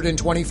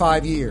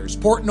 125 years,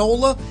 Port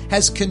Nola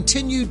has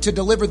continued to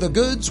deliver the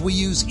goods we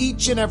use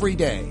each and every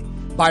day.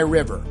 By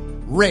river,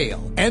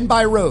 rail, and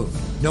by road.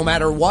 No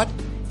matter what,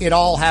 it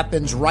all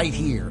happens right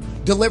here,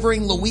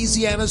 delivering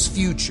Louisiana's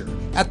future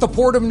at the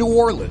Port of New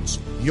Orleans,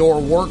 your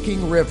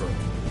working river.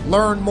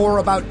 Learn more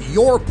about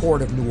your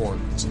Port of New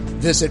Orleans.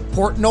 Visit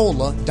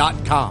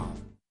portnola.com.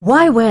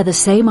 Why wear the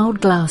same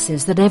old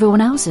glasses that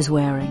everyone else is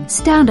wearing?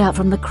 Stand out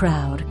from the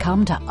crowd.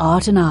 Come to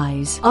Art and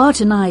Eyes.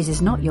 Art and Eyes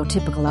is not your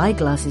typical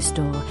eyeglasses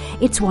store.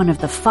 It's one of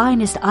the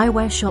finest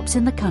eyewear shops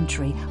in the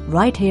country,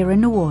 right here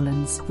in New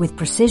Orleans, with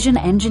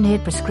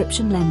precision-engineered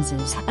prescription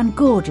lenses and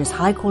gorgeous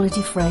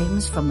high-quality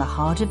frames from the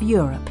heart of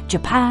Europe,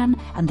 Japan,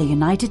 and the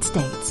United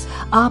States.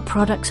 Our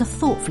products are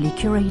thoughtfully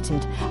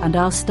curated, and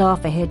our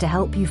staff are here to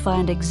help you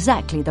find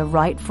exactly the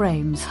right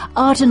frames.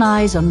 Art and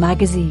Eyes on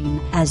Magazine,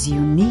 as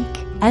unique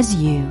as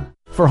you.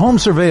 For home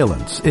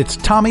surveillance, it's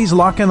Tommy's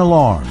Lock and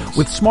Alarm.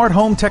 With smart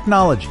home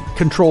technology,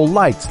 control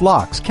lights,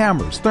 locks,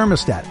 cameras,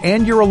 thermostat,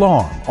 and your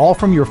alarm, all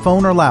from your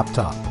phone or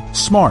laptop.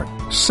 Smart,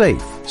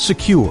 safe,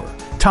 secure.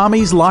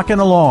 Tommy's Lock and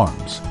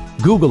Alarms.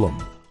 Google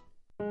them.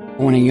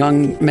 When a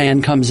young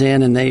man comes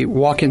in and they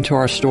walk into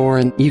our store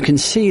and you can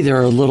see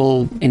they're a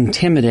little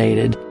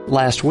intimidated.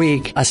 Last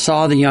week, I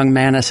saw the young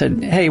man. I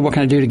said, "Hey, what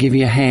can I do to give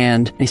you a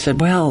hand?" And he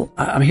said, "Well,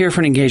 I'm here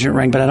for an engagement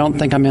ring, but I don't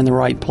think I'm in the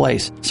right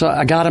place." So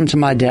I got him to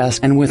my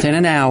desk, and within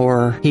an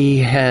hour, he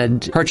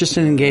had purchased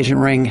an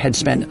engagement ring, had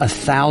spent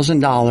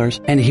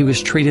 $1,000, and he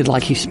was treated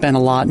like he spent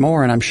a lot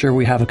more, and I'm sure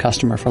we have a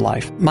customer for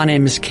life. My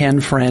name is Ken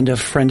Friend of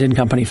Friend &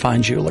 Company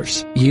Fine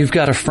Jewelers. You've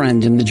got a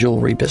friend in the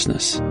jewelry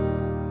business.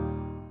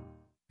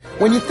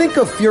 When you think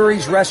of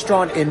Fury's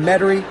restaurant in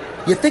Metairie,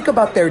 You think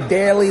about their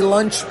daily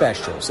lunch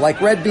specials like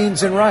red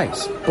beans and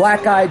rice,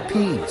 black-eyed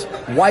peas,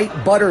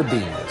 white butter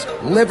beans,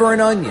 liver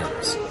and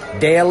onions.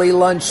 Daily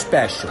lunch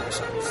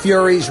specials.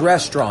 Fury's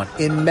Restaurant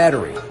in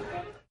Metairie.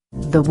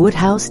 The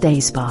Woodhouse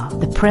Day Spa,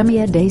 the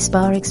premier day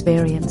spa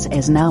experience,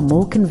 is now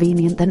more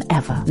convenient than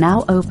ever.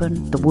 Now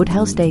open, the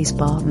Woodhouse Day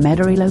Spa,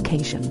 Metairie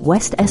location,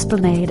 West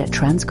Esplanade at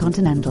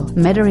Transcontinental.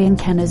 Metairie and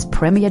Kenner's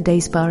premier day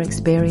spa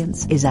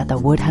experience is at the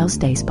Woodhouse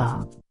Day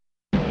Spa.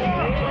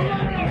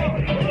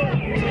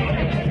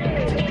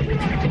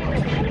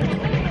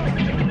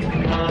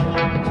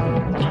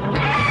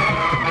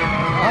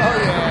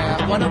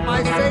 One of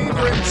my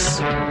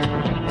favorites.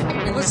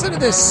 I mean, listen to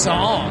this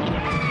song.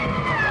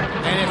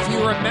 And if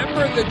you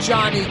remember the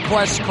Johnny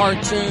Quest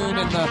cartoon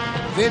and the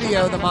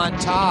video, the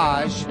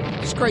montage,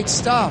 it's great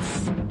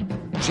stuff.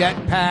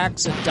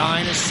 Jetpacks and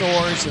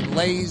dinosaurs and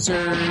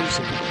lasers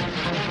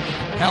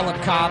and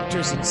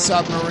helicopters and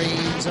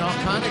submarines and all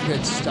kind of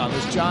good stuff.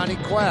 It's Johnny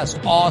Quest.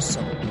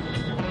 Awesome.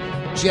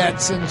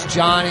 Jetsons,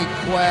 Johnny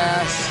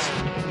Quest.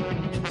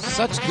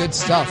 Such good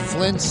stuff.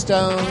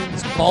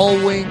 Flintstones,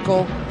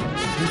 Bullwinkle.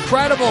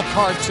 Incredible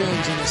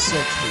cartoons in the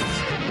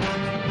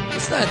 60s.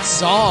 What's that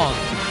song?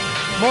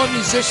 More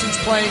musicians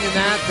playing in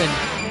that than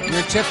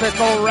your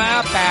typical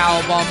rap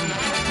album.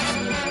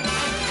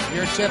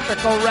 Your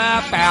typical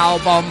rap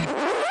album.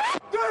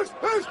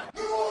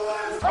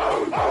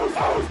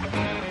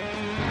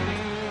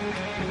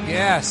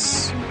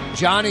 Yes,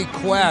 Johnny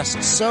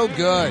Quest, so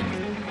good.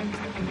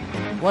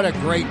 What a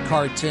great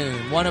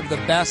cartoon. One of the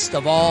best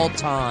of all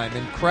time.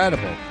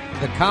 Incredible.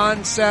 The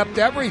concept,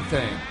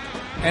 everything.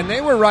 And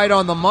they were right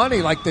on the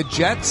money, like the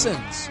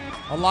Jetsons.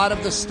 A lot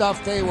of the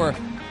stuff they were,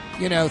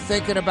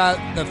 thinking about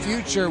the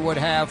future would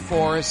have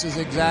for us is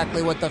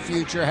exactly what the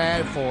future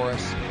had for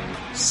us.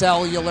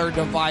 Cellular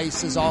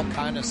devices, all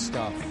kind of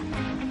stuff.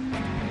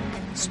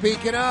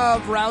 Speaking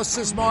of,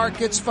 Rouse's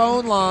Markets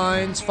phone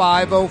lines,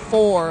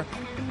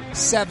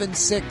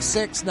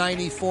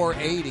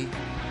 504-766-9480.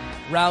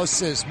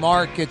 Rouse's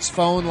Markets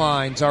phone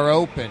lines are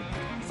open,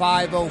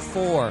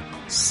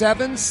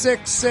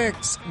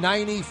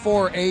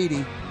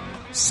 504-766-9480.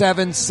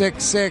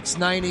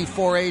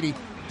 766-9480.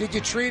 Did you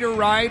treat her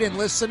right and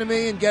listen to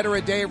me and get her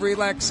a day of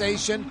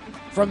relaxation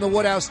from the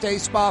Woodhouse Day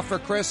Spa for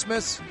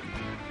Christmas?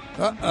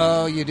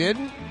 Uh-oh, you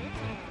didn't?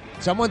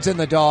 Someone's in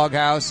the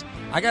doghouse.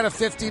 I got a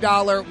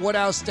 $50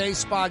 Woodhouse Day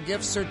Spa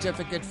gift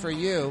certificate for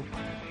you.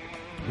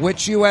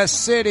 Which U.S.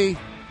 city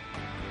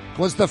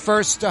was the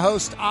first to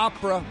host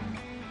opera?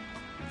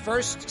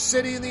 First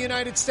city in the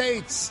United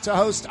States to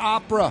host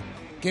opera.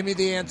 Give me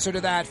the answer to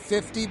that.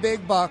 50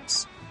 big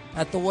bucks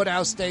at the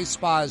Woodhouse Day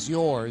Spa is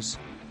yours.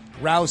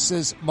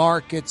 Rouse's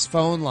Markets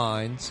phone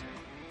lines,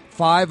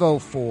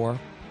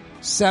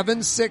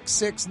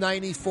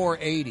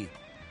 504-766-9480.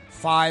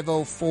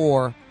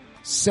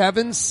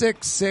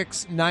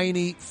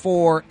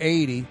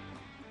 504-766-9480.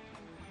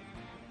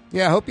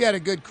 Yeah, I hope you had a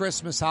good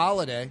Christmas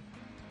holiday.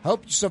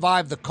 Hope you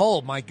survived the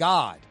cold. My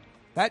God,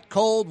 that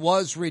cold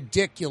was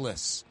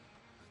ridiculous.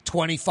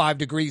 25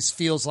 degrees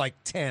feels like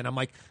 10. I'm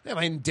like, am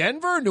I in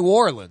Denver or New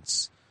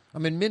Orleans?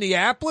 I'm in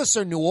Minneapolis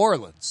or New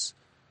Orleans.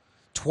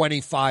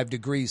 25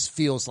 degrees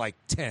feels like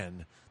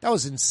 10. That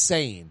was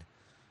insane.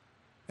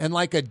 And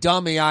like a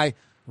dummy, I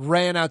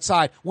ran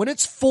outside. When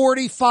it's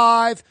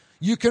 45,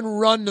 you can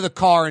run to the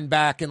car and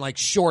back in like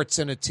shorts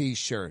and a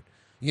T-shirt.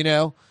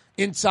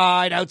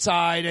 Inside,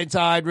 outside,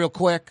 inside real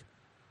quick.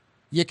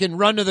 You can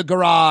run to the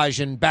garage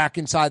and back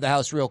inside the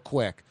house real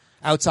quick.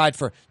 Outside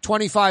for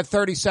 25,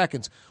 30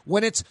 seconds.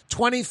 When it's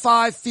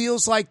 25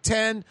 feels like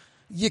 10,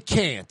 you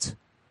can't.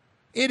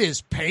 It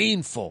is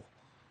painful.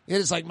 It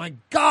is like, my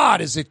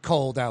God, is it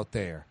cold out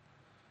there?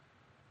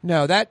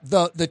 No, that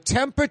the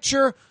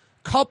temperature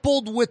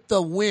coupled with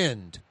the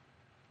wind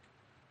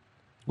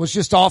was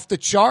just off the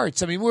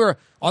charts. I mean, we were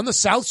on the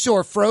South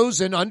Shore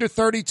frozen under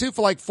 32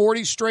 for like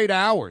 40 straight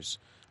hours.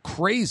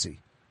 Crazy.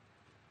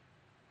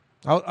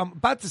 I'm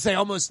about to say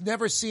almost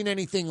never seen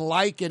anything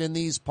like it in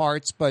these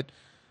parts, but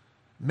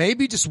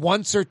maybe just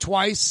once or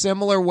twice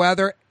similar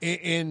weather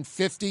in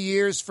 50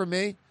 years for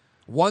me.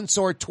 Once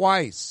or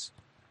twice.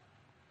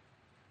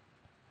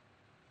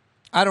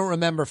 I don't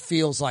remember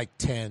feels like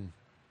 10.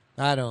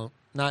 I don't.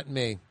 Not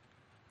me.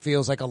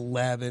 Feels like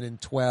 11 and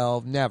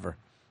 12. Never.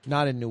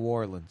 Not in New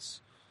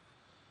Orleans.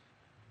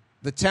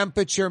 The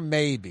temperature,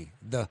 maybe.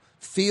 The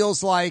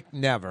feels like,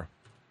 never.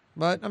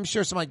 But I'm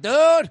sure someone like,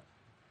 dude,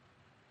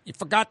 you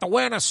forgot the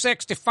winter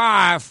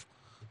 65.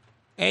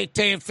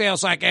 18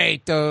 feels like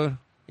 8, dude.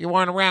 You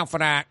weren't around for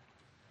that.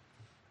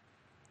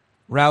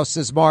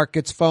 Rouse's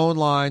Markets phone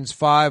lines,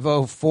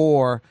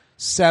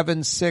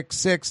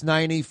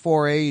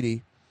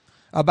 504-766-9480.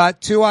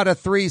 About 2 out of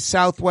 3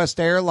 Southwest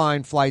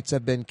airline flights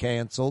have been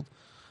canceled.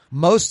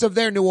 Most of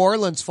their New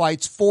Orleans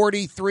flights,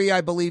 43, I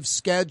believe,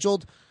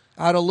 scheduled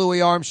out of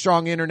Louis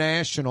Armstrong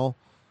International.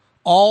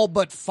 All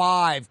but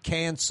 5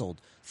 canceled.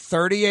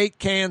 38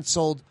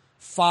 canceled,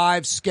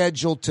 5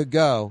 scheduled to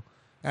go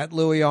at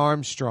Louis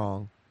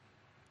Armstrong.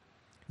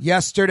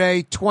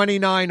 Yesterday,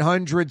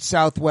 2,900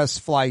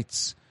 Southwest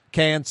flights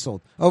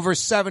canceled, over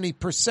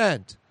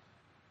 70%.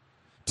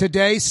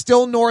 Today,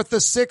 still north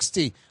of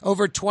 60,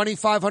 over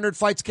 2,500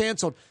 flights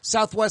canceled.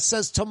 Southwest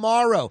says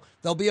tomorrow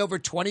there'll be over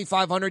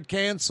 2,500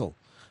 canceled.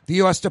 The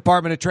U.S.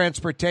 Department of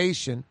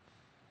Transportation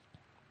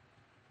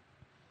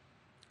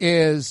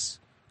is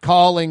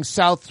calling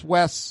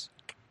Southwest's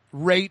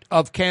rate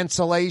of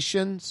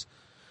cancellations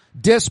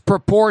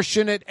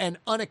disproportionate and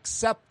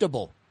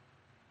unacceptable.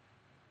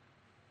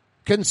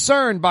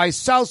 Concerned by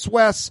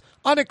Southwest's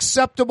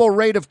unacceptable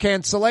rate of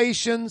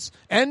cancellations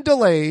and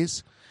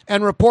delays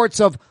and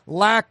reports of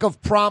lack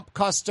of prompt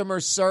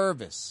customer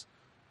service.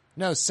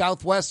 No,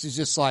 Southwest is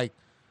just like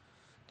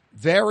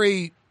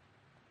very,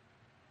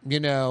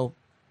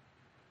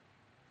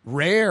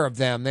 rare of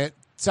them. That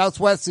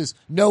Southwest is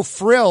no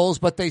frills,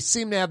 but they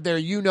seem to have their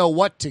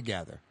you-know-what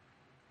together.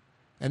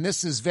 And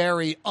this is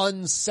very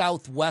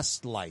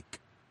un-Southwest-like.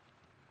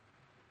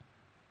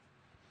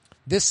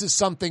 This is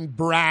something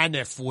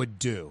Braniff would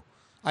do.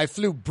 I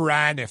flew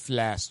Braniff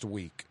last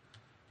week.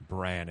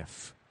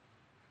 Braniff.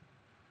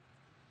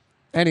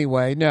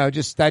 Anyway, no,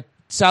 just that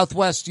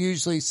Southwest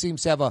usually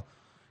seems to have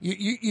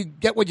you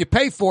get what you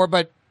pay for,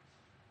 but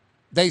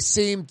they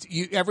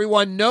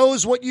everyone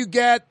knows what you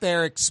get.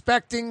 They're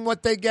expecting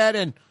what they get,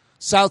 and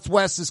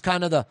Southwest is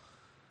kind of the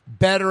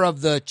better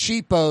of the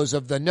cheapos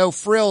of the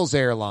no-frills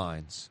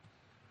airlines.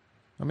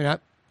 I mean,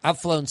 I've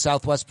flown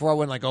Southwest before. I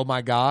went like, oh,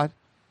 my God.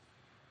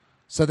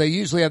 So they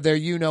usually have their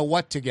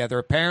you-know-what together.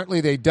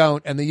 Apparently they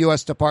don't, and the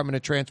U.S. Department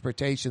of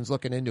Transportation is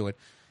looking into it.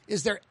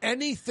 Is there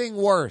anything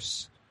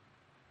worse?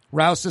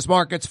 Rouse's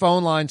Markets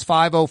phone lines,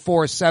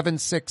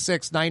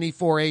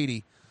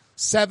 504-766-9480.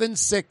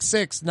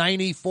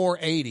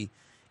 766-9480.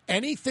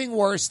 Anything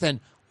worse than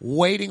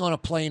waiting on a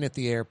plane at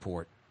the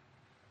airport?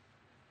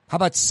 How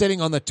about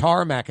sitting on the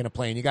tarmac in a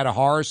plane? You got a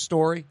horror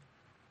story?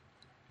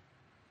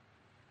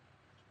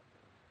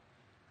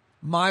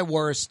 My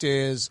worst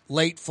is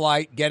late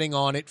flight, getting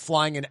on it,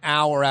 flying an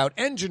hour out,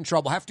 engine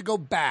trouble, have to go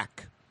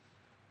back.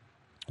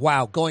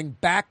 Wow, going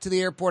back to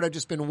the airport I've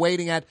just been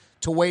waiting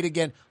to wait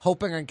again,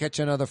 hoping I can catch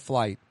another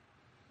flight.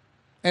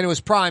 And it was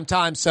prime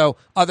time, so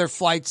other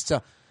flights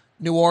to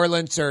New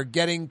Orleans or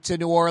getting to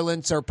New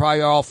Orleans are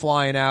probably all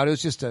flying out. It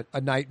was just a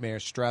nightmare,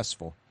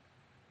 stressful.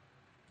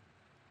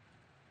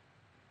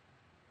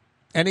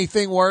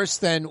 Anything worse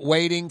than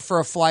waiting for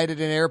a flight at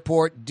an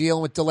airport,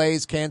 dealing with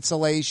delays,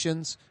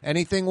 cancellations?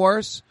 Anything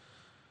worse?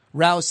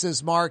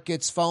 Rouse's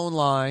Markets phone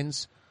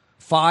lines,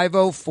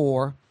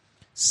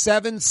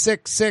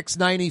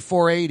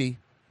 504-766-9480.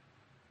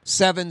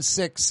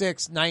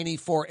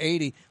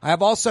 766-9480. I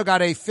have also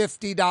got a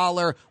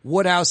 $50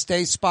 Woodhouse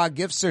Day Spa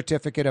gift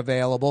certificate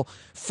available.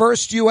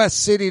 First U.S.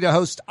 city to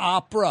host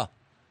opera.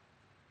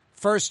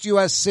 First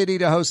U.S. city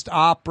to host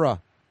opera.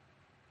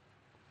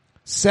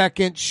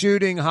 Second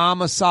shooting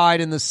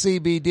homicide in the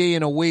CBD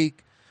in a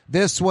week.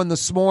 This one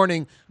this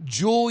morning,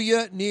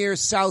 Julia near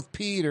South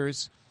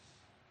Peters.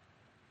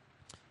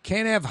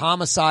 Can't have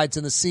homicides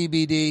in the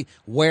CBD,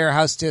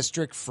 Warehouse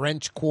District,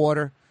 French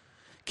Quarter.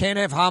 Can't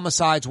have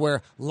homicides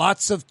where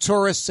lots of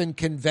tourists and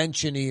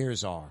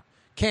conventioneers are.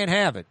 Can't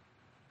have it.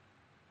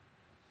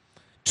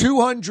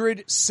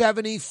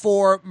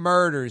 274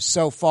 murders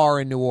so far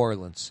in New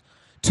Orleans.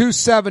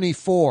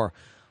 274.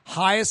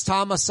 Highest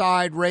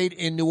homicide rate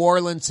in New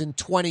Orleans in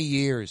 20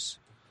 years.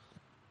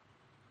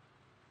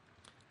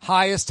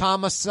 Highest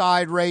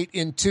homicide rate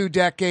in 2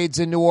 decades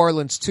in New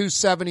Orleans,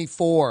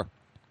 274.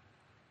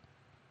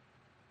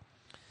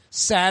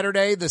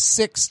 Saturday, the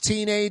 6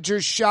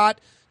 teenagers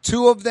shot,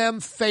 2 of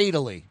them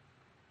fatally.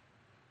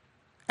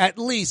 At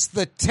least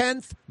the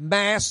 10th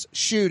mass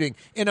shooting.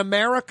 In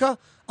America,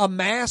 a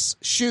mass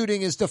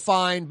shooting is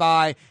defined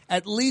by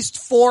at least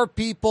 4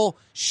 people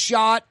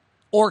shot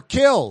or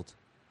killed.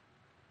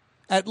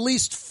 At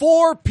least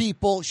 4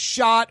 people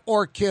shot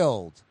or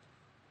killed.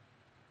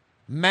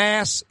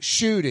 Mass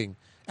shooting.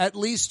 At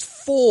least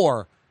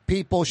 4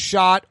 people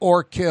shot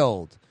or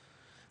killed.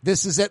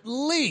 This is at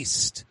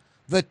least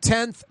the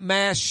 10th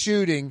mass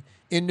shooting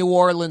in New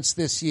Orleans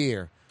this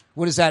year.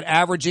 What is that,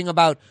 averaging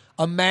about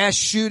a mass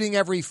shooting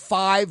every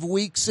 5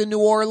 weeks in New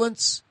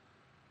Orleans?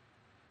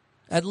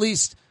 At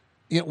least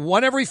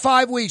one every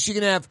 5 weeks, you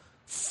can have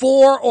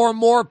 4 or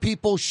more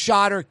people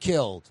shot or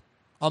killed.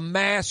 A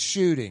mass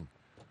shooting.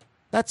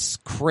 That's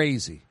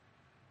crazy.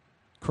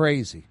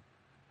 Crazy.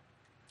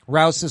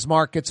 Rouse's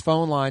Markets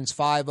phone lines,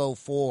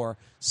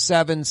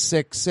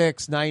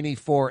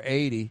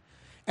 504-766-9480.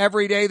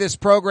 Every day this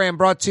program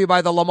brought to you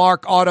by the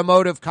Lamarck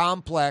Automotive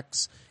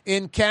Complex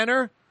in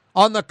Kenner,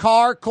 on the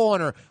car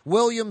corner,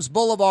 Williams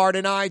Boulevard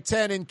and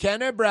I-10 in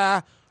Kenner,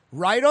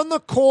 right on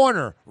the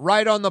corner,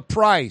 right on the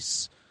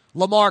price.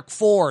 Lamarck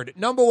Ford,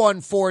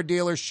 #1 Ford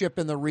dealership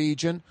in the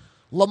region.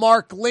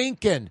 Lamarck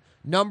Lincoln,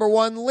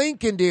 #1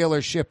 Lincoln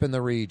dealership in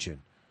the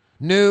region.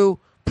 New,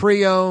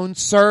 pre-owned,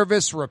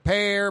 service,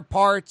 repair,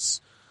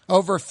 parts,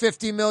 over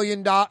 $50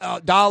 million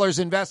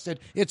invested.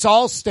 It's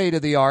all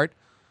state-of-the-art.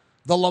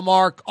 The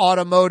Lamarck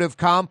Automotive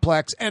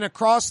Complex. And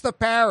across the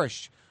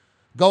parish,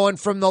 going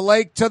from the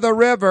lake to the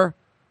river,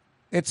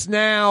 it's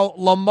now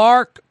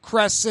Lamarck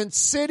Crescent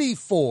City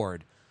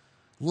Ford.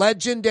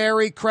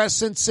 Legendary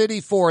Crescent City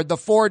Ford, the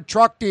Ford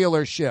truck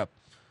dealership,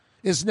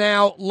 is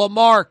now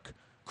Lamarque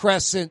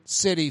Crescent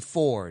City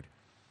Ford.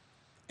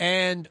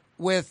 And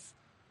with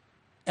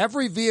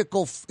every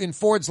vehicle in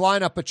Ford's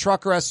lineup, a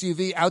truck or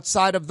SUV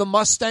outside of the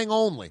Mustang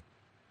only,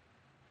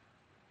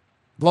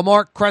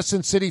 Lamarque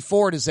Crescent City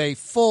Ford is a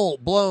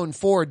full-blown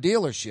Ford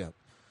dealership.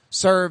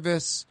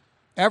 Service,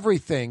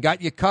 everything,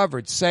 got you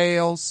covered.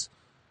 Sales.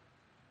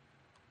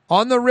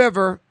 On the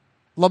river,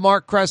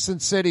 Lamarque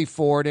Crescent City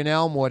Ford in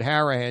Elmwood,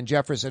 Harahan,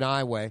 Jefferson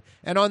Highway.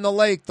 And on the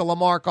lake, the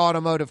Lamarque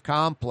Automotive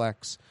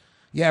Complex.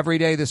 Yeah, every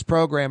day this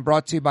program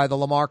brought to you by the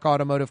Lamarque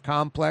Automotive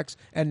Complex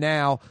and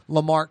now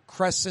Lamarque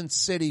Crescent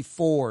City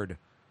Ford.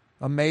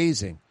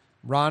 Amazing.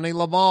 Ronnie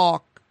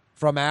Lamarque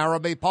from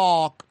Araby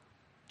Park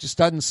just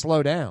doesn't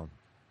slow down.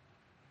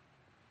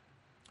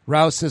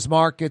 Rouse's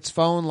Markets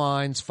phone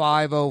lines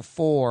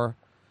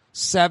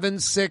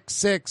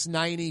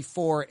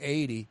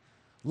 504-766-9480.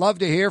 Love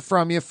to hear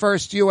from you.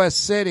 First U.S.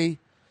 city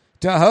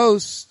to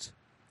host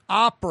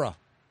Opera.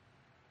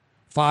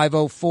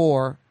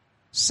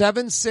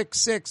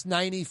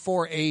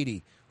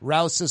 504-766-9480.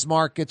 Rouse's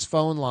Markets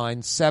phone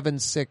line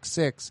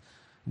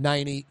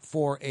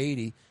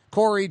 766-9480.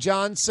 Corey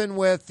Johnson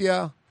with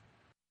you.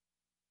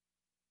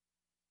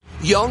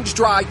 Young's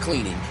Dry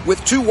Cleaning,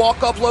 with 2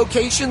 walk-up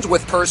locations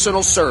with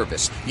personal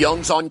service.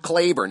 Young's on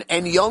Claiborne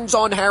and Young's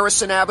on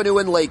Harrison Avenue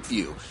in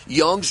Lakeview.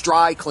 Young's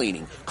Dry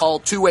Cleaning. Call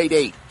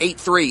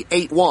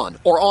 288-8381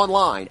 or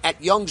online at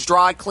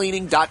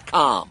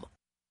youngsdrycleaning.com.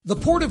 The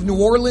Port of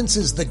New Orleans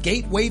is the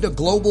gateway to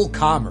global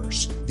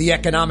commerce, the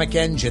economic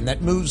engine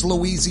that moves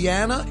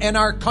Louisiana and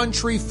our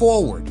country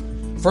forward.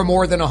 For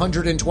more than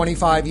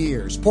 125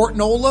 years, Port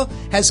Nola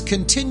has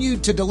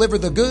continued to deliver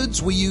the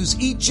goods we use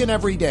each and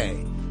every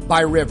day.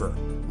 By river,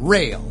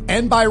 rail,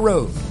 and by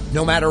road.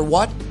 No matter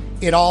what,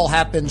 it all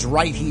happens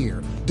right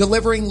here,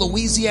 delivering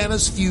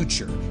Louisiana's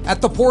future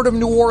at the Port of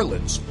New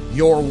Orleans,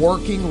 your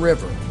working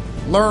river.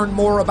 Learn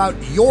more about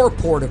your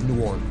Port of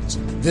New Orleans.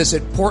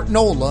 Visit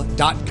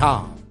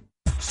portnola.com.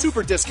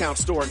 Super discount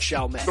store in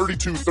Chalmette.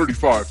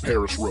 3235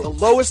 Paris Road. The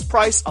lowest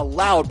price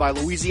allowed by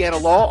Louisiana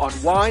law on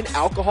wine,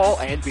 alcohol,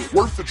 and beer.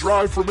 Worth the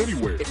drive from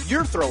anywhere. If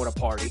you're throwing a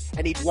party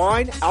and need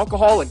wine,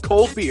 alcohol, and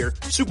cold beer,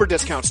 super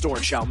discount store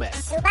in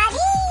Chalmette.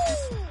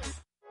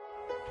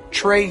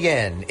 Trey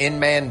Yen in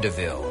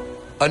Mandeville,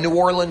 a New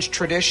Orleans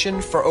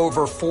tradition for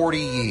over 40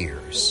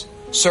 years,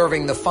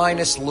 serving the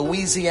finest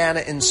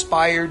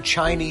Louisiana-inspired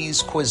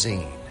Chinese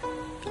cuisine.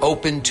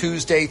 Open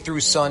Tuesday through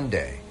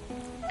Sunday.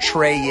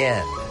 Trey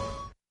Yen.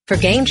 For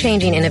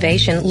game-changing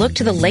innovation, look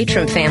to the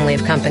Latrim family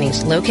of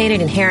companies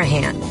located in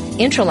Harahan.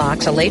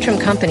 Intralox, a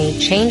Latrim company,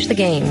 changed the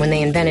game when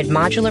they invented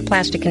modular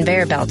plastic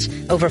conveyor belts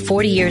over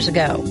 40 years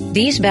ago.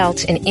 These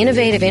belts and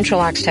innovative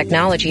Intralox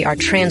technology are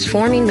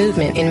transforming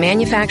movement in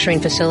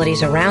manufacturing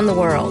facilities around the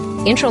world.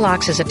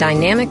 Intralox is a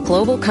dynamic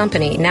global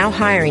company now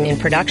hiring in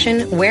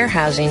production,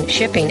 warehousing,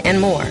 shipping,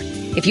 and more.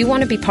 If you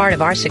want to be part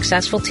of our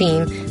successful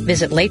team,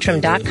 visit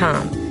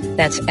Latrim.com.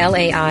 That's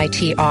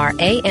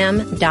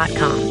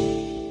LAITRAM.com.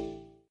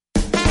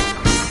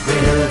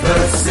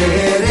 River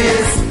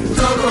Cities,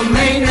 total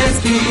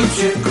maintenance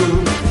keeps you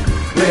cool.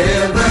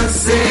 River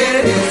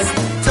Cities,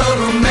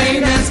 total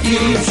maintenance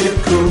keeps you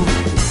cool.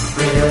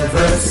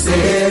 River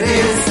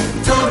Cities,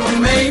 total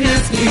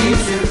maintenance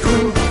keeps you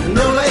cool.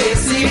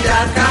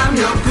 NolaAC.com,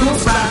 your cool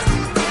spot.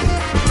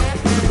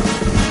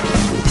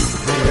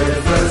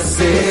 River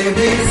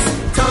Cities,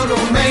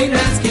 total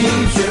maintenance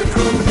keeps you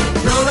cool.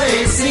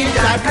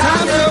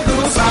 NolaAC.com, your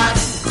cool spot.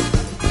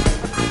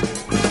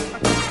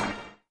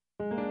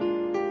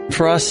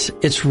 For us,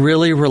 it's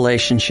really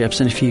relationships.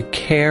 And if you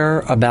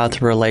care about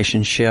the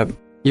relationship,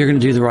 you're going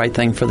to do the right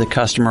thing for the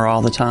customer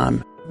all the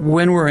time.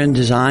 When we're in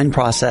design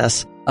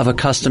process of a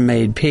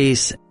custom-made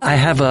piece, I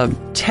have a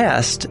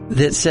test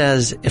that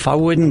says, if I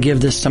wouldn't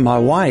give this to my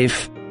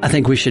wife, I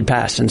think we should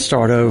pass and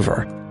start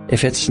over.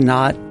 If it's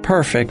not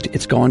perfect,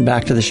 it's going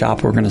back to the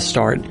shop. We're going to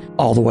start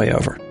all the way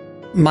over.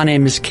 My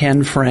name is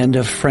Ken Friend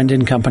of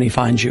Friend & Company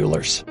Fine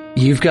Jewelers.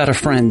 You've got a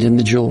friend in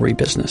the jewelry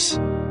business.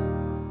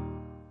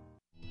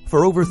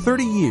 For over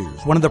 30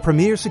 years, one of the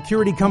premier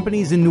security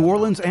companies in New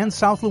Orleans and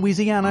South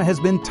Louisiana has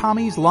been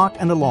Tommy's Lock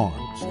and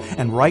Alarms.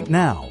 And right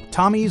now,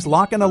 Tommy's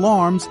Lock and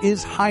Alarms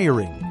is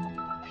hiring.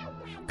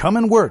 Come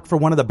and work for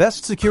one of the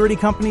best security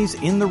companies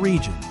in the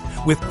region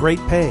with great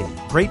pay,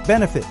 great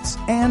benefits,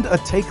 and a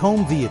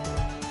take-home vehicle.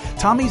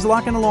 Tommy's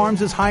Lock and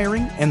Alarms is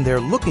hiring, and they're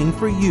looking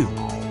for you.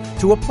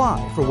 To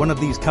apply for one of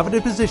these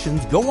coveted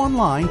positions, go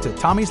online to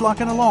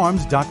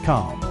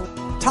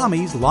Tommy'sLockandAlarms.com.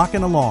 Tommy's Lock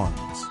and Alarms.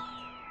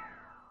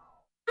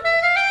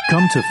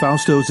 Come to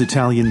Fausto's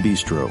Italian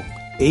Bistro.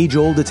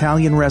 Age-old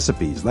Italian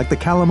recipes like the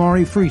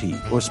calamari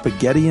fritti or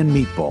spaghetti and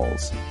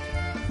meatballs.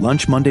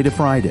 Lunch Monday to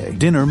Friday.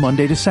 Dinner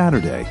Monday to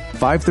Saturday.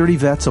 530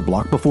 Vets, a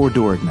block before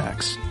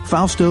Dorignax.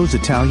 Fausto's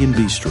Italian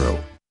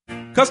Bistro.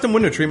 Custom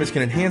window treatments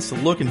can enhance the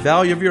look and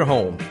value of your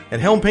home. At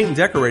Helm Paint and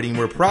Decorating,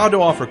 we're proud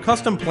to offer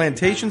custom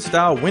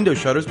plantation-style window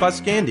shutters by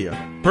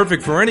Scandia.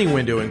 Perfect for any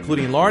window,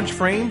 including large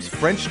frames,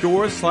 French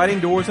doors, sliding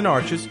doors, and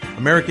arches.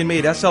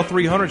 American-made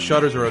SL300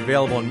 shutters are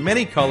available in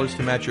many colors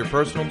to match your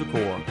personal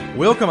decor.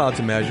 We'll come out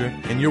to measure,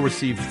 and you'll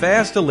receive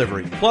fast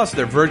delivery. Plus,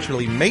 they're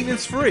virtually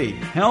maintenance-free.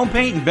 Helm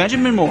Paint and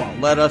Benjamin Moore.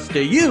 Let us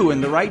steer you in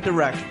the right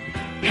direction.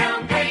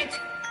 Helm Paint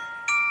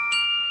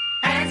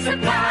and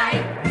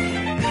Supply.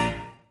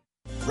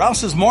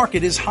 Rouse's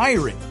Market is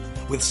hiring.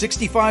 With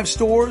 65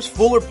 stores,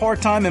 fuller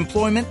part-time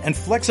employment, and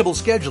flexible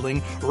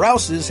scheduling,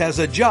 Rouse's has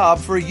a job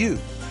for you.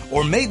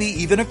 Or maybe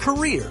even a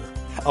career.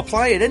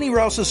 Apply at any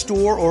Rouse's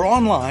store or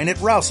online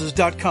at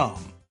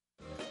rouses.com.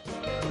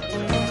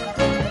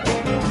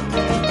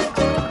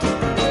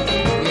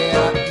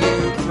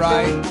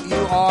 Right. You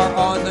are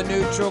on the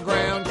neutral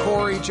ground.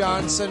 Corey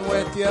Johnson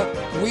with you.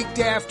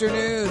 Weekday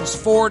afternoons,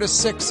 4 to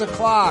 6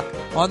 o'clock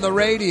on the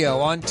radio,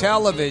 on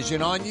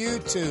television, on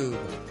YouTube.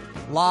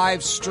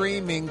 Live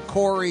streaming,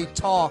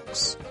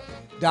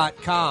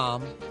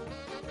 CoreyTalks.com.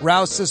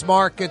 Rouse's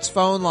Markets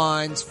phone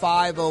lines,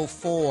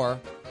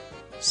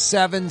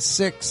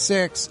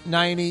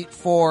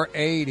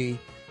 504-766-9480.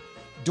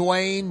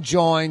 Dwayne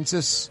joins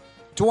us.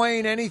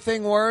 Dwayne,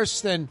 anything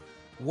worse than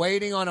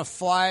waiting on a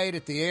flight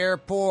at the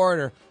airport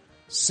or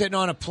sitting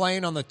on a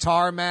plane on the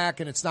tarmac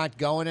and it's not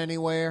going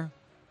anywhere?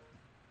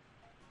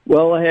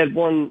 Well, I had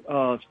one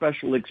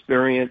special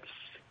experience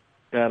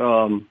that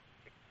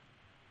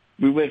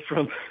we went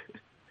from,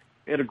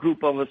 had a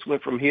group of us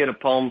went from here to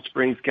Palm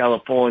Springs,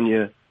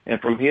 California, and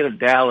from here to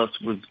Dallas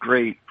was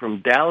great.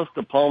 From Dallas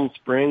to Palm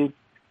Springs,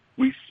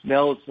 we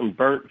smelled some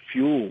burnt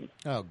fuel.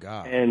 Oh,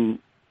 God. And,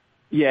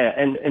 yeah,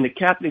 and the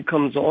captain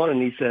comes on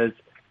and he says,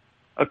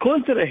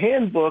 according to the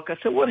handbook, I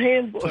said, what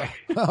handbook?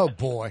 Oh,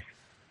 boy.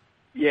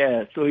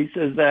 Yeah, so he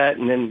says that,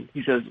 and then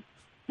he says,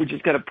 we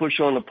just got to push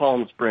on to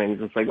Palm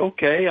Springs. It's like,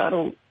 okay, I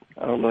don't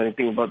know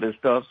anything about this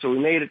stuff. So we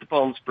made it to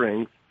Palm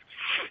Springs,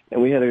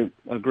 and we had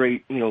a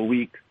great,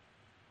 week.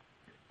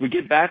 We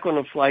get back on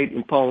a flight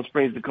in Palm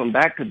Springs to come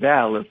back to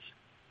Dallas,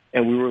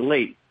 and we were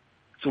late.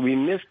 So we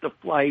missed the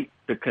flight,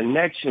 the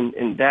connection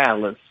in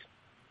Dallas,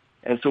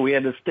 and so we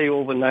had to stay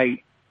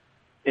overnight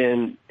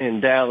in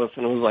Dallas,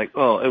 and it was like,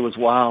 oh, it was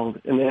wild.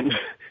 And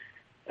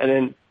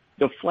then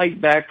the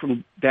flight back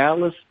from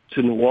Dallas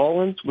to New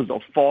Orleans was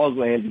a fog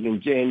landing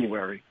in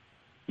January.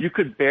 You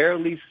could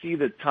barely see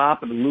the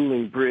top of the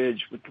Luling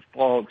Bridge with the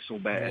fog so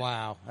bad.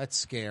 Wow, that's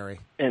scary.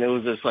 And it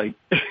was just like,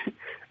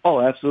 oh,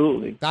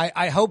 absolutely.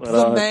 I hope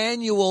the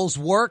manual's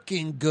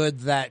working good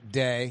that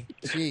day.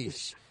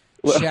 Jeez,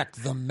 check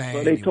the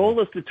manual. Well, they told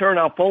us to turn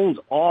our phones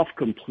off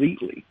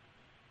completely.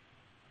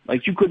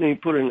 Like you couldn't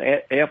even put it in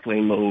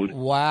airplane mode.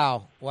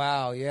 Wow.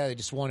 Yeah, they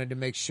just wanted to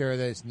make sure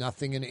there's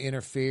nothing going to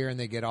interfere and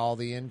they get all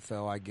the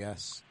info, I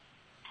guess.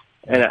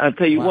 And I'll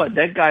tell you what,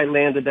 that guy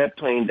landed that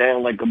plane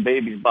down like a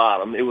baby's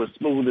bottom. It was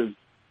smooth as,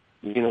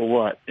 you know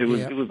what. It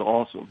was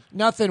awesome.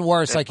 Nothing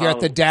worse. Like you're at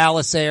the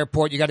Dallas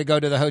airport. You got to go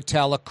to the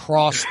hotel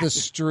across the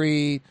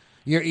street.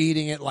 You're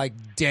eating at like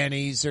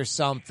Denny's or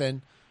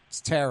something.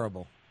 It's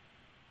terrible.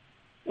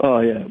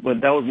 Oh, yeah.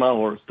 But that was my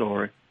horror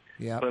story.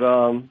 Yeah. But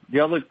the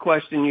other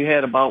question you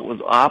had about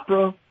was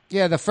opera.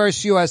 Yeah, the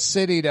first U.S.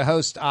 city to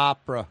host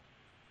opera.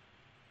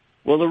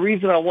 Well, the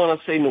reason I want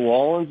to say New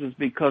Orleans is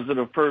because of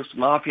the first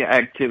mafia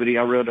activity.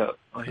 I read a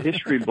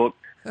history book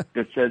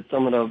that said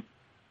some of the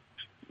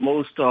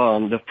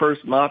the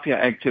first mafia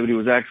activity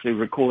was actually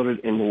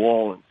recorded in New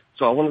Orleans.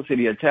 So I want to say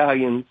the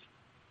Italians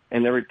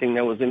and everything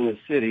that was in the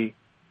city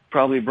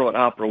probably brought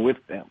opera with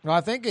them. Well,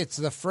 I think it's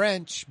the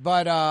French,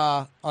 but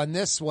on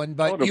this one.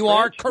 But you French,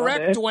 are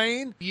correct,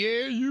 Dwayne.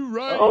 Yeah, you're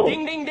right. Oh.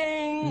 Ding, ding,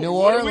 ding. New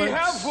Orleans. What do we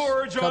have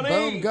for her, Johnny?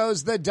 Kaboom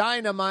goes the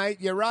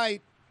dynamite. You're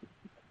right.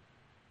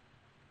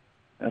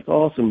 That's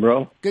awesome,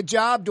 bro. Good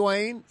job,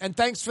 Dwayne. And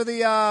thanks for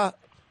the,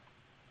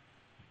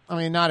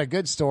 not a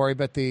good story,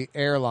 but the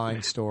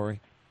airline story.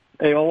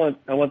 Hey, I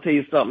want to tell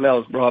you something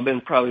else, bro. I've been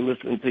probably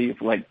listening to you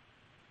for like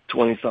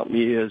 20-something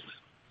years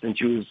since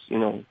you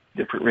was,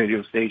 different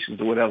radio stations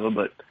or whatever,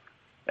 but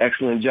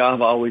excellent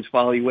job. I always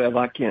follow you wherever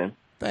I can.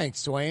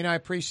 Thanks, Dwayne. I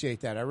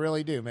appreciate that. I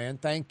really do, man.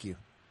 Thank you.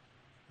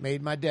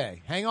 Made my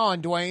day. Hang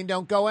on, Dwayne.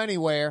 Don't go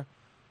anywhere.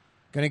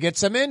 Going to get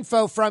some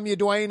info from you,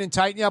 Dwayne, and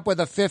tighten you up with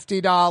a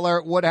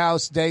 $50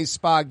 Woodhouse Day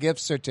Spa gift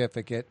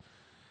certificate.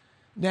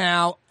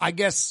 Now, I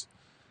guess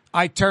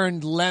I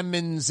turned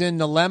lemons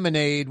into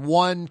lemonade.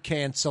 One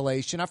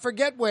cancellation. I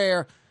forget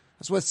where. I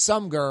was with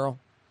some girl.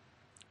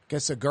 I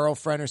guess a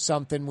girlfriend or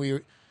something.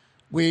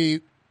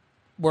 We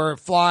were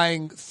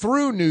flying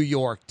through New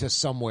York to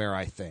somewhere,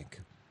 I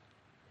think.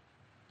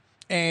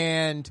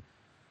 And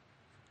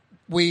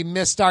we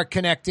missed our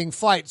connecting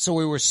flight, so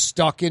we were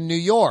stuck in New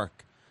York.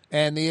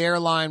 And the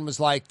airline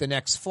was like, the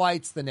next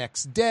flight's the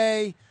next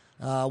day.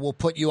 We'll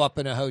put you up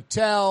in a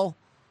hotel.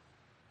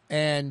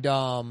 And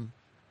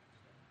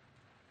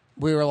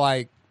we were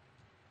like,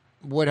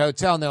 what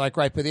hotel? And they're like,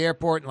 right by the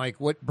airport. And like,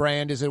 what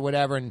brand is it,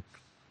 whatever. And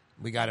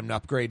we got them to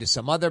upgrade to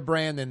some other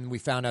brand. Then we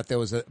found out there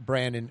was a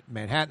brand in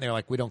Manhattan. They're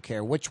like, we don't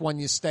care which one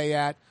you stay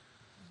at.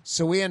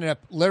 So we ended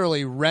up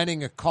literally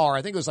renting a car.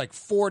 I think it was like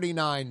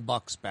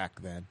 $49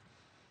 back then.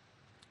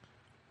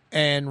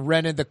 And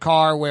rented the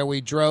car where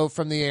we drove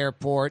from the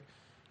airport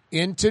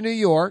into New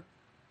York.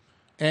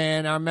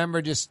 And I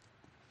remember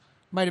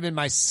might have been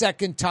my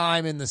second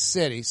time in the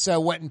city. So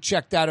went and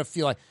checked out a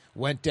few. I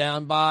went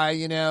down by,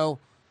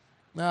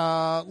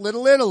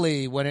 Little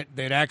Italy when it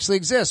actually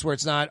exists, where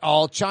it's not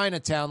all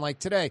Chinatown like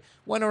today.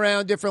 Went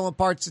around different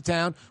parts of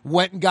town.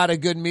 Went and got a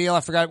good meal.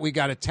 I forgot we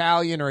got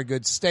Italian or a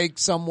good steak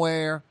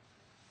somewhere.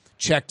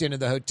 Checked into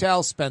the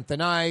hotel, spent the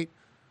night.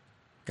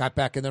 Got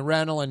back in the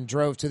rental and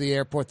drove to the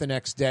airport the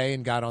next day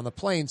and got on the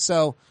plane.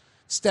 So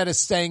instead of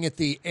staying at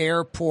the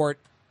airport,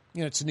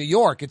 it's New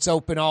York, it's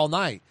open all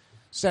night.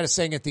 Instead of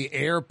staying at the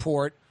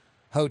airport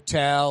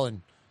hotel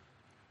and,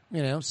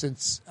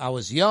 since I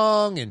was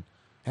young and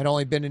had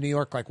only been to New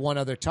York like one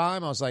other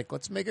time, I was like,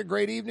 let's make a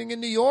great evening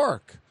in New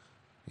York.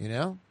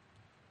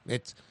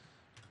 It's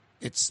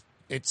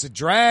a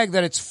drag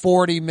that it's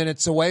 40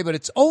 minutes away, but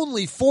it's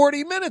only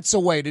 40 minutes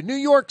away to New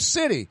York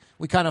City.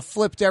 We kind of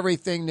flipped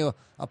everything to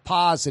a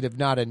positive,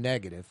 not a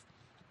negative.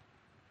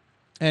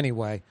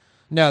 Anyway,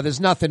 no,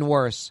 there's nothing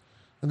worse.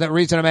 And the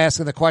reason I'm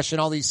asking the question,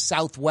 all these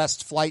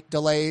Southwest flight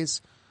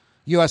delays,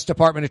 U.S.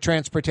 Department of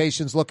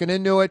Transportation's looking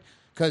into it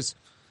because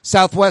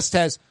Southwest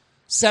has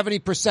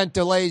 70%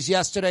 delays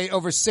yesterday,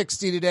 over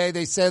 60 today.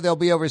 They say they'll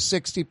be over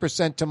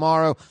 60%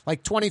 tomorrow,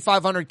 like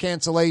 2,500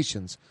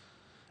 cancellations.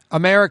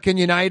 American,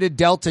 United,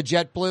 Delta,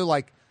 JetBlue,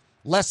 like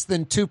less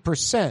than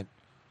 2%.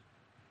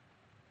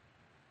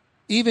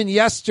 Even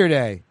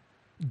yesterday,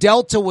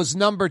 Delta was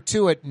number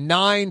 2 at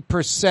 9%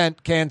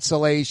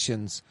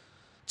 cancellations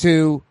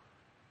to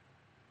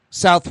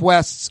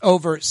Southwest's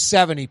over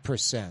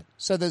 70%.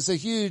 So there's a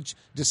huge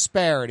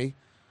disparity.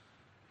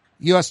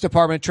 U.S.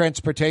 Department of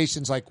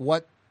Transportation's like,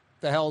 what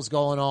the hell's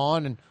going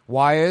on? And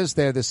why is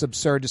there this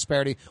absurd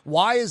disparity?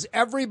 Why is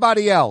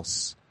everybody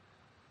else,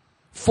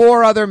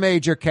 4 other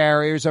major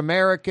carriers,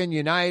 American,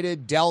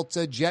 United,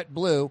 Delta,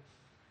 JetBlue,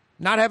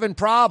 not having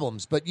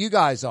problems, but you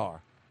guys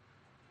are?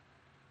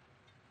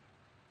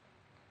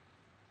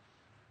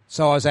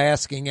 So I was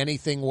asking,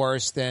 anything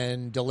worse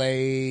than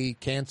delay,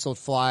 canceled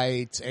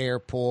flights,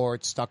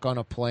 airports, stuck on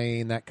a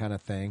plane, that kind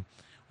of thing.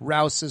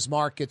 Rouse's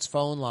Markets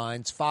phone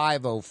lines,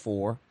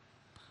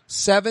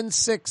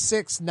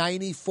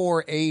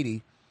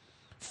 504-766-9480.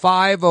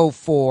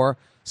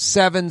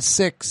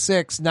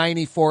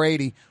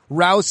 504-766-9480.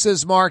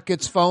 Rouse's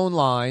Markets phone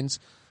lines,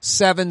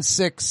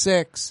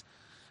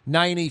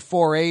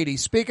 766-9480.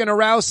 Speaking of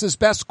Rouse's,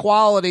 best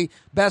quality,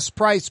 best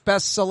price,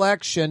 best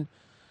selection.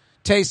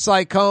 Tastes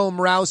like home,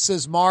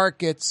 Rouse's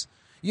Markets.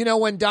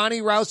 When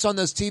Donnie Rouse on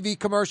those TV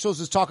commercials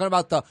is talking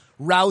about the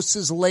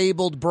Rouse's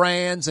labeled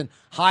brands and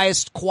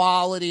highest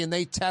quality, and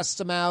they test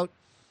them out.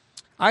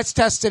 I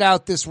tested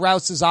out this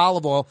Rouse's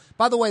olive oil.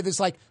 By the way, there's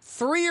like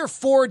 3 or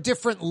 4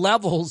 different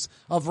levels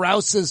of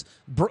Rouse's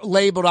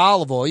labeled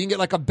olive oil. You can get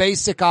like a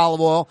basic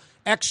olive oil,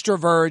 extra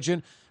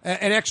virgin,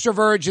 an extra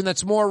virgin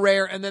that's more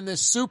rare, and then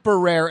this super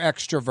rare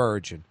extra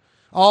virgin.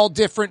 All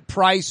different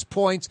price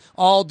points,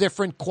 all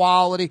different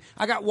quality.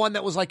 I got one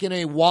that was like in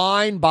a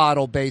wine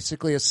bottle,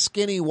 basically, a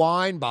skinny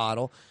wine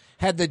bottle.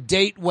 Had the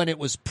date when it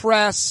was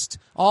pressed,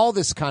 all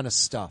this kind of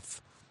stuff.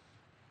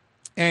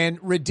 And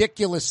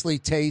ridiculously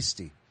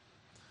tasty.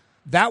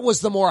 That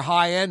was the more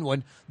high-end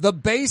one. The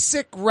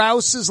basic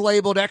Rouse's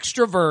labeled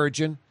extra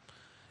virgin,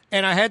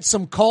 and I had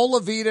some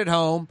Cola Vita at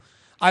home.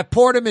 I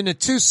poured them into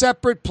 2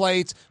 separate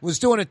plates, was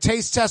doing a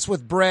taste test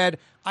with bread.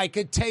 I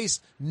could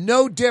taste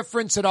no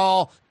difference at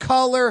all.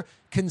 Color,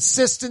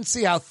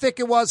 consistency, how thick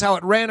it was, how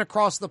it ran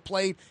across the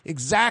plate,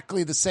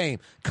 exactly the same.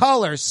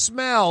 Color,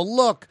 smell,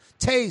 look,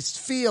 taste,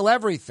 feel,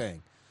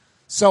 everything.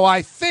 So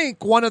I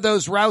think one of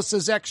those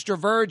Rouse's extra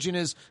virgin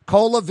is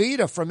Cola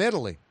Vita from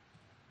Italy.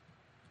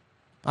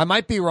 I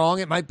might be wrong.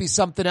 It might be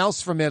something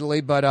else from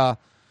Italy, but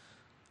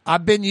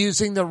I've been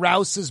using the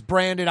Rouse's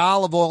branded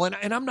olive oil,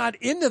 and I'm not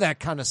into that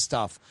kind of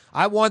stuff.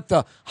 I want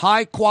the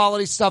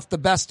high-quality stuff, the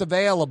best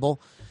available.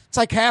 It's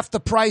like half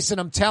the price,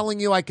 and I'm telling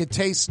you I could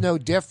taste no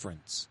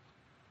difference.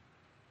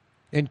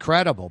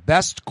 Incredible.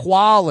 Best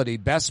quality,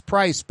 best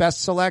price,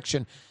 best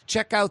selection.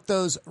 Check out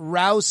those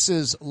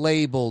Rouse's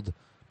labeled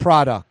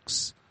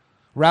products.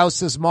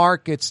 Rouse's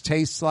Markets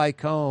tastes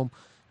like home,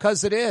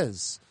 because it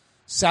is.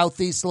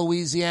 Southeast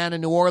Louisiana,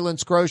 New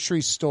Orleans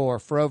grocery store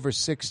for over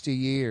 60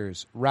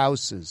 years.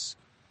 Rouse's.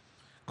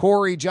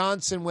 Corey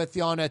Johnson with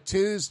you on a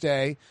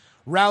Tuesday.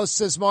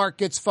 Rouse's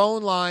Markets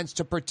phone lines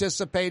to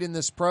participate in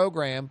this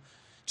program.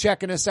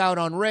 Checking us out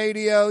on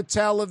radio,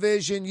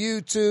 television,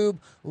 YouTube,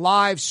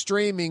 live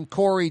streaming,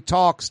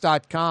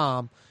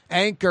 CoreyTalks.com,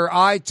 Anchor,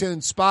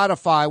 iTunes,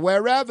 Spotify,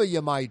 wherever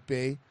you might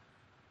be.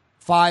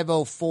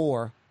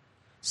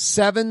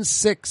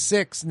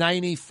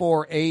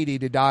 504-766-9480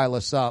 to dial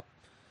us up.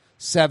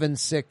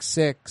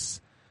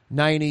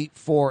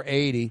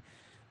 766-9480.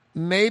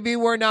 Maybe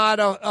we're not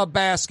a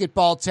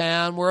basketball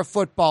town. We're a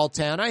football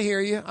town. I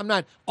hear you. I'm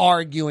not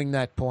arguing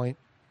that point.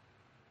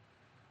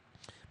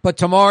 But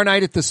tomorrow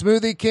night at the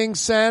Smoothie King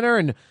Center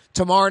and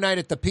tomorrow night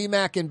at the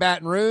PMAC in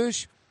Baton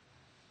Rouge,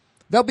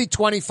 There'll be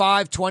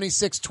 25,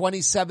 26,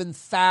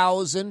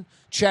 27,000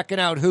 checking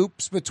out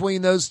hoops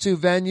between those two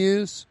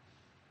venues.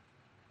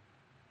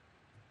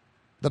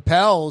 The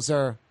Pels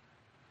are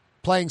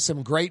playing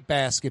some great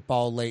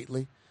basketball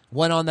lately.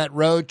 Went on that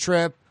road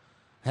trip,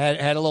 had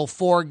a little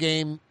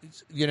 4-game,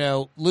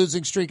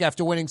 losing streak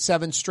after winning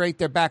 7 straight.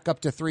 They're back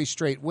up to 3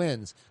 straight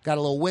wins. Got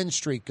a little win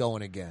streak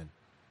going again.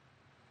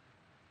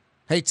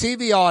 Hey,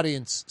 TV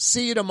audience,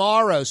 see you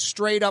tomorrow,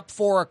 straight up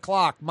 4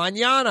 o'clock.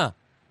 Mañana.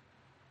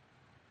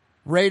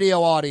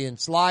 Radio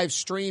audience, live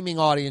streaming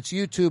audience,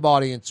 YouTube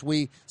audience.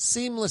 We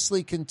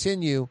seamlessly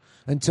continue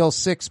until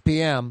 6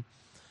 p.m.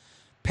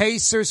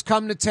 Pacers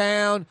come to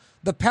town.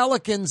 The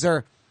Pelicans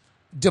are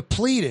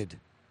depleted.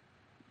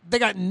 They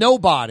got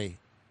nobody.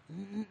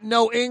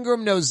 No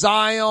Ingram, no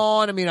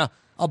Zion. I mean,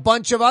 a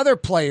bunch of other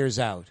players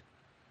out.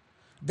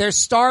 They're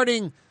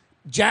starting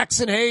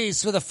Jackson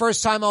Hayes for the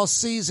first time all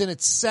season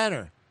at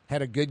center.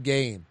 Had a good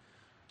game.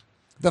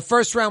 The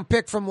first-round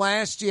pick from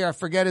last year, I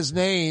forget his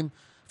name,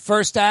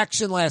 first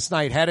action last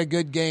night, had a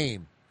good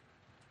game.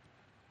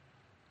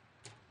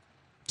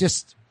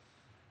 Just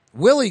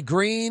Willie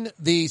Green,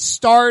 the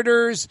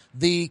starters,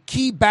 the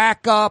key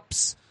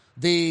backups,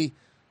 the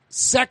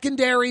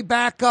secondary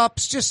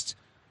backups, just,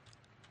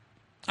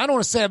 I don't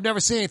want to say I've never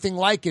seen anything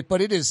like it,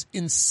 but it is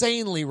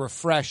insanely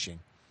refreshing.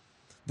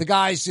 The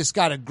guy's just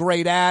got a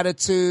great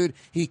attitude.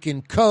 He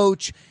can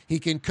coach. He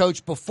can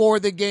coach before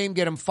the game,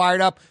 get him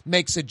fired up,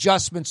 makes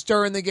adjustments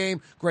during the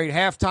game, great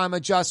halftime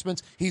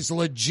adjustments. He's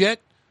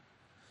legit.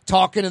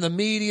 Talking to the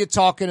media,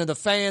 talking to the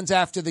fans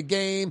after the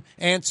game,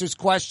 answers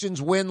questions,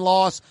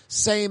 win-loss,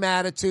 same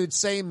attitude,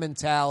 same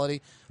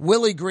mentality.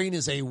 Willie Green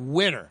is a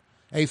winner,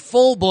 a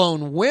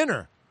full-blown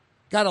winner.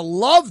 Got to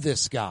love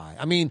this guy.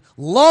 I mean,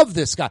 love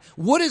this guy.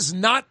 What is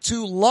not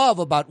to love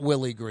about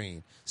Willie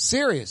Green?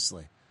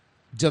 Seriously.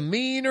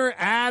 Demeanor,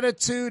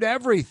 attitude,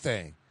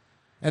 everything.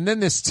 And then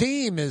this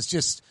team is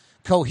just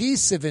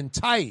cohesive and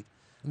tight,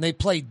 and they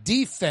play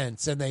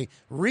defense, and they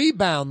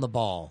rebound the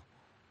ball.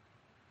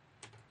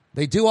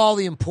 They do all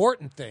the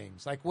important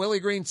things. Like Willie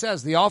Green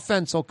says, the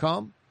offense will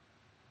come.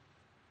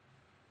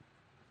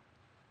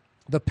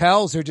 The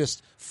Pels are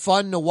just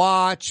fun to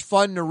watch,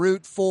 fun to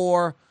root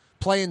for,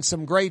 playing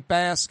some great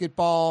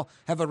basketball,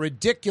 have a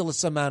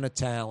ridiculous amount of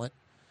talent,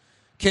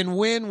 can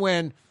win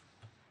when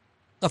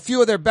a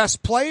few of their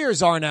best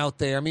players aren't out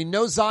there. I mean,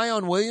 no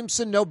Zion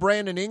Williamson, no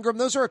Brandon Ingram.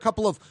 Those are a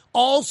couple of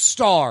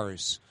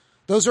all-stars.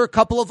 Those are a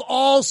couple of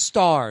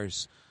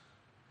all-stars.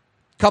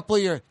 A couple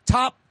of your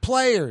top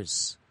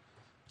players.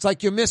 It's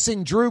like you're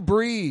missing Drew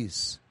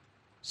Brees.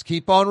 Just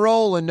keep on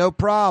rolling, no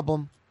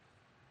problem.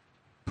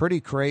 Pretty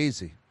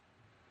crazy.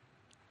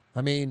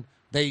 I mean,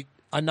 they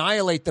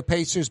annihilate the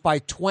Pacers by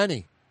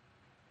 20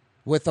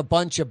 with a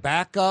bunch of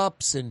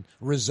backups and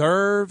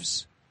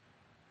reserves.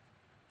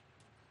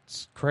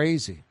 It's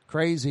crazy,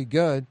 crazy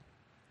good.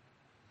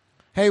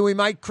 Hey, we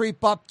might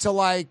creep up to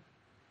like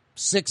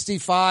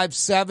 65,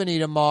 70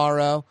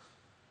 tomorrow,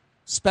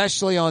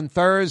 especially on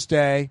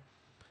Thursday.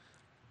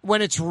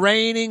 When it's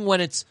raining,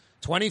 when it's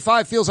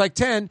 25 feels like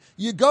 10,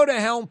 you go to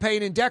Helm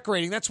Paint and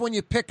Decorating. That's when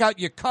you pick out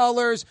your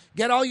colors,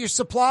 get all your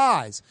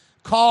supplies,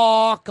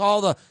 caulk,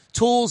 all the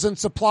tools and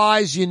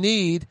supplies you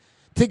need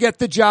to get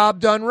the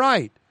job done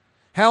right.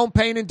 Helm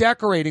Paint and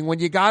Decorating. When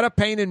you got to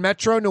paint in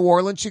Metro New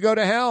Orleans, you go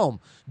to Helm.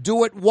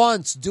 Do it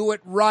once. Do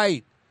it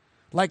right.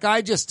 Like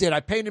I just did.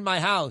 I painted my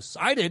house.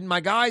 I didn't.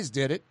 My guys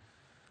did it.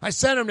 I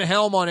sent them to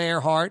Helm on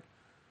Earhart.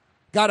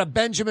 Got a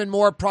Benjamin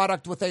Moore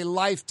product with a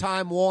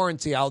lifetime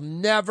warranty. I'll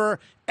never,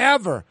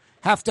 ever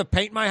have to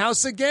paint my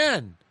house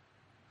again.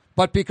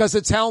 But because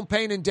it's Helm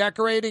Paint and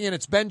Decorating and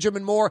it's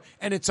Benjamin Moore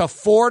and it's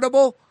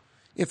affordable,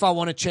 if I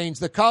want to change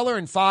the color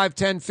in 5,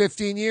 10,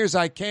 15 years,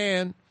 I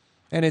can.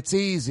 And it's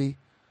easy.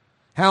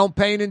 Helm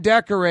Paint and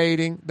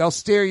Decorating, they'll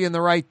steer you in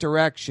the right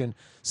direction.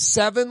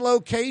 7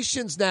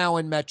 locations now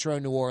in Metro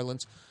New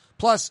Orleans,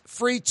 plus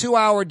free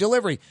 2-hour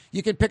delivery.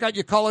 You can pick out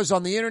your colors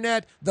on the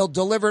internet. They'll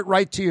deliver it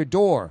right to your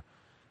door.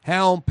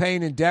 Helm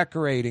Paint and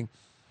Decorating.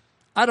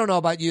 I don't know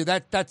about you.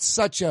 That's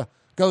such a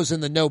goes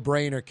in the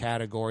no-brainer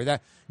category.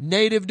 That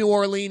native New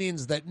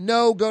Orleanians that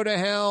know go to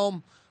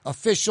Helm,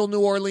 official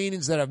New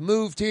Orleanians that have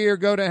moved here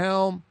go to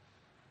Helm.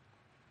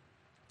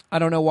 I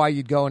don't know why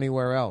you'd go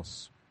anywhere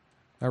else.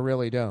 I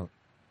really don't.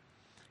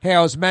 Hey,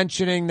 I was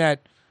mentioning that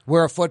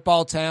we're a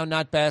football town,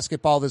 not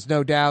basketball, there's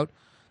no doubt.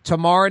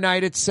 Tomorrow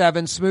night at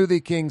 7,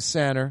 Smoothie King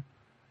Center,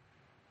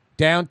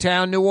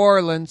 downtown New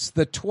Orleans,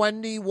 the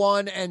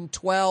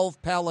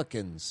 21-12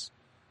 Pelicans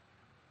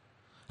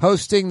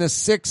hosting the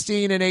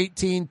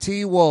 16-18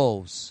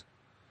 T-Wolves.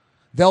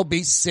 There'll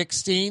be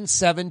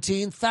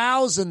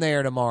 17,000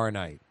 there tomorrow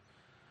night.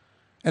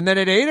 And then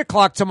at 8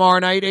 o'clock tomorrow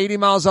night, 80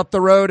 miles up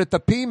the road at the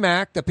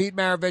PMAC, the Pete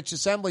Maravich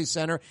Assembly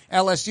Center,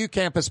 LSU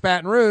campus,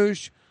 Baton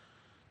Rouge,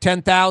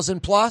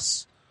 10,000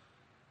 plus.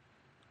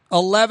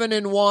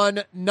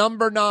 11-1,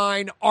 number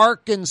 9,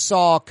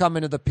 Arkansas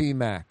coming to the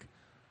PMAC.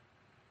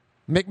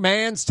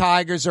 McMahon's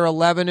Tigers are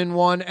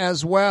 11-1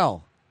 as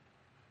well.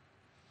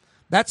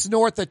 That's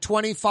north of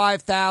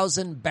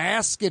 25,000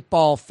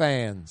 basketball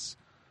fans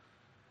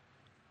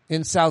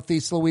in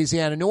southeast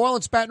Louisiana. New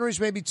Orleans, Baton Rouge,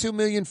 maybe 2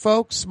 million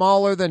folks,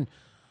 smaller than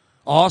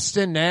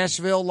Austin,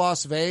 Nashville,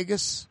 Las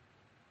Vegas.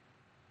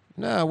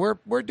 No,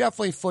 we're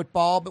definitely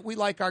football, but we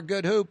like our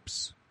good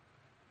hoops.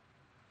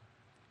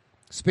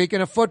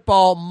 Speaking of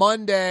football,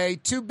 Monday,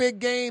 2 big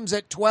games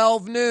at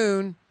 12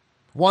 noon.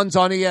 One's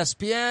on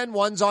ESPN,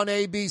 one's on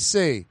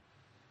ABC.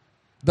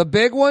 The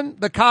big one,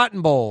 the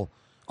Cotton Bowl.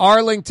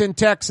 Arlington,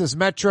 Texas,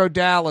 Metro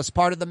Dallas,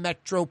 part of the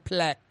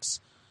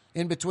Metroplex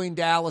in between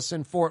Dallas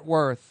and Fort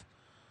Worth.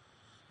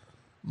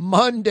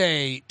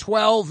 Monday,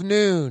 12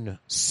 noon,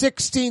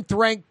 16th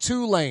ranked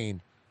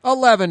Tulane,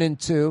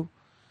 11-2.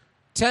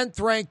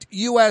 10th ranked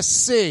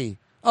USC,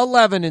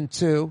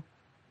 11-2.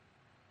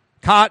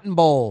 Cotton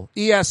Bowl,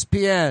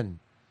 ESPN.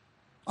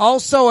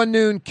 Also a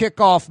noon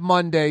kickoff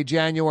Monday,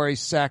 January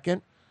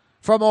 2nd.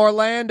 From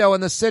Orlando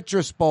in the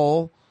Citrus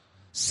Bowl,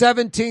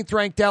 17th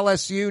ranked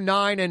LSU,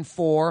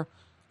 9-4.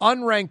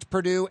 Unranked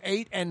Purdue,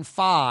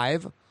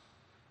 8-5.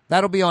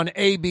 That'll be on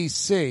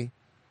ABC.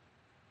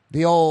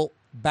 The old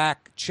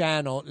back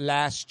channel,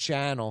 last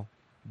channel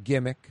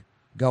gimmick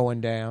going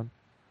down.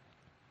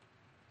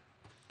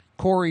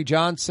 Corey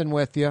Johnson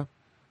with you.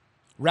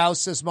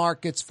 Rouse's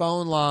Markets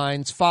phone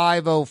lines,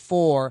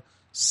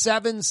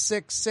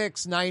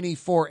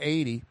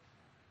 504-766-9480.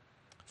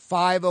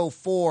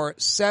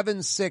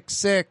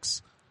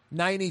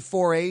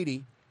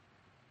 504-766-9480.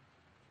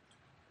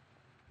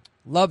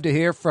 Love to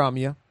hear from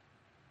you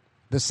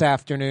this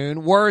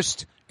afternoon.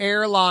 Worst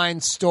airline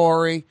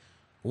story.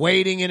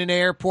 Waiting in an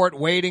airport,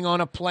 waiting on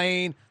a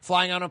plane,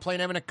 flying on a plane,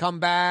 having to come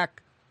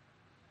back.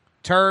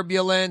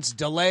 Turbulence,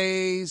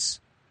 delays.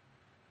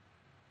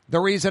 The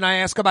reason I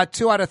ask, about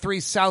 2 out of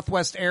 3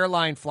 Southwest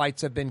airline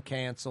flights have been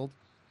canceled.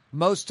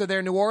 Most of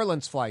their New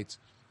Orleans flights.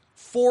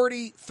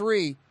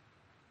 43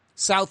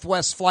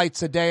 Southwest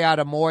flights a day out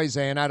of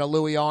Moysan, out of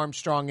Louis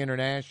Armstrong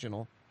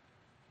International.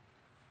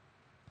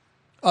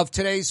 Of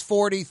today's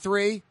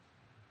 43,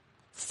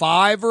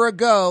 5 are a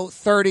go,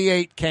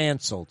 38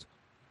 canceled.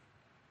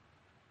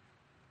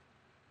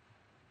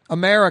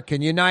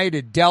 American,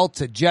 United,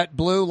 Delta,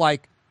 JetBlue,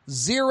 like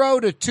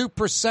 0 to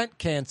 2%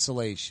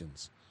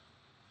 cancellations.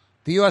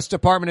 The U.S.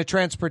 Department of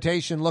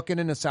Transportation looking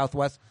into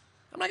Southwest.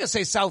 I'm not going to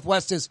say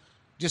Southwest is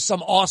just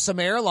some awesome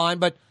airline,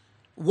 but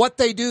what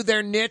they do,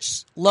 their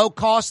niche, low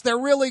cost, they're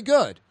really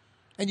good.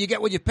 And you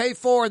get what you pay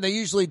for, and they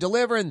usually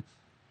deliver, and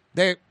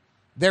they're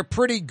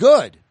pretty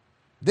good.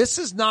 This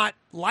is not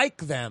like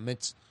them.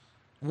 It's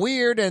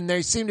weird, and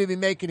they seem to be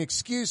making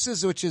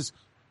excuses, which is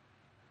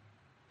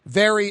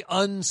very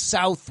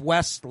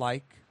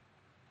un-Southwest-like.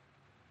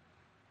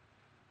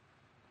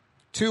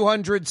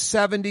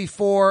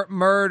 274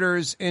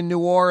 murders in New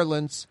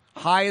Orleans,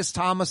 highest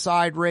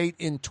homicide rate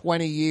in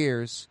 20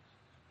 years.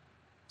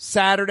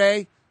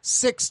 Saturday,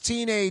 6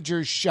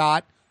 teenagers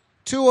shot,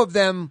 2 of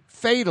them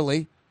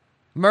fatally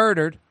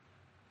murdered.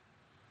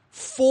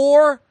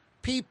 4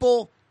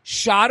 people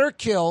shot or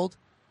killed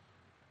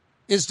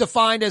is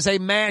defined as a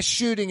mass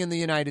shooting in the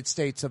United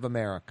States of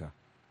America.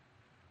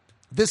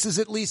 This is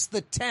at least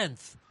the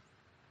 10th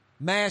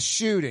mass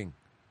shooting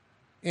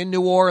in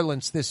New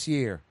Orleans this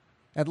year.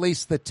 At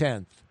least the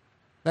 10th.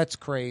 That's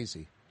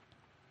crazy.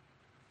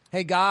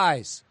 Hey,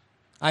 guys,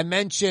 I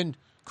mentioned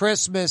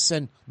Christmas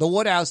and the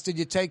Woodhouse. Did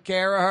you take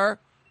care of her?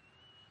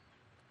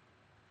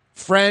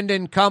 Friend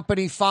and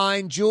Company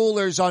Fine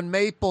Jewelers on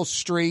Maple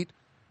Street,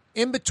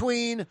 in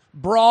between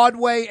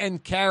Broadway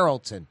and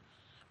Carrollton.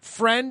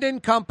 Friend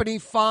and Company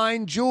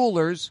Fine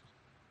Jewelers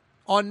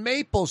on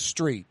Maple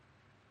Street.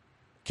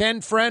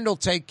 Ken Friend will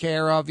take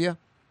care of you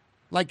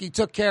like he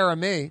took care of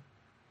me.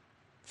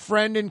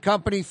 Friend and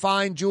Company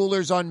Fine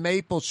Jewelers on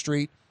Maple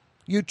Street.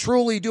 You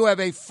truly do have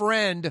a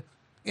friend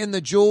in the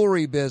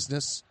jewelry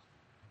business.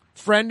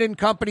 Friend and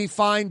Company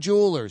Fine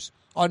Jewelers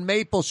on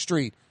Maple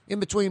Street, in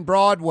between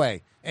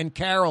Broadway and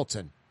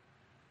Carrollton.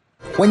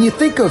 When you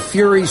think of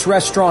Fury's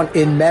Restaurant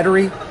in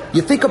Metairie,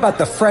 you think about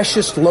the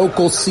freshest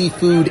local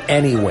seafood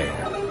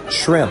anywhere.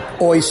 Shrimp,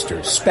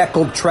 oysters,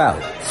 speckled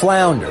trout,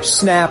 flounder,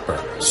 snapper,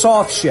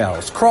 soft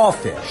shells,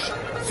 crawfish.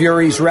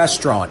 Fury's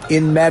Restaurant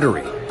in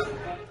Metairie.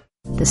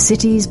 The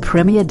city's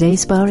premier day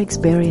spa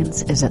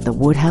experience is at the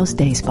Woodhouse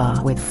Day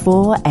Spa with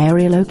 4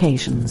 area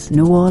locations: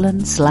 New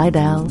Orleans,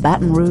 Slidell,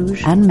 Baton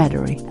Rouge, and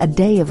Metairie. A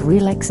day of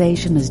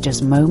relaxation is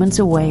just moments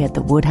away at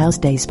the Woodhouse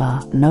Day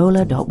Spa.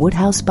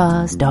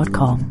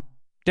 NOLA.WoodhouseSpas.com.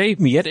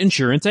 Dave Miette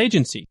Insurance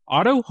Agency.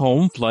 Auto,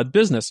 home, flood,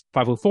 business.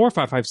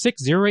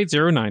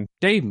 504-556-0809.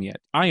 Dave Miette,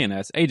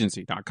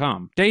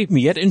 INSAgency.com. Dave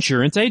Miette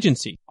Insurance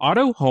Agency.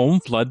 Auto, home,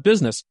 flood,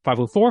 business.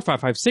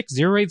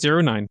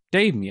 504-556-0809.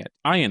 Dave Miette,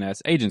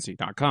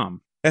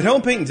 INSAgency.com. At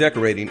Home Paint and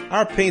Decorating,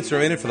 our paints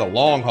are in it for the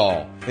long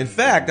haul. In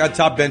fact, our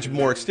Top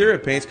Benchmore exterior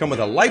paints come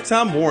with a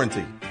lifetime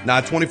warranty.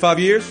 Not 25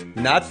 years,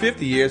 not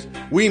 50 years,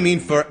 we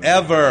mean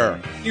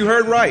forever. You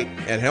heard right.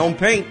 At Helm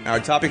Paint, our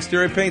top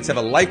exterior paints have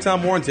a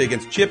lifetime warranty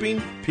against chipping,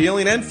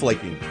 peeling, and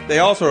flaking. They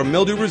also are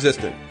mildew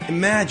resistant.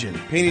 Imagine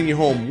painting your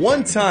home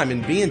one time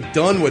and being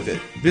done with it.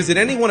 Visit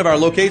any one of our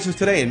locations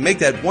today and make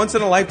that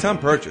once-in-a-lifetime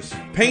purchase.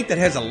 Paint that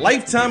has a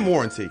lifetime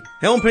warranty.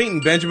 Helm Paint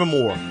and Benjamin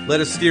Moore. Let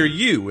us steer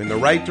you in the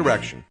right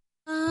direction.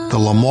 The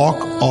Lamarck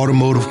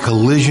Automotive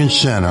Collision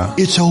Center,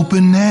 it's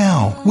open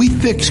now. We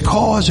fix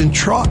cars and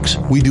trucks.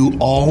 We do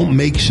all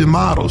makes and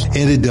models.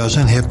 And it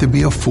doesn't have to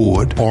be a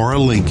Ford or a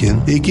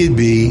Lincoln. It could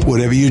be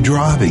whatever you're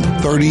driving.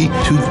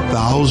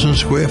 32,000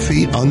 square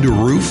feet under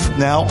roof.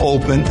 Now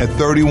open at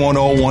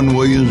 3101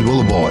 Williams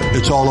Boulevard.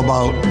 It's all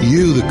about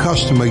you, the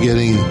customer,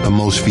 getting the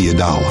most for your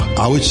dollar.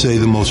 I would say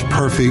the most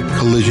perfect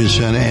collision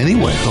center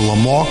anywhere. The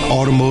Lamarck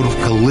Automotive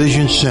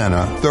Collision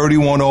Center,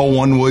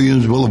 3101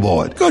 Williams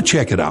Boulevard. Go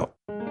check it out.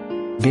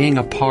 Being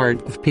a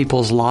part of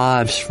people's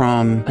lives,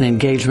 from an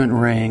engagement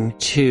ring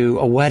to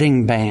a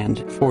wedding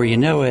band. Before you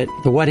know it,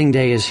 the wedding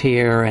day is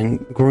here and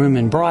groom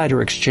and bride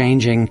are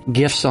exchanging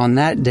gifts on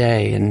that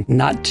day. And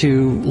not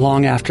too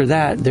long after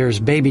that, there's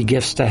baby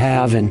gifts to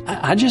have. And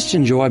I just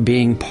enjoy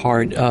being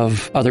part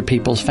of other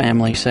people's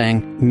family,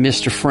 saying,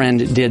 Mr.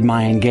 Friend did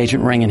my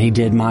engagement ring and he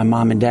did my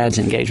mom and dad's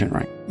engagement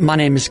ring. My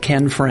name is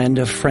Ken Friend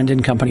of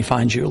Friend & Company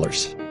Fine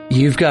Jewelers.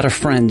 You've got a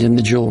friend in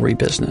the jewelry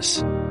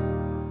business.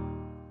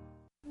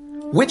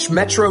 Which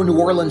Metro New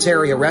Orleans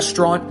area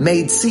restaurant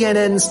made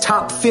CNN's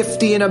top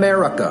 50 in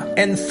America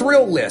and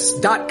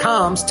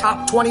ThrillList.com's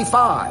top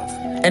 25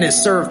 and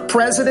has served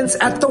presidents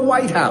at the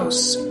White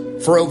House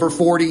for over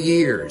 40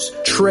 years?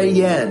 Trey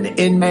Yen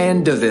in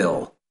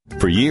Mandeville.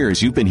 For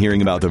years, you've been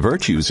hearing about the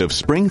virtues of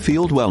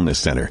Springfield Wellness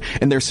Center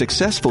and their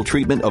successful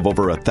treatment of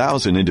over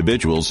 1,000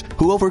 individuals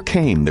who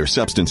overcame their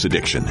substance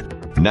addiction.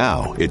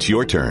 Now it's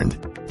your turn.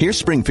 Here's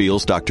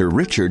Springfield's Dr.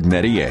 Richard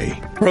Medier.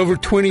 For over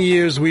 20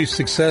 years, we've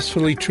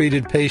successfully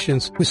treated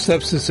patients with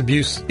substance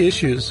abuse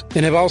issues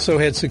and have also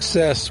had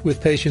success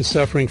with patients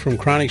suffering from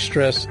chronic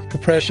stress,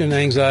 depression,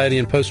 anxiety,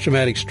 and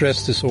post-traumatic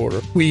stress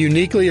disorder. We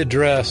uniquely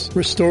address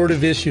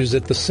restorative issues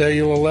at the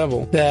cellular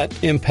level that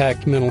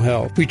impact mental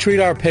health. We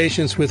treat our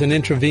patients with an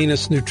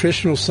intravenous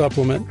nutritional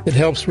supplement that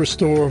helps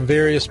restore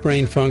various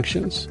brain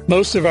functions.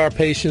 Most of our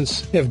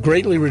patients have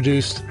greatly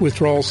reduced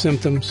withdrawal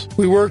symptoms.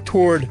 We work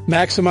toward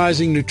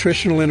maximizing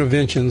nutritional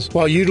interventions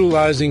while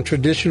utilizing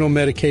traditional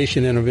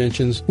medication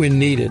interventions when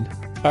needed.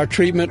 Our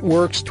treatment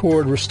works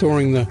toward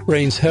restoring the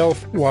brain's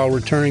health while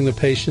returning the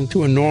patient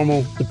to a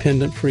normal,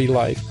 dependent-free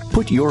life.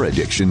 Put your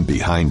addiction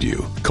behind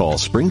you. Call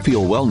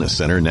Springfield Wellness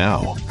Center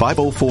now.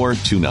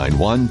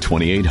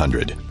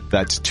 504-291-2800.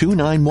 That's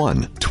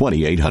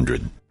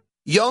 291-2800.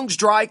 Young's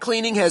Dry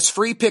Cleaning has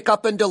free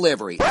pickup and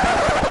delivery.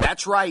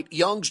 That's right,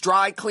 Young's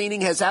Dry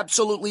Cleaning has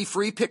absolutely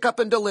free pickup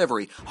and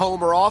delivery.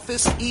 Home or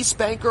office, East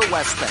Bank or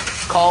West Bank.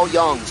 Call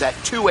Young's at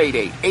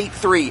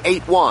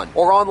 288-8381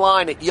 or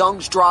online at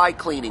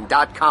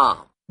youngsdrycleaning.com.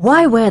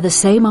 Why wear the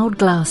same old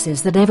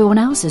glasses that everyone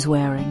else is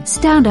wearing?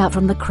 Stand out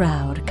from the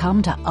crowd.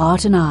 Come to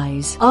Art and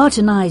Eyes. Art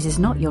and Eyes is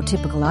not your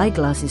typical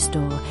eyeglasses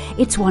store.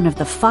 It's one of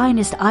the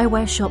finest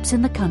eyewear shops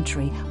in the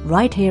country,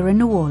 right here in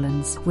New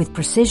Orleans, with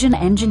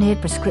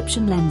precision-engineered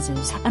prescription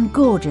lenses and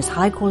gorgeous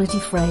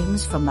high-quality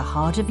frames from the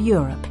heart of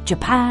Europe,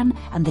 Japan,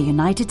 and the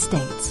United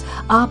States.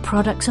 Our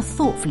products are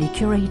thoughtfully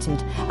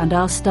curated, and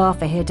our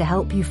staff are here to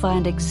help you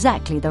find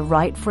exactly the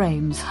right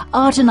frames.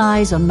 Art and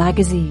Eyes on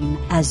Magazine,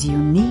 as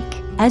unique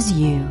as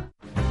you.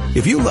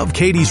 If you love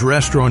Katie's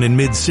Restaurant in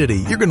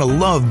Mid-City, you're going to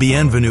love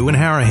Bienvenue in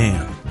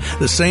Harahan.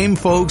 The same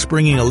folks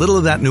bringing a little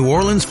of that New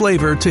Orleans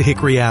flavor to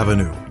Hickory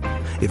Avenue.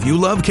 If you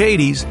love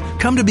Katie's,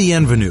 come to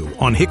Bienvenue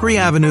on Hickory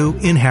Avenue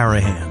in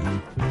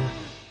Harahan.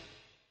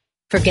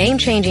 For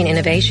game-changing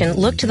innovation,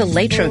 look to the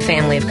Latrim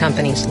family of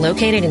companies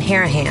located in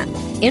Harahan.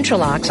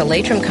 Intralox, a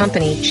Latrim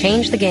company,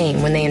 changed the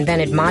game when they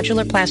invented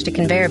modular plastic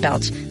conveyor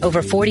belts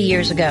over 40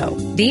 years ago.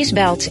 These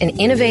belts and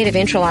innovative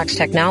Intralox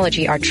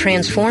technology are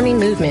transforming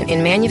movement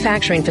in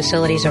manufacturing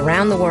facilities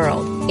around the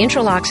world.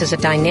 Intralox is a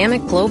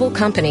dynamic global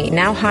company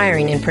now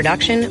hiring in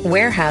production,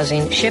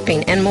 warehousing,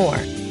 shipping, and more.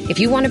 If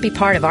you want to be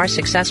part of our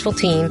successful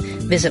team,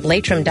 visit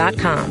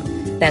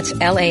Latrim.com. That's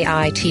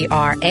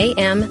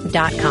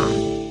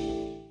LAITRAM.com.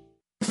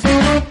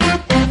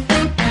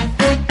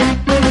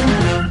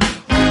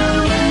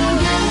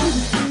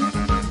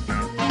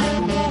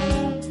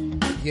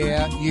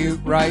 Yeah, you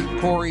right.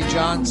 Corey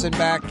Johnson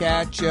back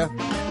at you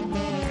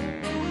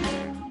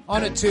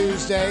on a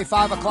Tuesday.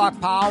 5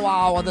 o'clock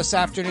powwow this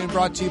afternoon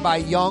brought to you by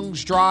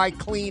Young's Dry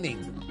Cleaning,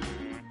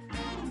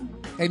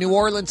 a New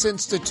Orleans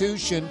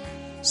institution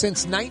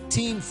since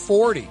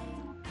 1940.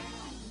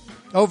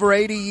 Over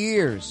 80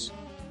 years.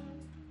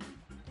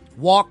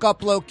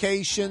 Walk-up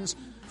locations,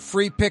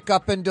 free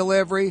pickup and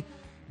delivery,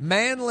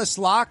 manless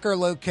locker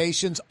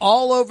locations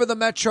all over the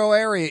metro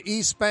area,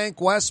 East Bank,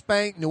 West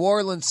Bank, New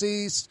Orleans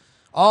East,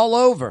 all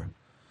over.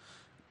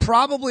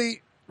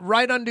 Probably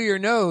right under your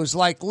nose,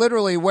 like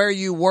literally where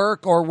you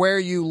work or where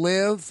you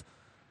live,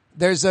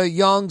 there's a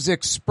Young's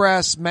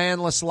Express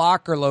manless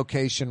locker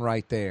location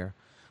right there.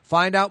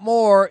 Find out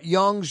more,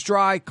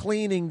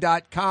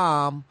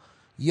 youngsdrycleaning.com,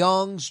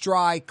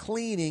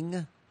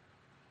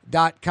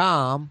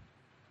 youngsdrycleaning.com.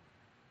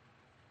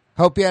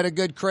 Hope you had a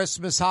good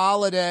Christmas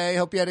holiday.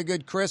 Hope you had a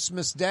good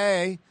Christmas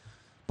day.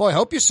 Boy,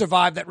 hope you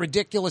survived that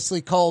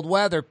ridiculously cold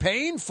weather.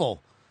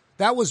 Painful.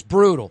 That was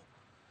brutal.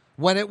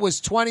 When it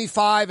was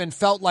 25 and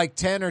felt like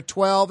 10 or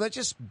 12, that's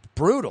just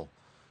brutal.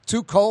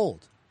 Too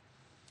cold.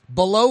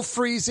 Below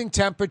freezing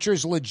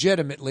temperatures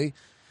legitimately.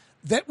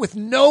 That with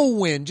no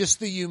wind,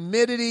 just the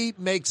humidity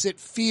makes it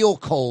feel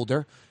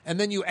colder. And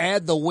then you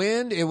add the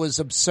wind, it was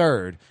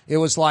absurd. It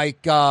was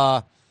like,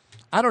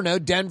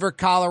 Denver,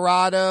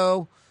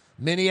 Colorado,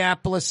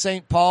 Minneapolis,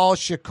 St. Paul,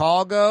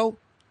 Chicago.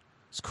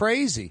 It's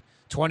crazy.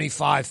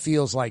 25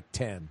 feels like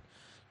 10.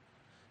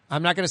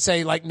 I'm not going to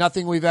say like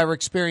nothing we've ever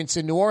experienced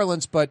in New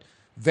Orleans, but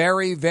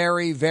very,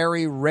 very,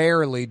 very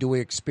rarely do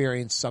we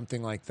experience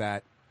something like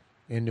that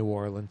in New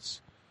Orleans.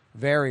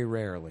 Very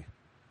rarely.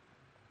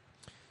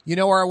 You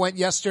know where I went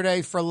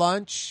yesterday for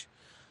lunch?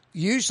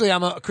 Usually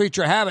I'm a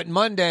creature of habit.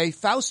 Monday,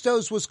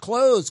 Fausto's was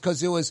closed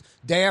because it was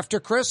day after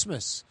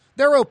Christmas.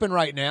 They're open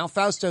right now.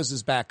 Fausto's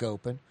is back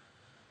open.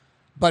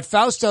 But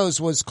Fausto's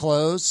was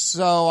closed,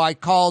 so I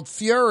called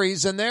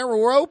Fury's, and they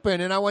were open,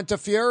 and I went to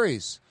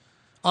Fury's.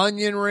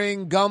 Onion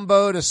ring,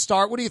 gumbo to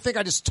start. What do you think?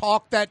 I just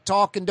talk that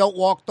talk and don't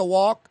walk the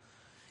walk?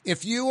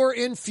 If you were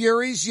in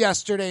Fury's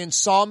yesterday and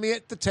saw me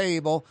at the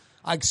table,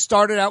 I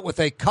started out with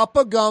a cup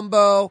of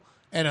gumbo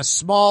and a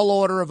small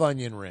order of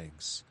onion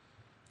rings.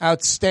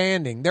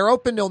 Outstanding. They're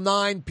open till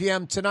 9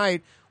 p.m.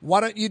 tonight.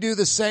 Why don't you do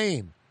the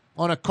same?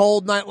 On a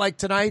cold night like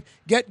tonight,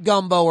 get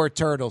gumbo or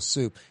turtle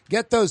soup.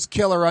 Get those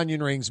killer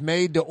onion rings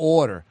made to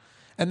order.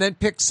 And then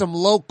pick some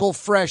local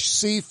fresh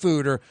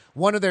seafood or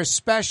one of their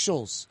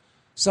specials,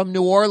 some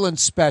New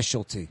Orleans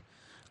specialty.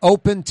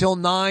 Open till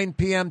 9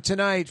 p.m.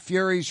 tonight,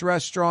 Fury's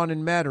Restaurant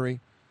in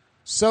Metairie.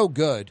 So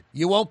good.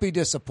 You won't be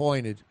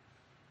disappointed.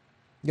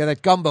 Yeah,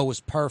 that gumbo was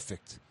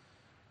perfect.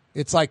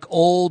 It's like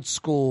old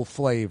school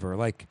flavor,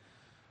 like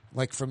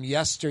from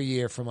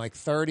yesteryear, from like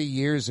 30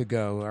 years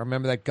ago. I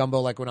remember that gumbo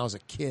like when I was a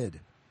kid.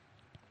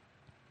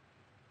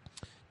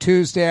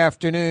 Tuesday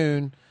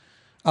afternoon,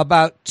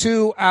 about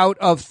 2 out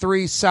of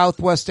 3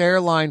 Southwest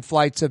airline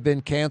flights have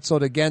been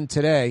canceled again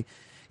today.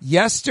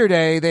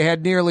 Yesterday, they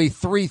had nearly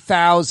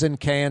 3,000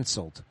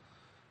 canceled.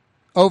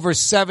 Over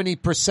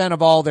 70%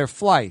 of all their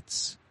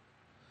flights.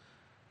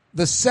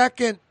 The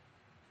second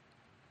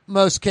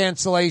most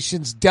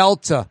cancellations,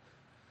 Delta.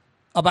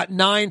 About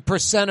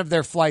 9% of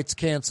their flights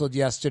canceled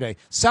yesterday.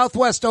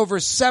 Southwest over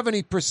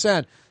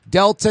 70%.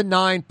 Delta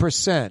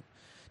 9%.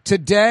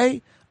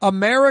 Today,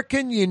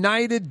 American,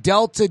 United,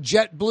 Delta,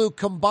 JetBlue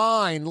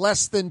combined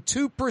less than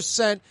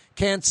 2%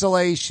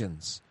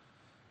 cancellations.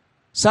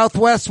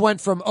 Southwest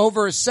went from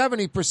over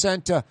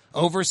 70% to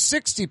over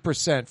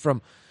 60%,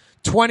 from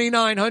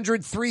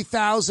 2,900,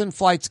 3,000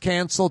 flights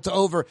canceled to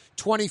over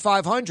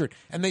 2,500.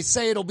 And they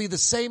say it'll be the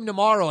same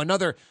tomorrow,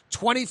 another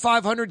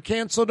 2,500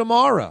 canceled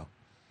tomorrow.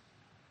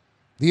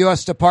 The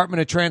U.S.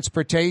 Department of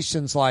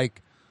Transportation's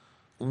like,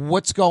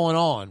 what's going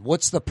on?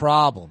 What's the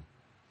problem?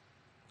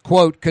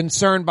 Quote,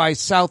 concerned by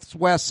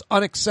Southwest's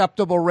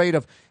unacceptable rate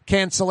of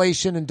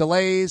cancellation and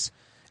delays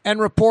and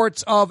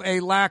reports of a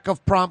lack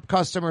of prompt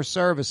customer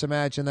service.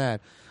 Imagine that.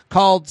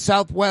 Called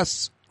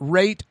Southwest's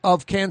rate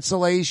of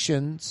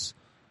cancellations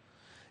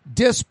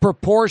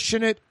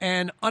disproportionate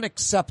and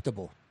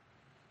unacceptable.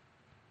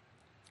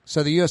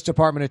 So the U.S.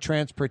 Department of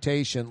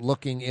Transportation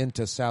looking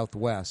into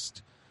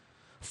Southwest.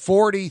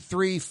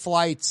 43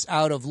 flights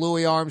out of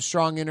Louis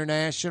Armstrong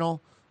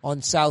International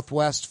on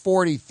Southwest,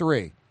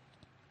 43.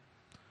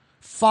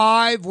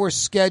 5 were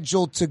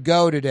scheduled to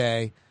go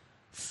today.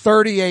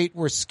 38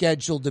 were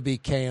scheduled to be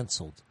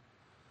canceled.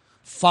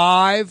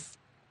 5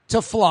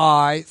 to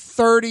fly,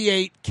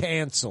 38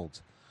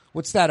 canceled.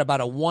 What's that,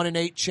 about a 1 in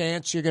 8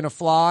 chance you're going to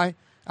fly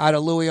out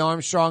of Louis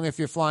Armstrong if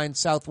you're flying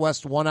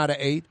Southwest, 1 out of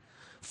 8?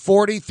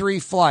 43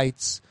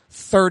 flights,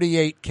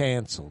 38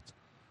 canceled.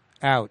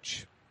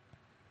 Ouch.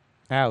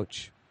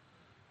 Ouch.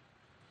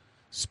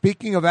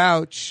 Speaking of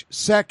ouch,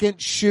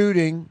 second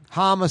shooting,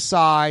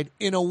 homicide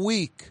in a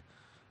week.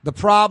 The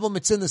problem,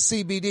 it's in the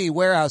CBD,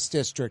 Warehouse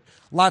District.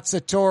 Lots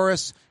of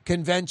tourists,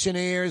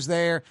 conventioneers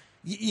there.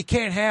 You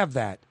can't have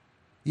that.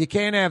 You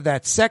can't have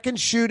that. Second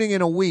shooting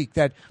in a week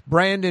that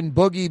Brandon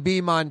Boogie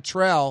B.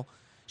 Montrell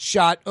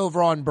shot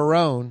over on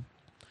Barone.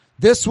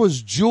 This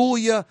was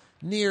Julia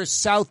near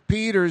South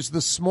Peters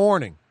this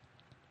morning.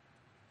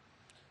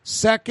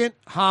 Second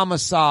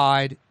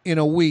homicide in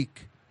a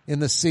week in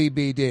the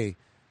CBD.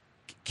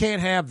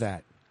 Can't have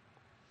that.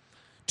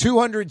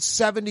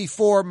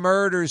 274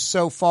 murders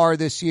so far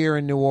this year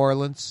in New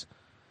Orleans.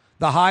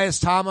 The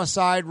highest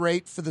homicide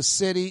rate for the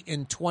city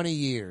in 20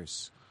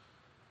 years.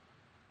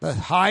 The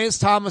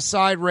highest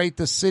homicide rate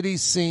the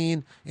city's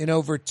seen in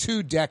over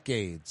 2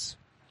 decades.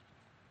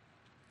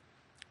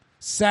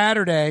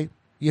 Saturday,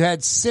 you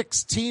had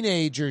 6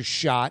 teenagers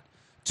shot.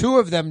 2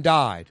 of them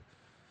died.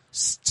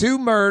 2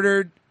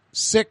 murdered,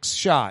 6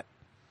 shot.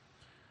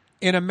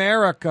 In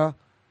America,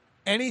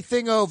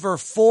 Anything over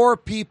 4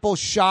 people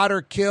shot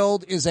or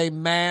killed is a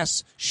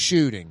mass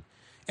shooting.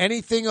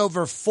 Anything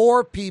over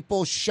 4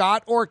 people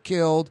shot or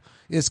killed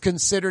is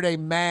considered a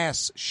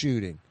mass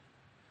shooting.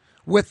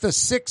 With the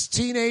 6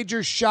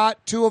 teenagers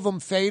shot, 2 of them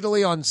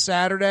fatally on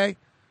Saturday,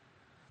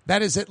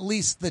 that is at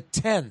least the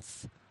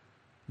 10th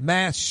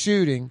mass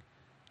shooting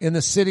in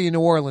the city of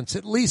New Orleans.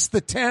 At least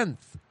the 10th.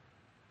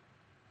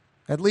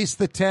 At least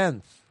the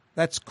 10th.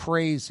 That's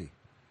crazy.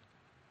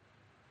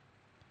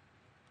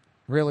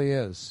 Really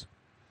is.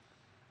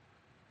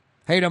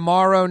 Hey,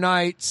 tomorrow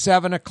night,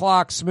 7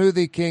 o'clock,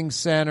 Smoothie King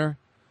Center.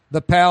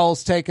 The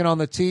Pels taking on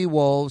the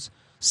T-Wolves.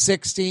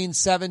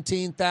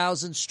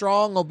 17,000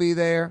 strong will be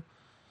there.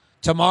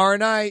 Tomorrow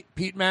night,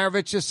 Pete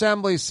Maravich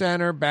Assembly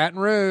Center, Baton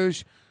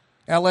Rouge.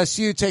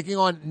 LSU taking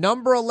on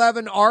number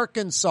 11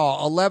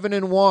 Arkansas,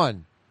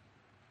 11-1.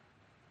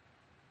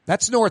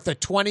 That's north of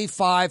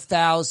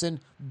 25,000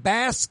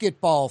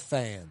 basketball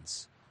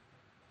fans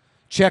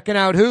checking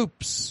out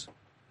hoops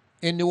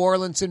in New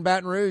Orleans and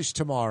Baton Rouge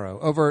tomorrow.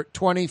 Over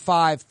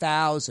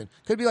 25,000.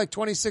 Could be like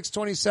 26,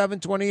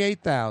 27,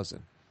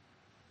 28,000.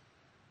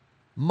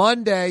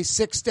 Monday,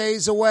 6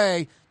 days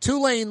away.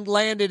 Tulane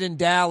landed in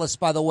Dallas,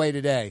 by the way,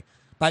 today,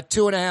 about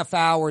 2.5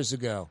 hours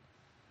ago.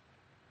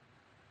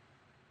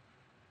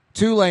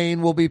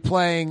 Tulane will be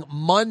playing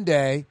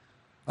Monday,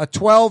 a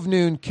 12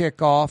 noon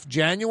kickoff,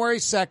 January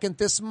 2nd,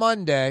 this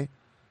Monday,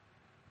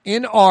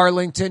 in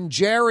Arlington,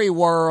 Jerry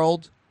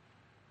World.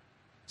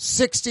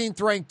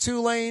 16th ranked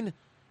Tulane,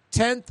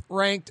 10th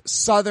ranked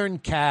Southern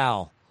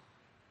Cal.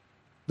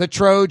 The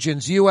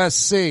Trojans,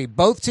 USC.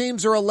 Both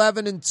teams are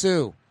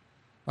 11-2.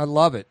 I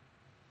love it.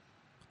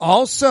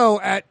 Also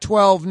at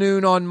 12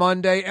 noon on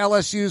Monday,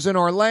 LSU's in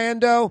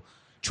Orlando,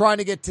 trying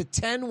to get to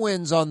 10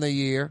 wins on the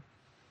year.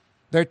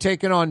 They're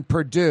taking on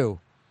Purdue.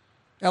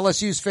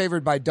 LSU's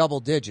favored by double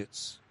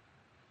digits.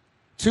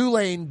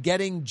 Tulane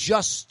getting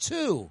just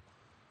 2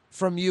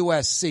 from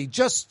USC.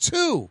 Just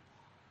 2.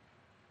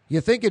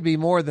 You think it'd be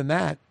more than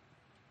that.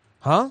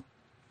 Huh?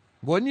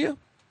 Wouldn't you?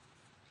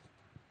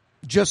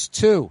 Just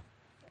 2.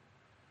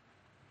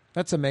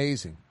 That's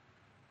amazing.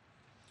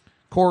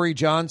 Corey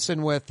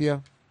Johnson with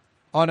you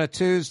on a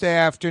Tuesday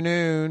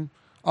afternoon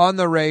on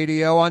the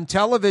radio, on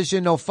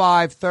television till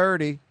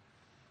 5:30.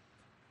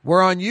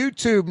 We're on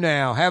YouTube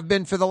now, have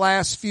been for the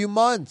last few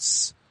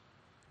months.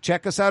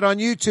 Check us out on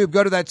YouTube.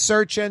 Go to that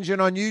search engine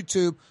on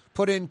YouTube,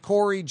 put in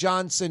Corey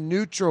Johnson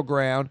Neutral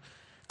Ground.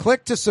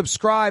 Click to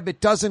subscribe. It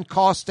doesn't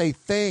cost a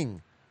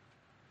thing.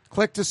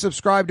 Click to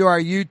subscribe to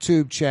our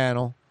YouTube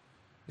channel.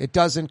 It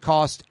doesn't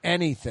cost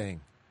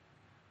anything.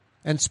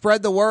 And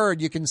spread the word.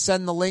 You can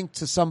send the link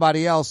to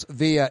somebody else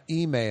via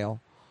email.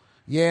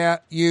 Yeah,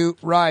 you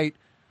right.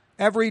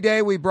 Every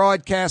day we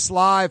broadcast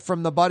live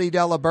from the Buddy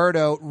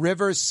Diliberto,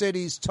 River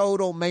City's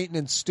Total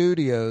Maintenance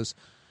Studios.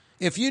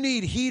 If you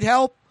need heat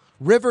help,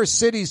 River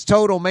City's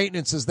Total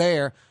Maintenance is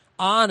there.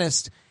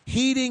 Honest,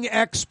 heating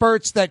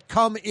experts that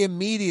come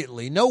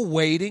immediately. No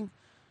waiting.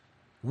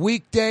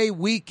 Weekday,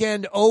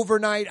 weekend,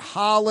 overnight,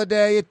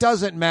 holiday, it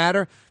doesn't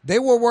matter. They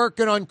were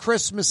working on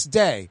Christmas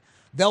Day.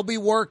 They'll be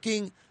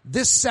working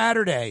this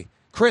Saturday,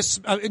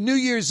 New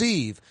Year's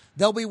Eve.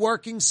 They'll be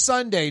working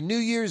Sunday, New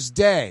Year's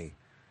Day.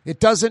 It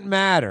doesn't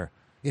matter.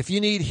 If you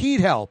need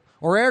heat help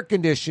or air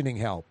conditioning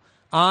help,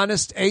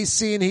 honest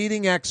AC and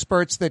heating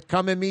experts that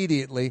come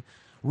immediately,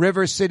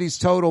 River City's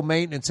Total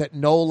Maintenance at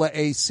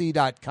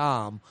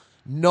NOLAAC.com.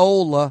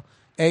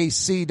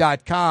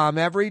 NOLAAC.com.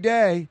 Every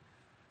day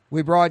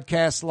we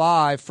broadcast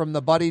live from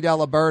the Buddy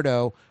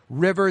Diliberto,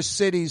 River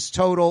City's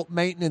Total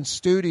Maintenance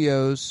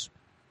Studios.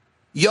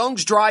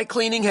 Young's Dry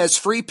Cleaning has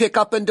free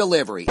pickup and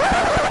delivery.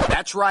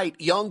 That's right.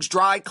 Young's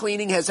Dry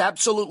Cleaning has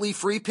absolutely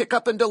free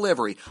pickup and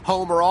delivery.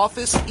 Home or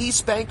office,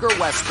 East Bank or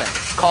West Bank.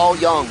 Call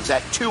Young's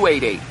at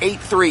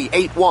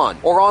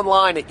 288-8381 or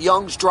online at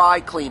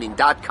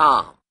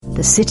youngsdrycleaning.com.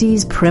 The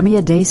city's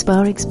premier day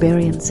spa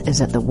experience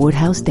is at the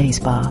Woodhouse Day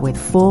Spa with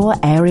 4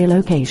 area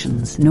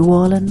locations: New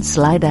Orleans,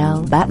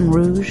 Slidell, Baton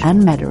Rouge,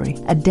 and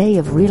Metairie. A day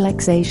of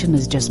relaxation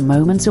is just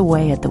moments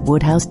away at the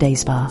Woodhouse Day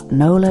Spa.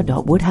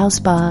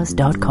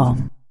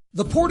 NOLA.woodhousespas.com.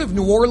 The Port of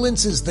New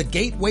Orleans is the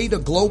gateway to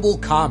global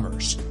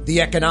commerce,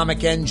 the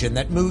economic engine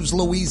that moves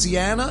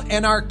Louisiana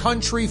and our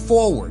country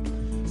forward.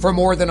 For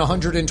more than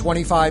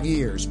 125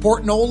 years,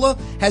 Port Nola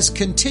has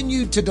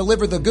continued to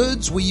deliver the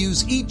goods we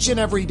use each and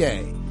every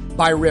day.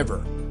 By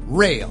river,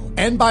 rail,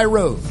 and by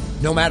road.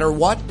 No matter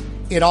what,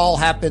 it all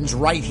happens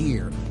right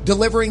here,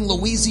 delivering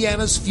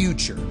Louisiana's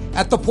future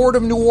at the Port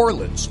of New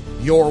Orleans,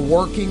 your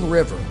working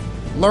river.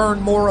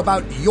 Learn more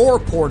about your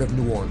Port of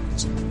New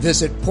Orleans.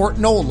 Visit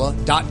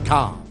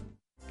portnola.com.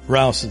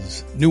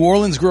 Rouse's, New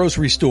Orleans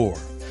grocery store.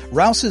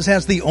 Rouse's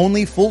has the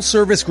only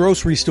full-service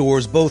grocery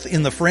stores both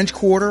in the French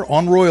Quarter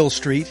on Royal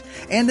Street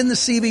and in the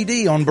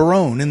CBD on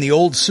Baronne in the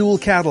old Sewell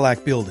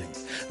Cadillac building.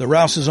 The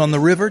Rouse's on the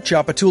river,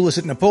 Tchoupitoulas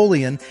at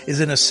Napoleon,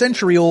 is in a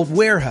century-old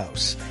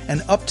warehouse.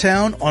 And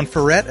uptown on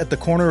Ferret at the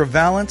corner of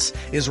Valence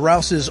is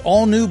Rouse's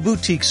all-new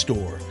boutique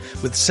store.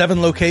 With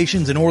 7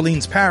 locations in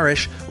Orleans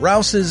Parish,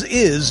 Rouse's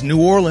is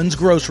New Orleans'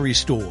 grocery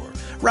store.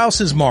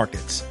 Rouse's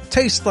Markets.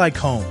 Taste like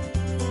home.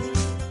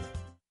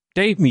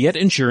 Dave Miette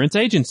Insurance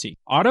Agency.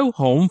 Auto,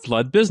 home,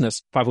 flood,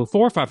 business.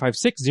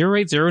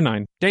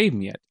 504-556-0809. Dave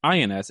Miette,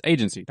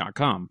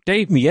 INSagency.com.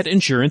 Dave Miette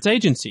Insurance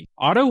Agency.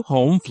 Auto,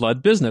 home,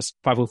 flood, business.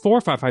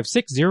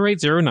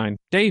 504-556-0809.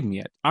 Dave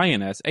Miette,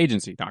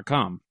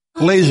 INSagency.com.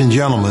 Ladies and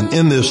gentlemen,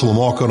 in this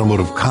Lamarck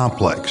Automotive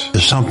Complex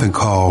is something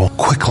called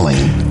Quick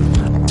Lane.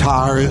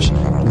 Tires,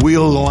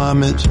 wheel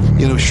alignments,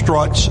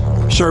 struts,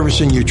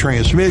 servicing your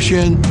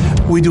transmission.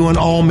 We do in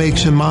all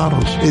makes and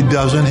models. It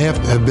doesn't have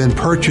to have been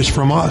purchased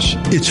from us.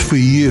 It's for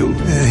you.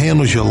 It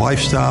handles your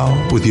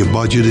lifestyle with your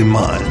budget in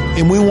mind.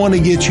 And we want to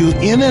get you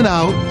in and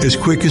out as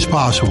quick as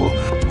possible.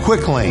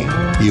 Quick Lane,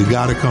 you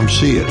got to come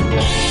see it.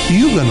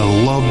 You're going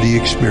to love the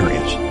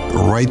experience.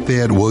 Right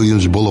there at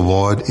Williams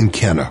Boulevard in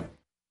Kenner.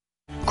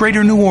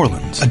 Greater New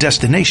Orleans, a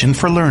destination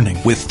for learning.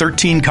 With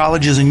 13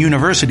 colleges and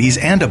universities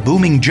and a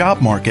booming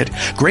job market,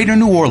 Greater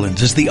New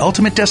Orleans is the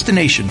ultimate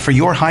destination for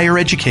your higher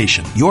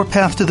education. Your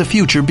path to the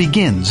future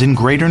begins in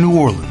Greater New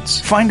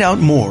Orleans. Find out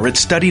more at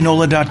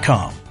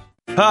studynola.com.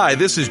 Hi,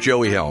 this is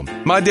Joey Helm.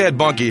 My dad,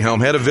 Bunky Helm,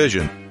 had a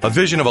vision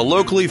of a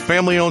locally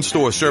family-owned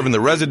store serving the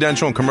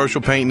residential and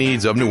commercial paint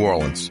needs of New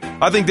Orleans.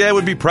 I think Dad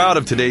would be proud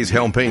of today's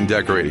Helm Paint and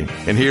Decorating,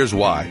 and here's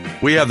why.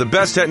 We have the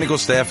best technical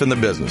staff in the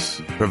business,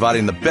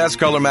 providing the best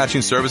color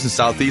matching service in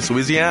Southeast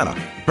Louisiana.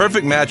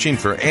 Perfect matching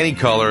for any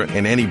color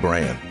and any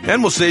brand.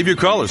 And we'll save your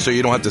colors so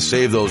you don't have to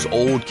save those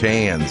old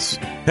cans.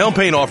 Helm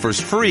Paint offers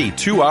free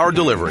 2-hour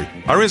delivery.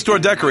 Our in-store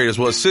decorators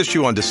will assist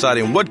you on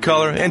deciding what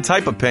color and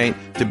type of paint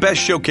to best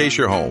showcase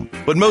your home.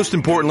 But most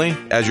importantly,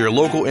 as your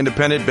local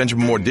independent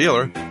Benjamin Moore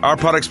dealer, our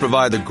products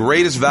provide the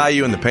greatest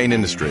value in the paint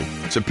industry,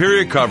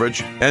 superior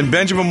coverage, and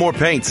Benjamin Moore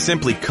paint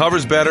simply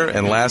covers better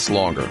and lasts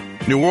longer.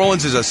 New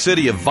Orleans is a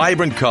city of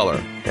vibrant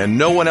color, and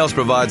no one else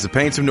provides the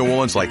paints of New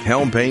Orleans like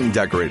Helm Paint and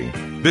Decorating.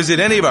 Visit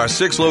any of our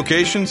 6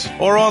 locations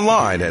or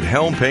online at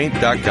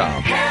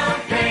helmpaint.com.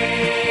 Helm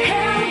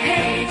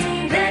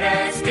Paint, let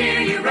us do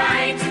you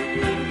right.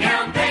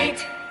 Helm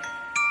Paint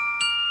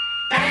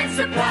and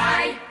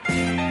Supply.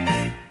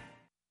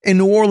 In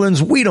New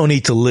Orleans, we don't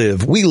eat to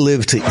live, we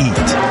live to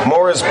eat.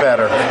 More is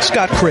better.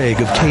 Scott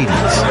Craig of Katie's.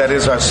 That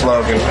is our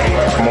slogan.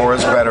 More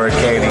is better at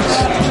Katie's.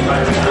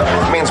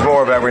 It means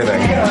more of everything.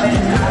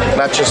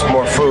 Not just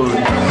more food,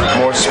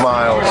 more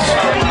smiles,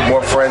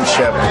 more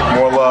friendship,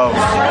 more love,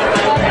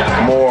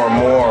 more.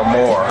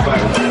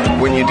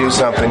 When you do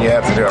something, you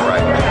have to do it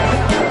right.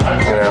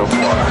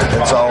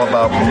 It's all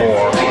about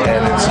more,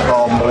 and it's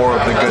all more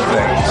of the good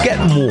things. Get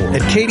more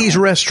at Katie's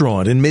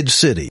Restaurant in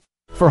Mid-City.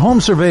 For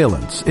home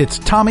surveillance, it's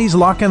Tommy's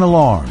Lock and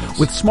Alarm.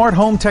 With smart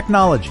home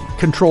technology,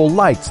 control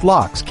lights,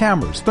 locks,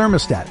 cameras,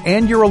 thermostat,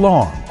 and your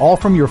alarm, all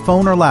from your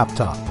phone or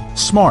laptop.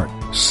 Smart,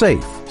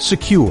 safe,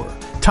 secure.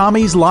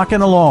 Tommy's Lock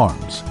and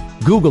Alarms.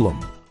 Google them.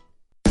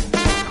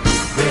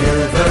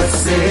 River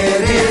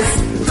City's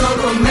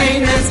total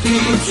maintenance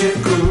keeps you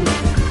cool.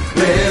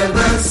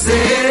 River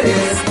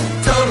City's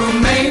total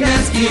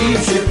maintenance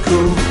keeps you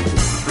cool.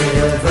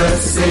 River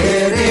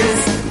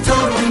City's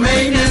total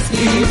maintenance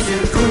keeps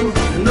you cool.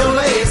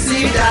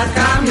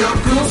 NolaAC.com, your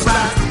cool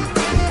spot.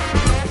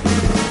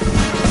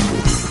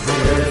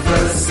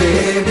 River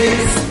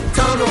City's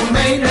total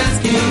maintenance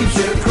keeps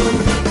you cool.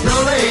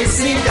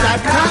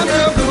 NolaAC.com,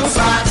 your cool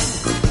spot.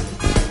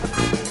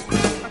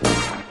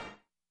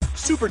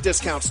 Super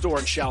discount store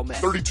in Chalmette.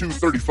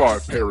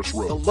 3235 Paris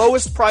Road. The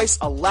lowest price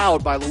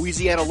allowed by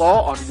Louisiana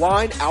law on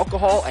wine,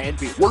 alcohol, and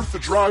beer. Worth the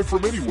drive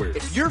from anywhere.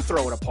 If you're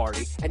throwing a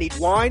party and need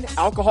wine,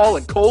 alcohol,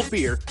 and cold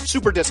beer,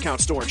 super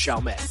discount store in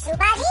Chalmette.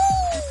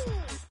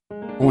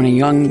 When a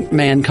young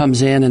man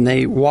comes in and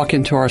they walk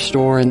into our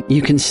store and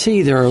you can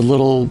see they're a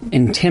little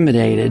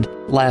intimidated.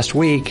 Last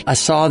week, I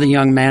saw the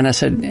young man. I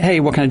said,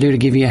 "Hey, what can I do to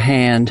give you a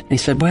hand?" And he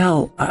said,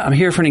 "Well, I'm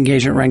here for an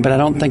engagement ring, but I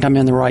don't think I'm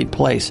in the right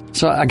place."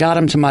 So I got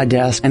him to my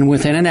desk, and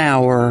within an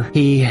hour,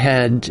 he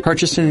had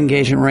purchased an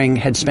engagement ring,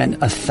 had spent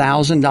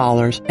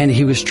 $1,000, and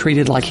he was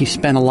treated like he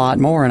spent a lot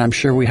more, and I'm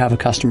sure we have a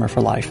customer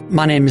for life.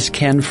 My name is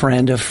Ken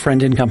Friend of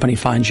Friend & Company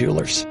Fine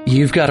Jewelers.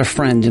 You've got a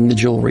friend in the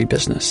jewelry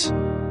business.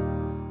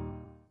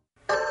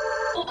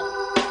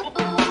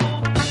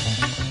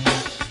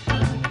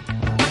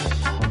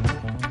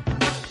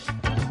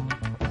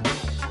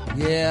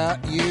 Yeah,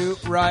 you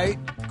right.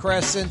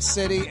 Crescent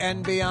City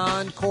and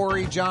beyond.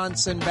 Corey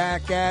Johnson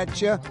back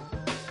at you.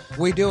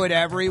 We do it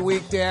every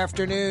weekday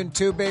afternoon,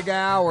 2 big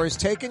hours,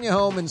 taking you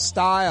home in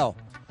style.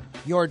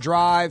 Your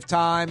drive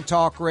time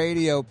talk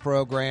radio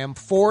program,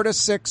 4 to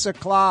 6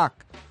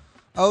 o'clock.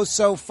 Oh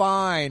So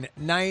Fine,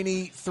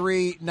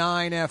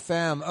 93.9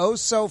 FM. Oh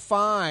So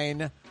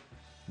Fine,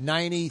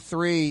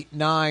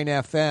 93.9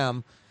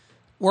 FM.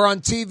 We're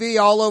on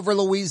TV all over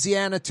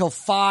Louisiana till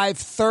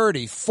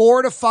 5:30,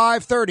 4 to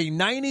 5:30,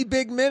 90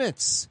 big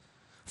minutes,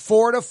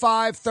 4 to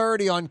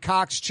 5:30 on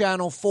Cox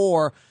Channel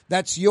 4.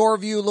 That's Your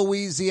View,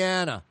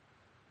 Louisiana.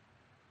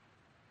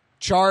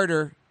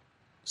 Charter,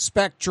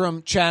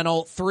 Spectrum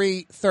Channel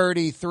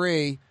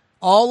 333,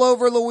 all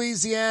over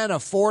Louisiana,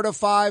 4 to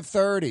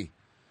 5:30.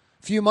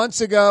 A few months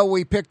ago,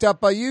 we picked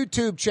up a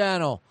YouTube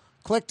channel.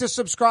 Click to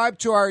subscribe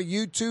to our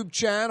YouTube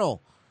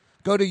channel.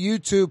 Go to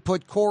YouTube,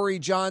 put Corey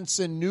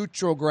Johnson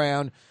Neutral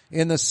Ground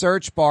in the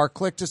search bar.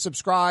 Click to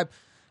subscribe,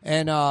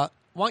 and why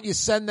don't you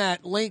send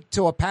that link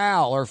to a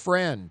pal or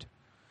friend.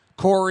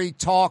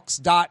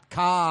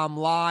 CoreyTalks.com,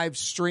 live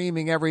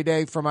streaming every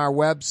day from our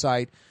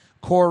website,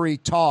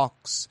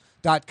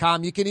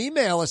 CoreyTalks.com. You can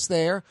email us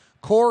there,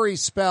 Corey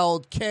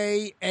spelled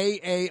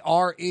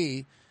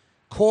Kaare,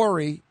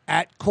 Corey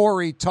at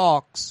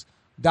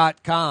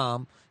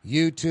CoreyTalks.com.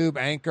 YouTube,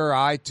 Anchor,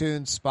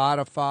 iTunes,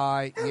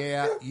 Spotify.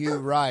 Yeah, you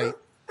right.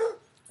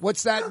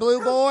 What's that,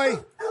 Blue Boy?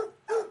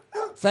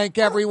 Thank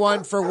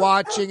everyone for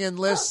watching and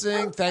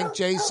listening. Thank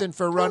Jason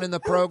for running the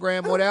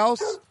program. What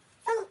else?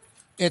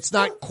 It's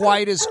not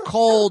quite as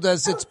cold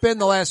as it's been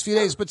the last few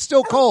days, but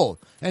still cold.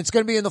 And it's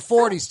going to be in the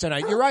 40s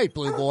tonight. You're right,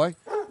 Blue Boy.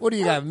 What do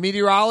you got, a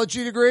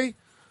meteorology degree?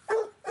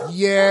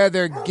 Yeah,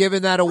 they're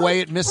giving that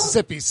away at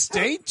Mississippi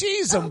State.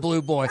 Jeez,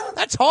 Blue Boy.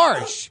 That's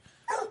harsh.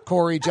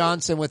 Corey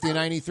Johnson with you,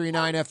 93.9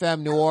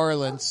 FM, New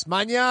Orleans.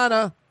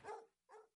 Mañana.